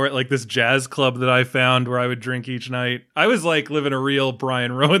write more at like this jazz club that I found where I would drink each night. I was like living a real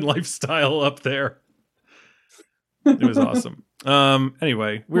Brian Rowan lifestyle up there. It was awesome.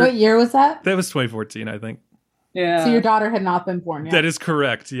 Anyway, what year was that? That was 2014, I think. Yeah. So your daughter had not been born yet. That is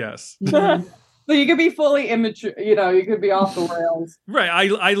correct, yes. So you could be fully immature, you could be off the rails. Right.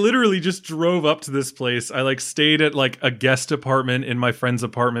 I literally just drove up to this place. I like stayed at like a guest apartment in my friend's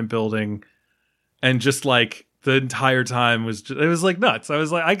apartment building, and just like the entire time it was like nuts. I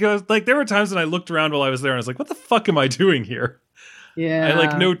was like, there were times when I looked around while I was there, and I was like, what the fuck am I doing here? Yeah. I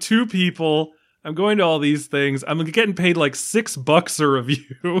like know two people. I'm going to all these things. I'm getting paid like $6 a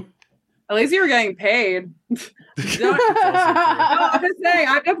review. At least you were getting paid. I'm just saying,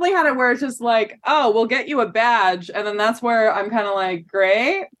 I definitely had it where it's just like, oh, we'll get you a badge. And then that's where I'm kind of like,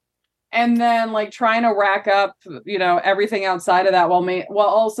 great. And then like trying to rack up, everything outside of that while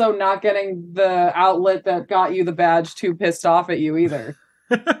also not getting the outlet that got you the badge too pissed off at you either.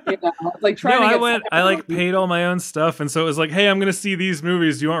 Like trying to I like paid all my own stuff. And so it was like, hey, I'm going to see these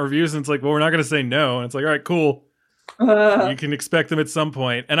movies. Do you want reviews? And it's like, well, we're not going to say no. And it's like, all right, cool. You can expect them at some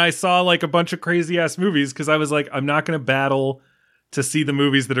point. And I saw like a bunch of crazy ass movies because I was like, I'm not going to battle to see the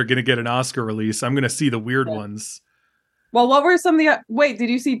movies that are going to get an Oscar release. I'm going to see the weird ones. Well, what were some of the... Wait, did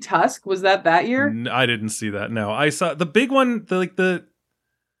you see Tusk? Was that year? I didn't see that. No, I saw the big one. Like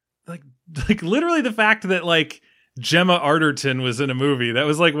literally the fact that like Gemma Arterton was in a movie. That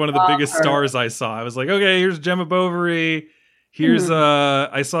was like one of the biggest stars I saw. I was like, okay, here's Gemma Bovary. Here's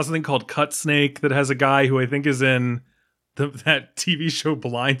I saw something called Cut Snake that has a guy who I think is in that TV show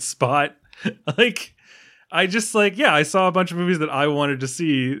Blind Spot. Like, I just like, I saw a bunch of movies that I wanted to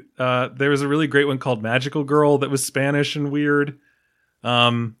see. There was a really great one called Magical Girl that was Spanish and weird. I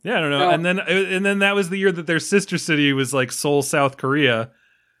don't know. And then that was the year that their sister city was like Seoul, South Korea.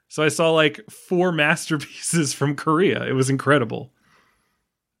 So I saw like 4 masterpieces from Korea. It was incredible.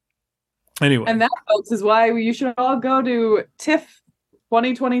 Anyway. And that, folks, is why you should all go to TIFF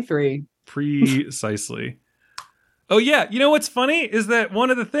 2023. Precisely. Oh, yeah. You know what's funny is that one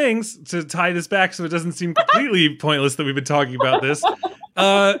of the things, to tie this back so it doesn't seem completely pointless that we've been talking about this,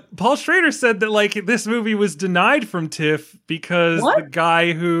 Paul Schrader said that like this movie was denied from TIFF because the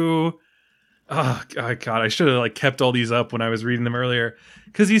guy who Oh God, I should have like kept all these up when I was reading them earlier,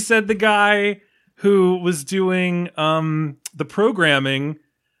 because he said the guy who was doing the programming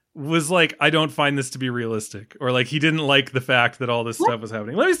was like, I don't find this to be realistic, or like he didn't like the fact that all this stuff was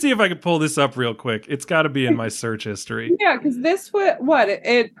happening. Let me see if I can pull this up real quick. It's got to be in my search history. Yeah, because this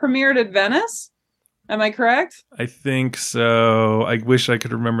it premiered at Venice. Am I correct? I think so. I wish I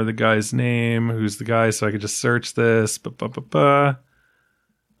could remember the guy's name. Who's the guy? So I could just search this. Like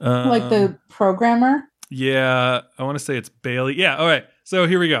the programmer? Yeah, I want to say it's Bailey. Yeah, all right. So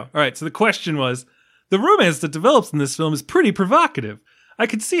here we go. All right, so the question was, the romance that develops in this film is pretty provocative. I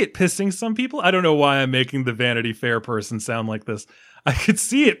could see it pissing some people. I don't know why I'm making the Vanity Fair person sound like this. I could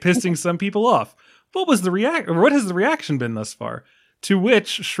see it pissing some people off. What has the reaction been thus far? To which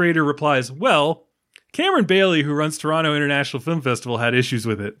Schrader replies, well, Cameron Bailey, who runs Toronto International Film Festival, had issues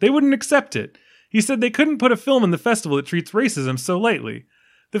with it. They wouldn't accept it. He said they couldn't put a film in the festival that treats racism so lightly.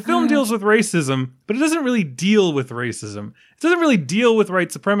 The film deals with racism, but it doesn't really deal with racism. It doesn't really deal with white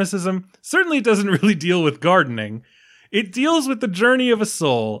supremacism. Certainly it doesn't really deal with gardening. It deals with the journey of a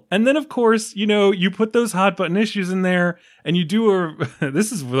soul. And then, of course, you put those hot button issues in there and you do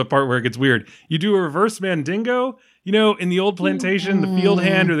this is the part where it gets weird. You do a reverse Mandingo. In the old plantation, the field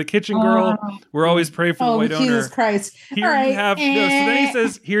hand or the kitchen girl, we're always praying for the white owner. Jesus Christ. Here you have, so then he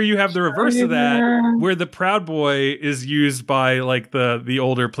says, here you have the reverse of that, where the proud boy is used by like the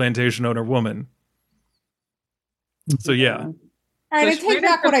older plantation owner woman. So yeah. All right, I take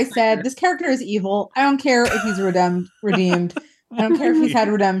back what I said. This character is evil. I don't care if he's redeemed. I don't care if he's had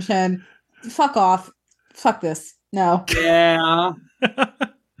redemption. Fuck off. Fuck this. No. Yeah.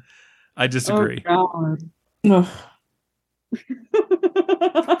 I disagree. Oh, God.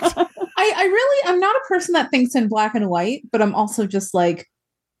 I'm not a person that thinks in black and white, but I'm also just like,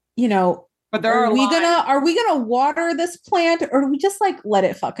 but there are we gonna water this plant, or do we just like let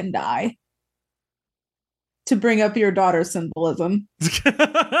it fucking die? To bring up your daughter's symbolism.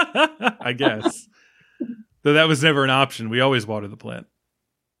 I guess. Though that was never an option. We always water the plant.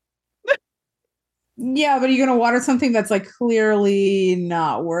 Yeah, but are you gonna water something that's like clearly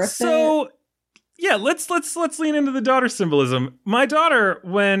not worth it? So yeah, let's lean into the daughter symbolism. My daughter,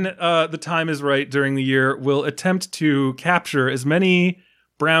 when the time is right during the year, will attempt to capture as many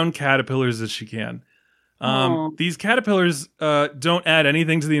brown caterpillars as she can. These caterpillars don't add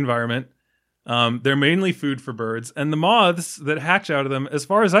anything to the environment. They're mainly food for birds, and the moths that hatch out of them, as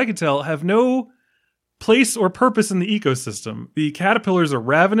far as I can tell, have no place or purpose in the ecosystem. The caterpillars are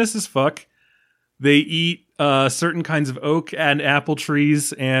ravenous as fuck. They eat certain kinds of oak and apple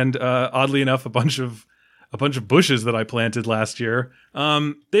trees, and oddly enough, a bunch of bushes that I planted last year.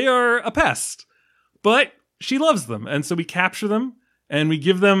 They are a pest, but she loves them, and so we capture them and we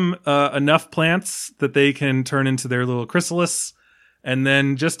give them enough plants that they can turn into their little chrysalis. And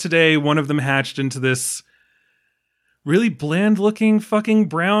then just today, one of them hatched into this really bland-looking fucking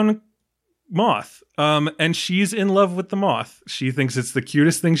brown moth. And she's in love with the moth. She thinks it's the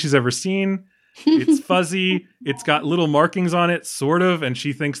cutest thing she's ever seen. It's fuzzy. It's got little markings on it, sort of, and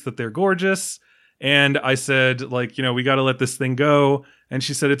she thinks that they're gorgeous. And I said, like, we got to let this thing go. And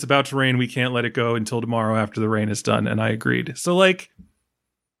she said, it's about to rain. We can't let it go until tomorrow after the rain is done. And I agreed. So, like,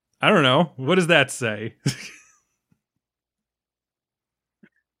 I don't know. What does that say?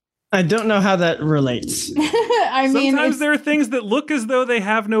 I don't know how that relates. Sometimes there are things that look as though they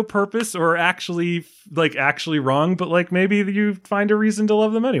have no purpose or actually wrong, but like maybe you find a reason to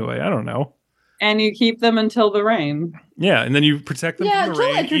love them anyway. I don't know. And you keep them until the rain. Yeah, and then you protect them from the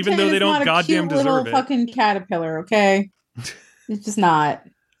rain, even though they don't goddamn deserve it. Fucking caterpillar, okay? It's just not.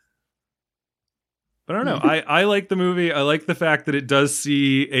 But I don't know. I like the movie. I like the fact that it does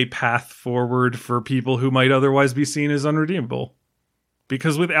see a path forward for people who might otherwise be seen as unredeemable.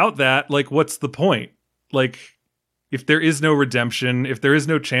 Because without that, like, what's the point? Like, if there is no redemption, if there is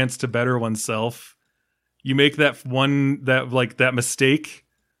no chance to better oneself, you make that mistake,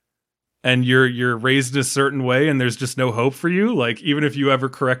 and you're raised in a certain way, and there's just no hope for you. Like, even if you ever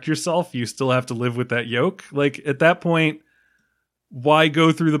correct yourself, you still have to live with that yoke. Like, at that point, why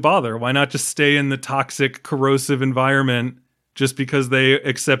go through the bother? Why not just stay in the toxic, corrosive environment just because they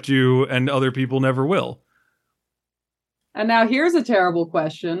accept you and other people never will? And now here's a terrible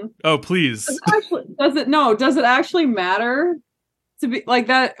question. Oh, please. Does it actually matter to be like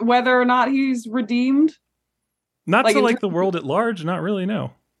that, whether or not he's redeemed? Not like to like the world at large, not really,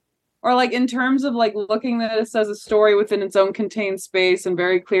 no. Or like in terms of like looking at this as a story within its own contained space, and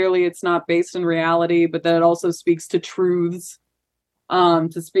very clearly it's not based in reality, but that it also speaks to truths,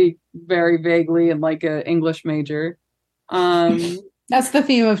 to speak very vaguely and like an English major. That's the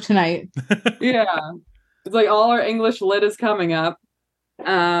theme of tonight. Yeah. It's like all our English lit is coming up.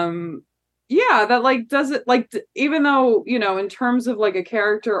 yeah, that like does it like even though, in terms of like a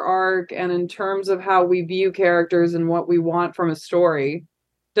character arc and in terms of how we view characters and what we want from a story,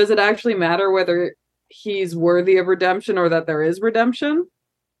 does it actually matter whether he's worthy of redemption or that there is redemption?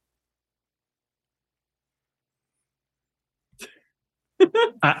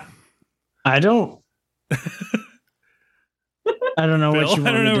 I I don't I don't know Bill, what you I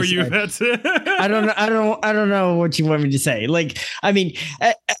want don't know me where to you say. had to. I don't know what you want me to say. Like, I mean,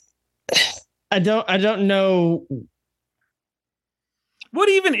 I don't know. What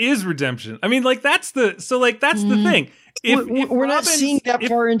even is redemption? I mean, like that's the thing. If We're not Robin's- seeing that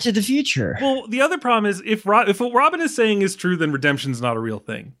far into the future. Well, the other problem is if what Robin is saying is true, then redemption's not a real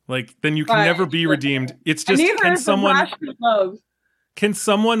thing. Like then you can Right. never be redeemed. It's And just neither is the rational love. can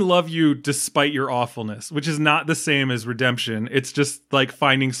someone love you despite your awfulness, which is not the same as redemption. It's just like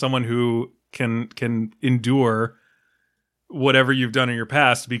finding someone who can endure whatever you've done in your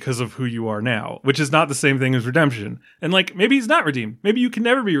past because of who you are now, which is not the same thing as redemption. And like maybe he's not redeemed. Maybe you can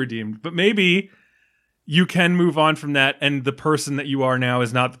never be redeemed, but maybe you can move on from that and the person that you are now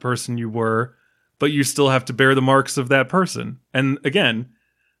is not the person you were, but you still have to bear the marks of that person. And again,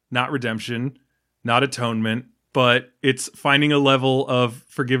 not redemption, not atonement, but it's finding a level of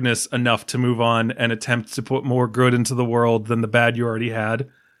forgiveness enough to move on and attempt to put more good into the world than the bad you already had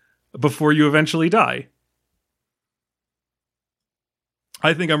before you eventually die.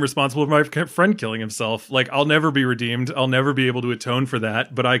 I think I'm responsible for my friend killing himself. Like, I'll never be redeemed. I'll never be able to atone for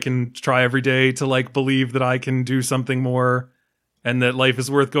that, but I can try every day to like believe that I can do something more and that life is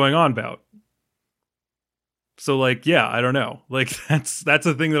worth going on about. So like, yeah, I don't know. Like that's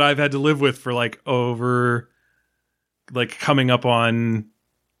a thing that I've had to live with for like over like coming up on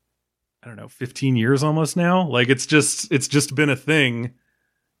I don't know, 15 years almost now. Like it's just been a thing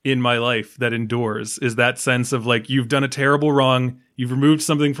in my life that endures, is that sense of like you've done a terrible wrong, you've removed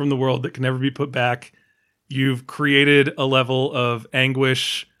something from the world that can never be put back, you've created a level of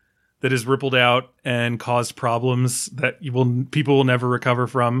anguish that has rippled out and caused problems that people will never recover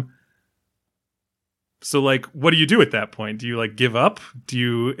from. So like what do you do at that point? Do you like give up? Do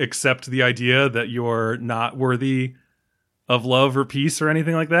you accept the idea that you're not worthy of love or peace or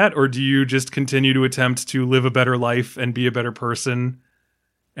anything like that? Or do you just continue to attempt to live a better life and be a better person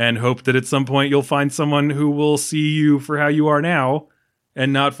and hope that at some point you'll find someone who will see you for how you are now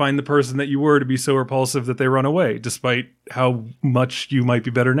and not find the person that you were to be so repulsive that they run away, despite how much you might be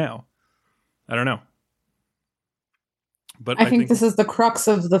better now? I don't know. But I think this is the crux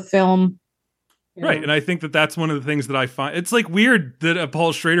of the film. Right, and I think that that's one of the things that I find... It's like weird that a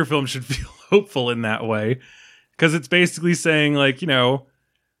Paul Schrader film should feel hopeful in that way, because it's basically saying like, you know,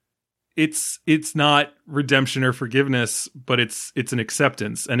 it's not redemption or forgiveness, but it's an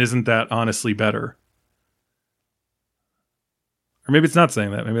acceptance, and isn't that honestly better? Or maybe it's not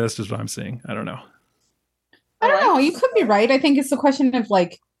saying that. Maybe that's just what I'm seeing. I don't know. I don't know. You could be right. I think it's a question of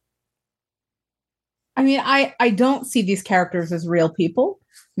like, I mean, I don't see these characters as real people.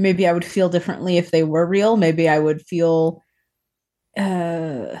 Maybe I would feel differently if they were real. Maybe I would feel,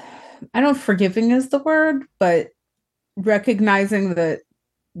 I don't know if forgiving is the word, but recognizing that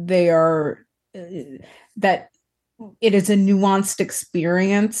they are, that it is a nuanced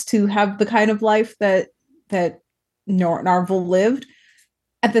experience to have the kind of life that Narvel lived.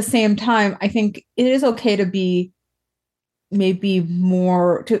 At the same time, I think it is okay to be maybe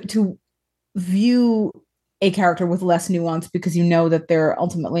more to view a character with less nuance because you know that they're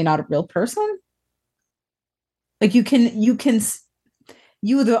ultimately not a real person. Like you,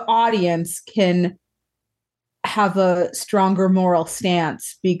 the audience, can have a stronger moral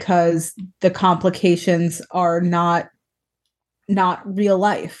stance because the complications are not real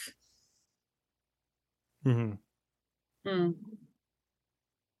life. Mm-hmm. Hmm.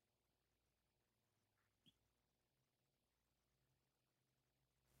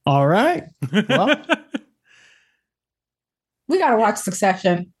 All right. Well, we got to watch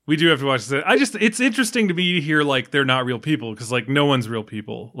Succession. We do have to watch this. It's interesting to me to hear like they're not real people, because like no one's real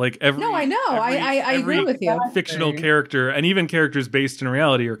people. Like No, I know. I agree with you. Fictional character and even characters based in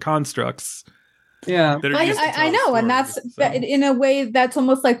reality are constructs. Yeah. I know. And that's in a way, that's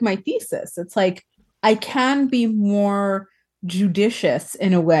almost like my thesis. It's like, I can be more judicious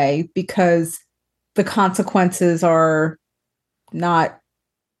in a way because the consequences are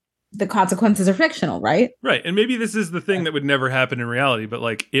fictional, right? Right. And maybe this is the thing that would never happen in reality, but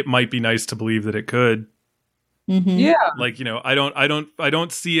like it might be nice to believe that it could. Mm-hmm. Yeah. Like, you know, I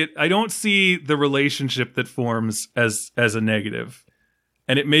don't see it. I don't see the relationship that forms as a negative.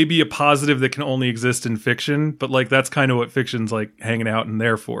 And it may be a positive that can only exist in fiction, but like that's kind of what fiction's like hanging out in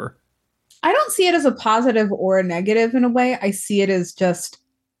there for. I don't see it as a positive or a negative in a way. I see it as just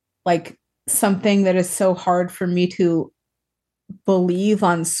like something that is so hard for me to believe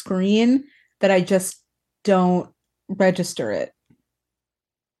on screen that I just don't register it.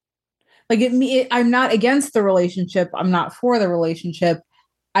 Like I'm not against the relationship. I'm not for the relationship.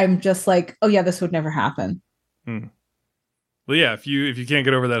 I'm just like, oh yeah, this would never happen. Hmm. Well, yeah, if you can't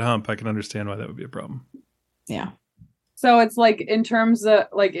get over that hump, I can understand why that would be a problem. Yeah. So it's like in terms of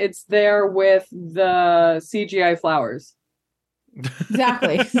like it's there with the CGI flowers.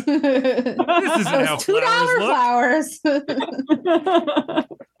 Exactly. This isn't how Those $2 flowers.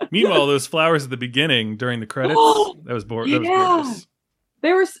 Meanwhile, those flowers at the beginning during the credits, that was Yeah. gorgeous.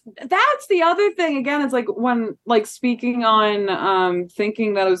 That's the other thing again. It's like when like speaking on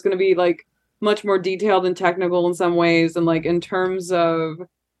thinking that it was going to be like much more detailed and technical in some ways, and like in terms of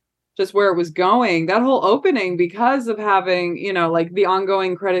just where it was going, that whole opening, because of having, you know, like the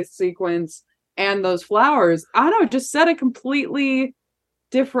ongoing credit sequence and those flowers, I don't know, just set a completely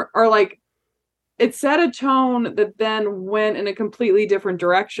different, or like it set a tone that then went in a completely different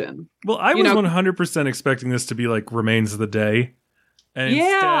direction. Well, I was 100% expecting this to be like Remains of the Day. And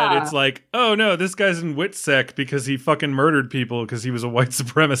instead, it's like, oh no, this guy's in Witsec because he fucking murdered people because he was a white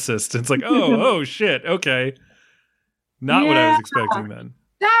supremacist. It's like, oh shit, okay. Not what I was expecting then.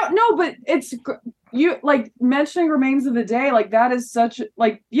 No, but it's you like mentioning Remains of the Day, like that is such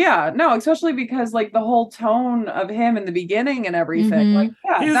like, yeah, no, especially because like the whole tone of him in the beginning and everything. Mhm. Like,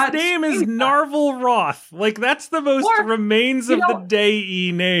 yeah, His name is Narvel Roth. Like that's the most Remains of the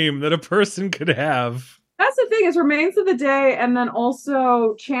Day-y name that a person could have. That's the thing, is Remains of the Day, and then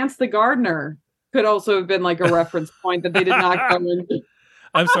also Chance the Gardener could also have been like a reference point that they did not go into.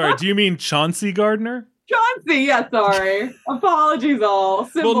 I'm sorry, do you mean Chauncey Gardner? Chauncey, yeah, sorry. Apologies all.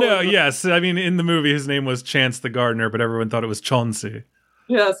 Well, no, yes. I mean, in the movie, his name was Chance the Gardener, but everyone thought it was Chauncey.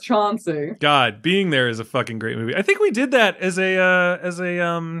 Yes, Chauncey. God, Being There is a fucking great movie. I think we did that as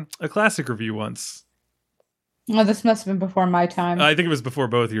a classic review once. Oh, this must have been before my time. I think it was before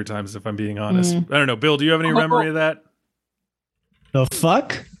both your times, if I'm being honest. I don't know. Bill, do you have any memory of that? The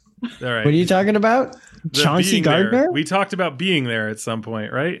fuck? All right. What are you talking about? Chauncey Gardner? There. We talked about Being There at some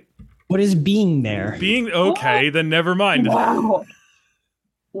point, right? What is Being There? Okay, then never mind.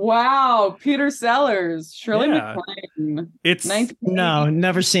 Wow. Peter Sellers, Shirley MacLaine. No,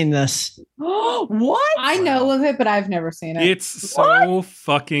 never seen this. What? I know of it, but I've never seen it. It's so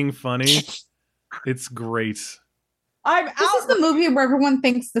fucking funny. It's great. This is the movie where everyone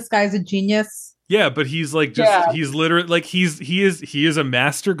thinks this guy's a genius. Yeah, but he's like he's literally like he is a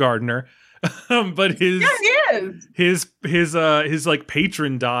master gardener. But his like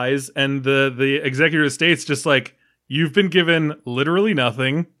patron dies, and the executive of state's just like, you've been given literally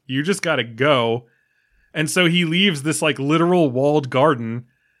nothing. You just gotta go. And so he leaves this like literal walled garden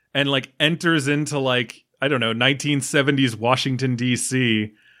and like enters into like, I don't know, 1970s Washington,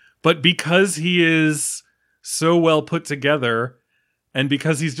 D.C. But because he is so well put together and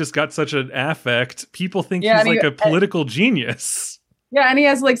because he's just got such an affect, people think he's like a political genius. Yeah, and he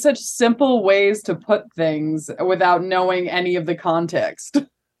has like such simple ways to put things without knowing any of the context.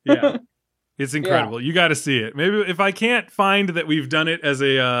 Yeah. It's incredible. You got to see it. Maybe if I can't find that we've done it as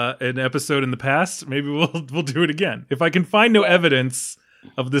an episode in the past, maybe we'll do it again. If I can find no evidence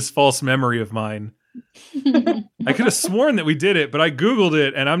of this false memory of mine, I could have sworn that we did it, but I Googled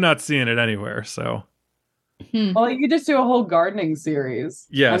it and I'm not seeing it anywhere. So, well, you could just do a whole gardening series.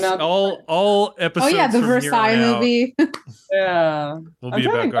 Yes, all episodes. Oh yeah, the Versailles movie. Yeah, will be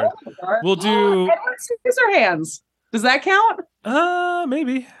about gardening. We'll do Edward Scissorhands. Does that count?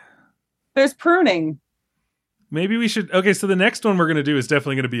 Maybe. There's pruning. Maybe we should. Okay, so the next one we're going to do is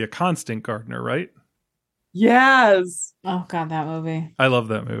definitely going to be a constant gardener, right? Yes. Oh god, that movie. I love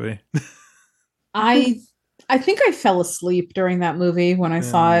that movie. I think I fell asleep during that movie when I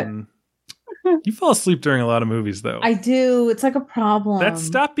saw it. You fall asleep during a lot of movies, though. I do. It's like a problem. That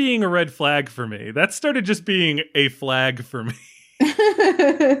stopped being a red flag for me. That started just being a flag for me. Maybe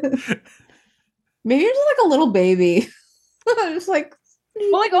you're just like a little baby. Just like.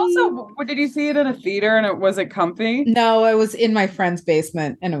 Well, like also, did you see it in a theater and was it comfy? No, I was in my friend's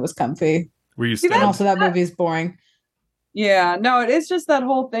basement and it was comfy. Were you? And also, that movie's boring. Yeah, no, it is just that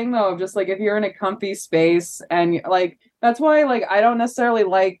whole thing though of just like if you're in a comfy space and like that's why like I don't necessarily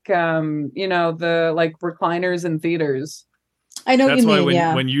like the like recliners in theaters. I know what you mean. That's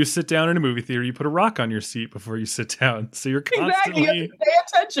why when you sit down in a movie theater, you put a rock on your seat before you sit down, so you're constantly you have to pay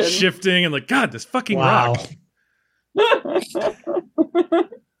attention, shifting, and like, God, this fucking rock.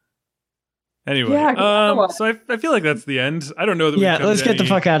 Anyway, Yeah, otherwise- so I feel like that's the end. I don't know that. Yeah, let's get the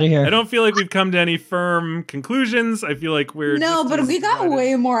fuck out of here. I don't feel like we've come to any firm conclusions. I feel like we're No, just but as we got divided.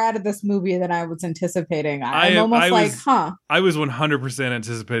 way more out of of this movie than I was anticipating. I'm almost I like, was, huh. I was 100%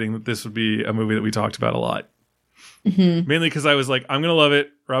 anticipating that this would be a movie that we talked about a lot. Mm-hmm. Mainly because I was like, I'm gonna love it.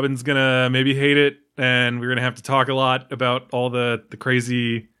 Robin's gonna maybe hate it, and we're gonna have to talk a lot about all the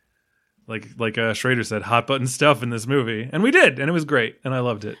crazy, like Schrader said, hot button stuff in this movie, and we did, and it was great, and I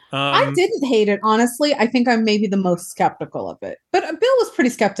loved it. I didn't hate it, honestly. I think I'm maybe the most skeptical of it, but Bill was pretty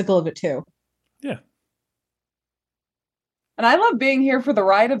skeptical of it too. Yeah, and I love being here for the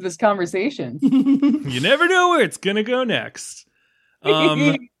ride of this conversation. You never know where it's gonna go next.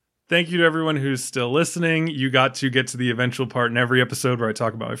 Thank you to everyone who's still listening. You got to get to the eventual part in every episode where I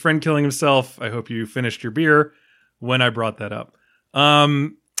talk about my friend killing himself. I hope you finished your beer when I brought that up.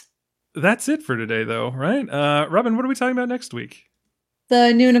 That's it for today, though, right? Robin, what are we talking about next week?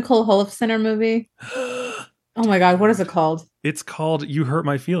 The new Nicole Holofcener movie. Oh my God, what is it called? It's called You Hurt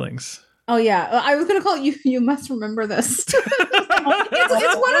My Feelings. Oh yeah, I was gonna call it You Must Remember This. it's one of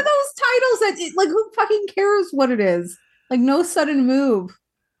those titles that, like, who fucking cares what it is? Like, no sudden move.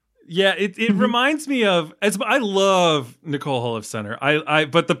 Yeah, it reminds me of, as I love Nicole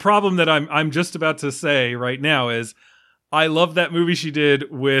Holofcener. But the problem that I'm just about to say right now is I love that movie she did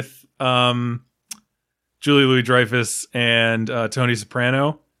with Julie Louis-Dreyfus and Tony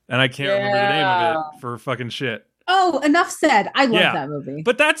Soprano, and I can't remember the name of it for fucking shit. Oh, enough said. I love that movie.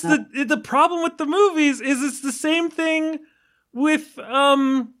 But that's the problem with the movies is it's the same thing with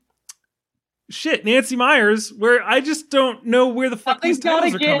Nancy Meyers, where I just don't know where the fuck these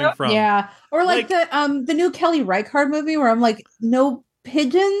titles are coming from. Yeah. Or like the new Kelly Reichardt movie where I'm like, no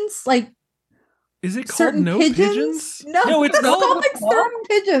pigeons? Like, is it called certain No pigeons? No, it's called like certain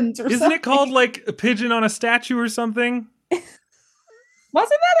pigeons or Isn't something. it called like a pigeon on a statue or something?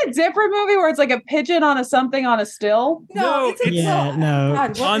 Wasn't that a different movie where it's like a pigeon on a something on a still? No, it's no.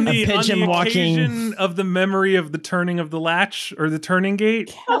 God, on the pigeon occasion of the memory of the turning of the latch or the turning gate.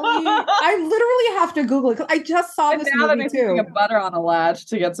 Kelly, I literally have to Google it because I just saw this Now that movie makes too. me think of Butter on a Latch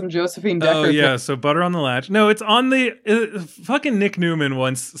to get some Josephine Decker. Oh yeah, so Butter on the Latch. No, it's on the fucking Nick Newman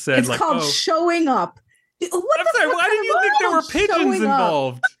once said It's like, called Showing Up. What I'm the sorry, fuck why kind did of you think there were movie is pigeons Showing Up?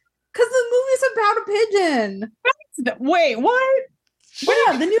 involved? Because the movie's about a pigeon. Wait, what?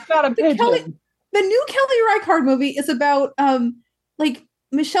 Yeah, the new About a pigeon. the new Kelly Reichardt movie is about like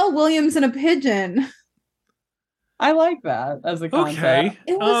Michelle Williams and a pigeon. I like that as a concept. Okay.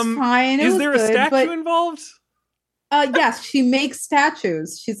 It was fine. It Is was there a good, statue but, involved? yes, she makes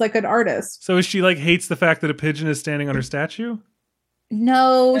statues. She's like an artist. So she like hates the fact that a pigeon is standing on her statue?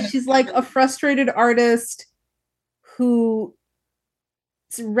 No, she's like a frustrated artist who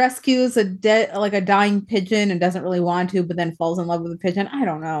rescues a dying pigeon and doesn't really want to, but then falls in love with the pigeon. I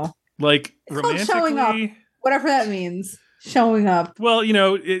don't know. Like It's called Showing Up. romantically? Whatever that means. Showing up. Well,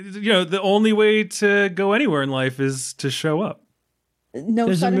 the only way to go anywhere in life is to show up. No,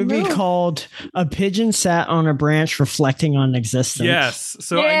 There's a sudden movie move. called A Pigeon Sat on a Branch Reflecting on Existence. Yes.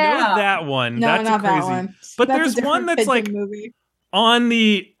 So I know that one. No, That's not crazy. that one. But That's a there's one different that's like pigeon movie. on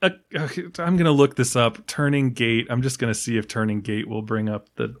the I'm gonna look this up. Turning Gate. I'm just gonna see if Turning Gate will bring up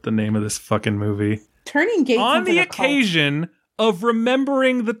the name of this fucking movie. Turning Gate On sounds the like a cult. occasion of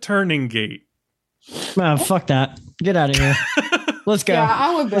remembering the Turning Gate. Oh, fuck that. Get out of here. Let's go. Yeah,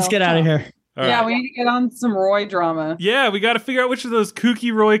 I'm with Bill. Let's get out of here. All Yeah, right. we need to get on some Roy drama. Yeah, we got to figure out which of those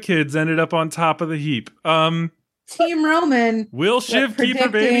kooky Roy kids ended up on top of the heap. Team Roman. Will Shiv keep her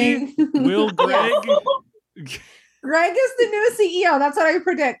baby? Will Greg? Greg is the new CEO. That's what I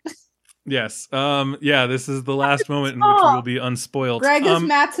predict. Yes. Yeah, this is the last moment in which we will be unspoiled. Greg is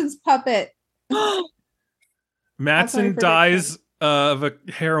Mattson's puppet. Matson dies of a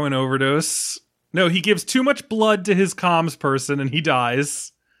heroin overdose. No, he gives too much blood to his comms person and he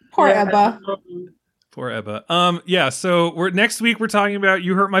dies. Poor Ebba. Poor Ebba. Yeah, so next week we're talking about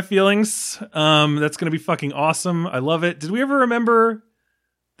You Hurt My Feelings. That's gonna be fucking awesome. I love it. Did we ever remember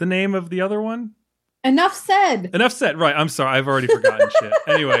the name of the other one? Enough said. Enough said. Right, I'm sorry, I've already forgotten shit.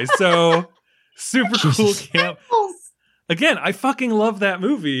 Anyway, so super cool camp. Again, I fucking love that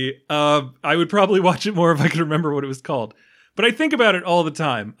movie. I would probably watch it more if I could remember what it was called. But I think about it all the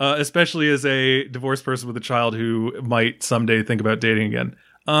time, especially as a divorced person with a child who might someday think about dating again.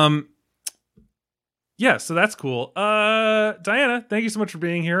 Yeah, so that's cool. Diana, thank you so much for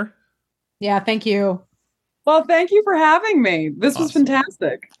being here. Yeah, thank you. Well, thank you for having me. This was Awesome.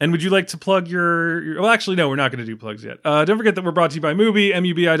 fantastic. And would you like to plug your well, actually, no, we're not going to do plugs yet. Don't forget that we're brought to you by Mubi,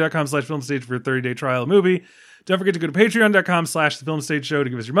 mubi.com/filmstage for a 30-day trial of Mubi. Don't forget to go to patreon.com/thefilmstage show to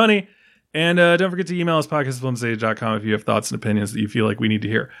give us your money. And don't forget to email us podcast@filmstage.com if you have thoughts and opinions that you feel like we need to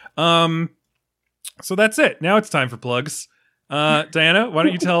hear. So that's it. Now it's time for plugs. Diana, why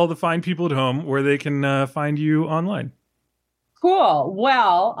don't you tell the fine people at home where they can find you online? Cool.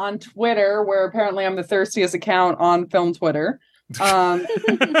 Well, on Twitter, where apparently I'm the thirstiest account on film Twitter. I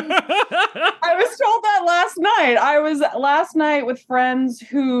was told that last night. I was last night with friends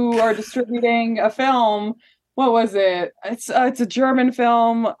who are distributing a film. What was it? It's a German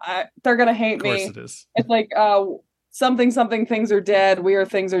film. They're gonna hate me. Of course it is. It's like something things are dead. We are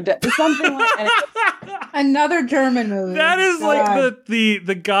things are dead. Something like Another German movie. That is God. like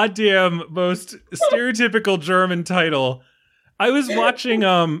the goddamn most stereotypical German title. I was watching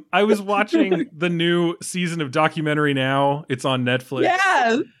the new season of Documentary Now. It's on Netflix.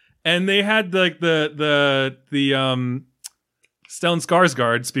 Yes. And they had like the Stellan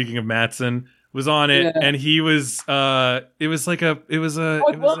Skarsgård, speaking of Mattson, was on it, and he was Willem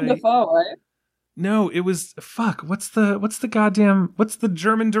Dafoe, right? No, it was what's the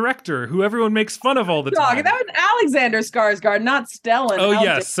German director who everyone makes fun of all the time? That was Alexander Skarsgård, not Stellan. Oh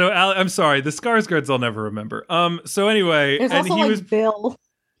yes, so I'm sorry, the Skarsgårds I'll never remember. So anyway, There's and also he like was Bill.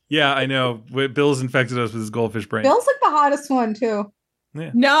 Yeah, I know. Bill's infected us with his goldfish brain. Bill's like the hottest one too.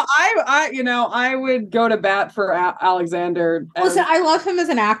 Yeah. No, I would go to bat for Alexander. Listen, I love him as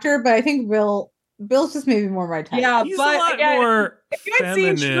an actor, but I think Bill's just maybe more my type. He's a lot more if you had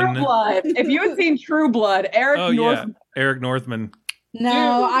seen True feminine. Blood, Eric Northman.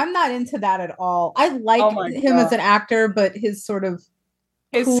 No, I'm not into that at all. I like him as an actor, but his sort of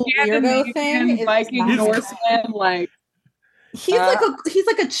his cool weirdo thing is Viking not- Norseman, like he's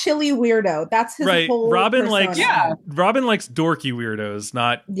like a chilly weirdo. That's his Right. whole Robin persona. Robin likes dorky weirdos,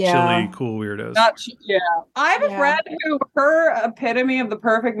 not chilly cool weirdos. I have a friend who her epitome of the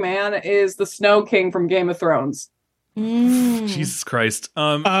perfect man is the Snow King from Game of Thrones. Jesus Christ.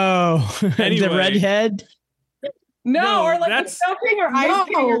 Anyway. The redhead. No, or like that's- the Snow King or Ice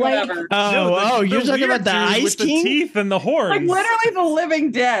King or like- whatever. You're talking weird about the dude Ice with King? the teeth and the horns. Like literally the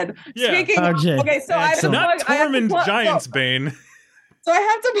living dead. Yeah. Speaking okay, so I have to not plug, I have to Tormund plug- Giant's Bane. So I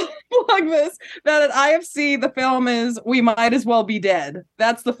have to plug this that at IFC the film is We Might As Well Be Dead.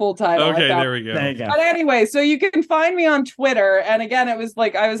 That's the full title. Okay, there we go. There you go. But anyway, so you can find me on Twitter. And again, it was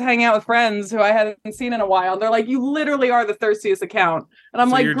like I was hanging out with friends who I hadn't seen in a while. And they're like, you literally are the thirstiest account. And I'm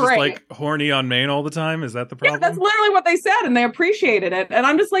So like, you're great. just like horny on Maine all the time? Is that the problem? Yeah, that's literally what they said. And they appreciated it. And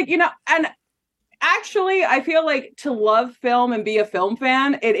I'm just like, and actually, I feel like to love film and be a film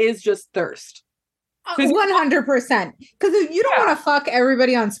fan, it is just thirst. 100%. Because if you don't want to fuck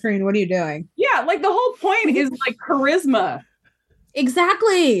everybody on screen, what are you doing? Yeah, like the whole point is like charisma.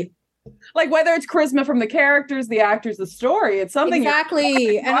 Exactly. Like whether it's charisma from the characters, the actors, the story, it's something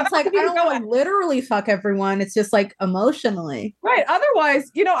Exactly. And it's like, I don't go want to literally fuck everyone. It's just like emotionally. right. Otherwise,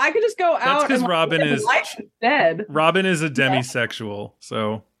 I could just go out. That's because and Robin is dead. Robin is a demisexual,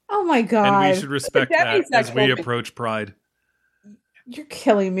 so Oh my God. and we should respect that as we demisexual. approach Pride. You're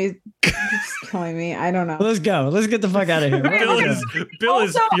killing me. You're just killing me. I don't know. Let's go. Let's get the fuck out of here. Bill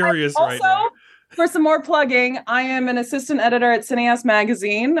is furious right now. For some more plugging, I am an assistant editor at Cineast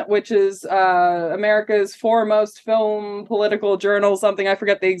Magazine, which is America's foremost film political journal, something I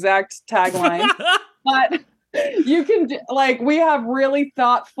forget the exact tagline. But you can, we have really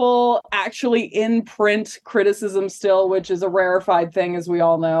thoughtful, actually in print criticism still, which is a rarefied thing, as we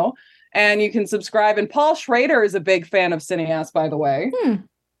all know. And you can subscribe. And Paul Schrader is a big fan of Cineast, by the way.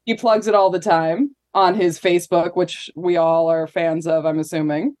 He plugs it all the time on his Facebook, which we all are fans of, I'm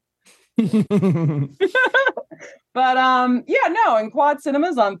assuming. But and Quad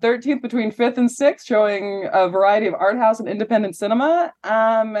Cinemas on 13th between 5th and 6th, showing a variety of art house and independent cinema.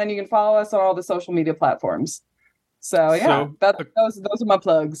 And you can follow us on all the social media platforms. So those are my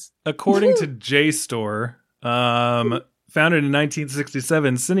plugs. According to JSTOR, founded in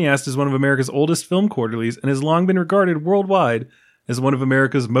 1967, Cineast is one of America's oldest film quarterlies and has long been regarded worldwide as one of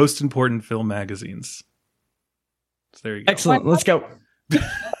America's most important film magazines. So there you go. Excellent. Let's go.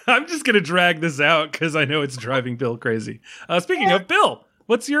 I'm just going to drag this out because I know it's driving Bill crazy. Speaking of Bill,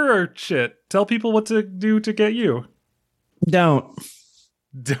 what's your shit? Tell people what to do to get you. Don't.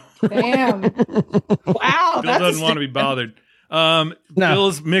 Damn. Wow. Bill doesn't want to be bothered. No.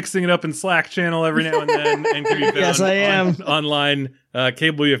 Bill's mixing it up in Slack channel every now and then and can be found Yes, I am. online,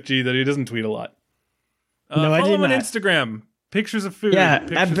 cable UFG, that he doesn't tweet a lot. No, I follow do him on not. Instagram. Pictures of food. Yeah,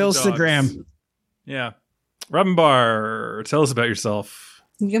 pictures at of Bill's dogs. Instagram. Yeah. Robin Barr, tell us about yourself.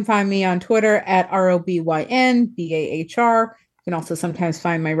 You can find me on Twitter at ROBYNBAHR. You can also sometimes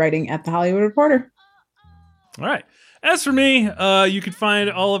find my writing at The Hollywood Reporter. All right. As for me, you can find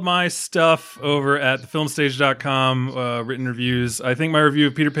all of my stuff over at thefilmstage.com, written reviews. I think my review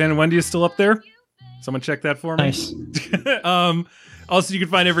of Peter Pan and Wendy is still up there. Someone check that for me. Nice. Also, you can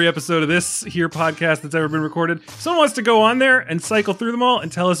find every episode of this here podcast that's ever been recorded. If someone wants to go on there and cycle through them all and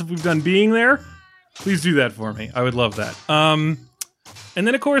tell us if we've done being there, please do that for me. I would love that. And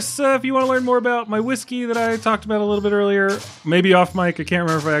then, of course, if you want to learn more about my whiskey that I talked about a little bit earlier, maybe off mic, I can't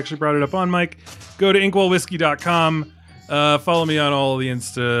remember if I actually brought it up on mic, go to inkwellwhiskey.com. Follow me on all the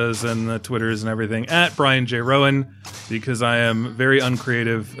Instas and the Twitters and everything at Brian J. Rowan, because I am very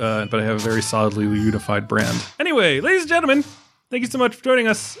uncreative, but I have a very solidly unified brand. Anyway, ladies and gentlemen, thank you so much for joining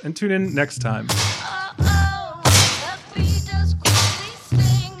us, and tune in next time.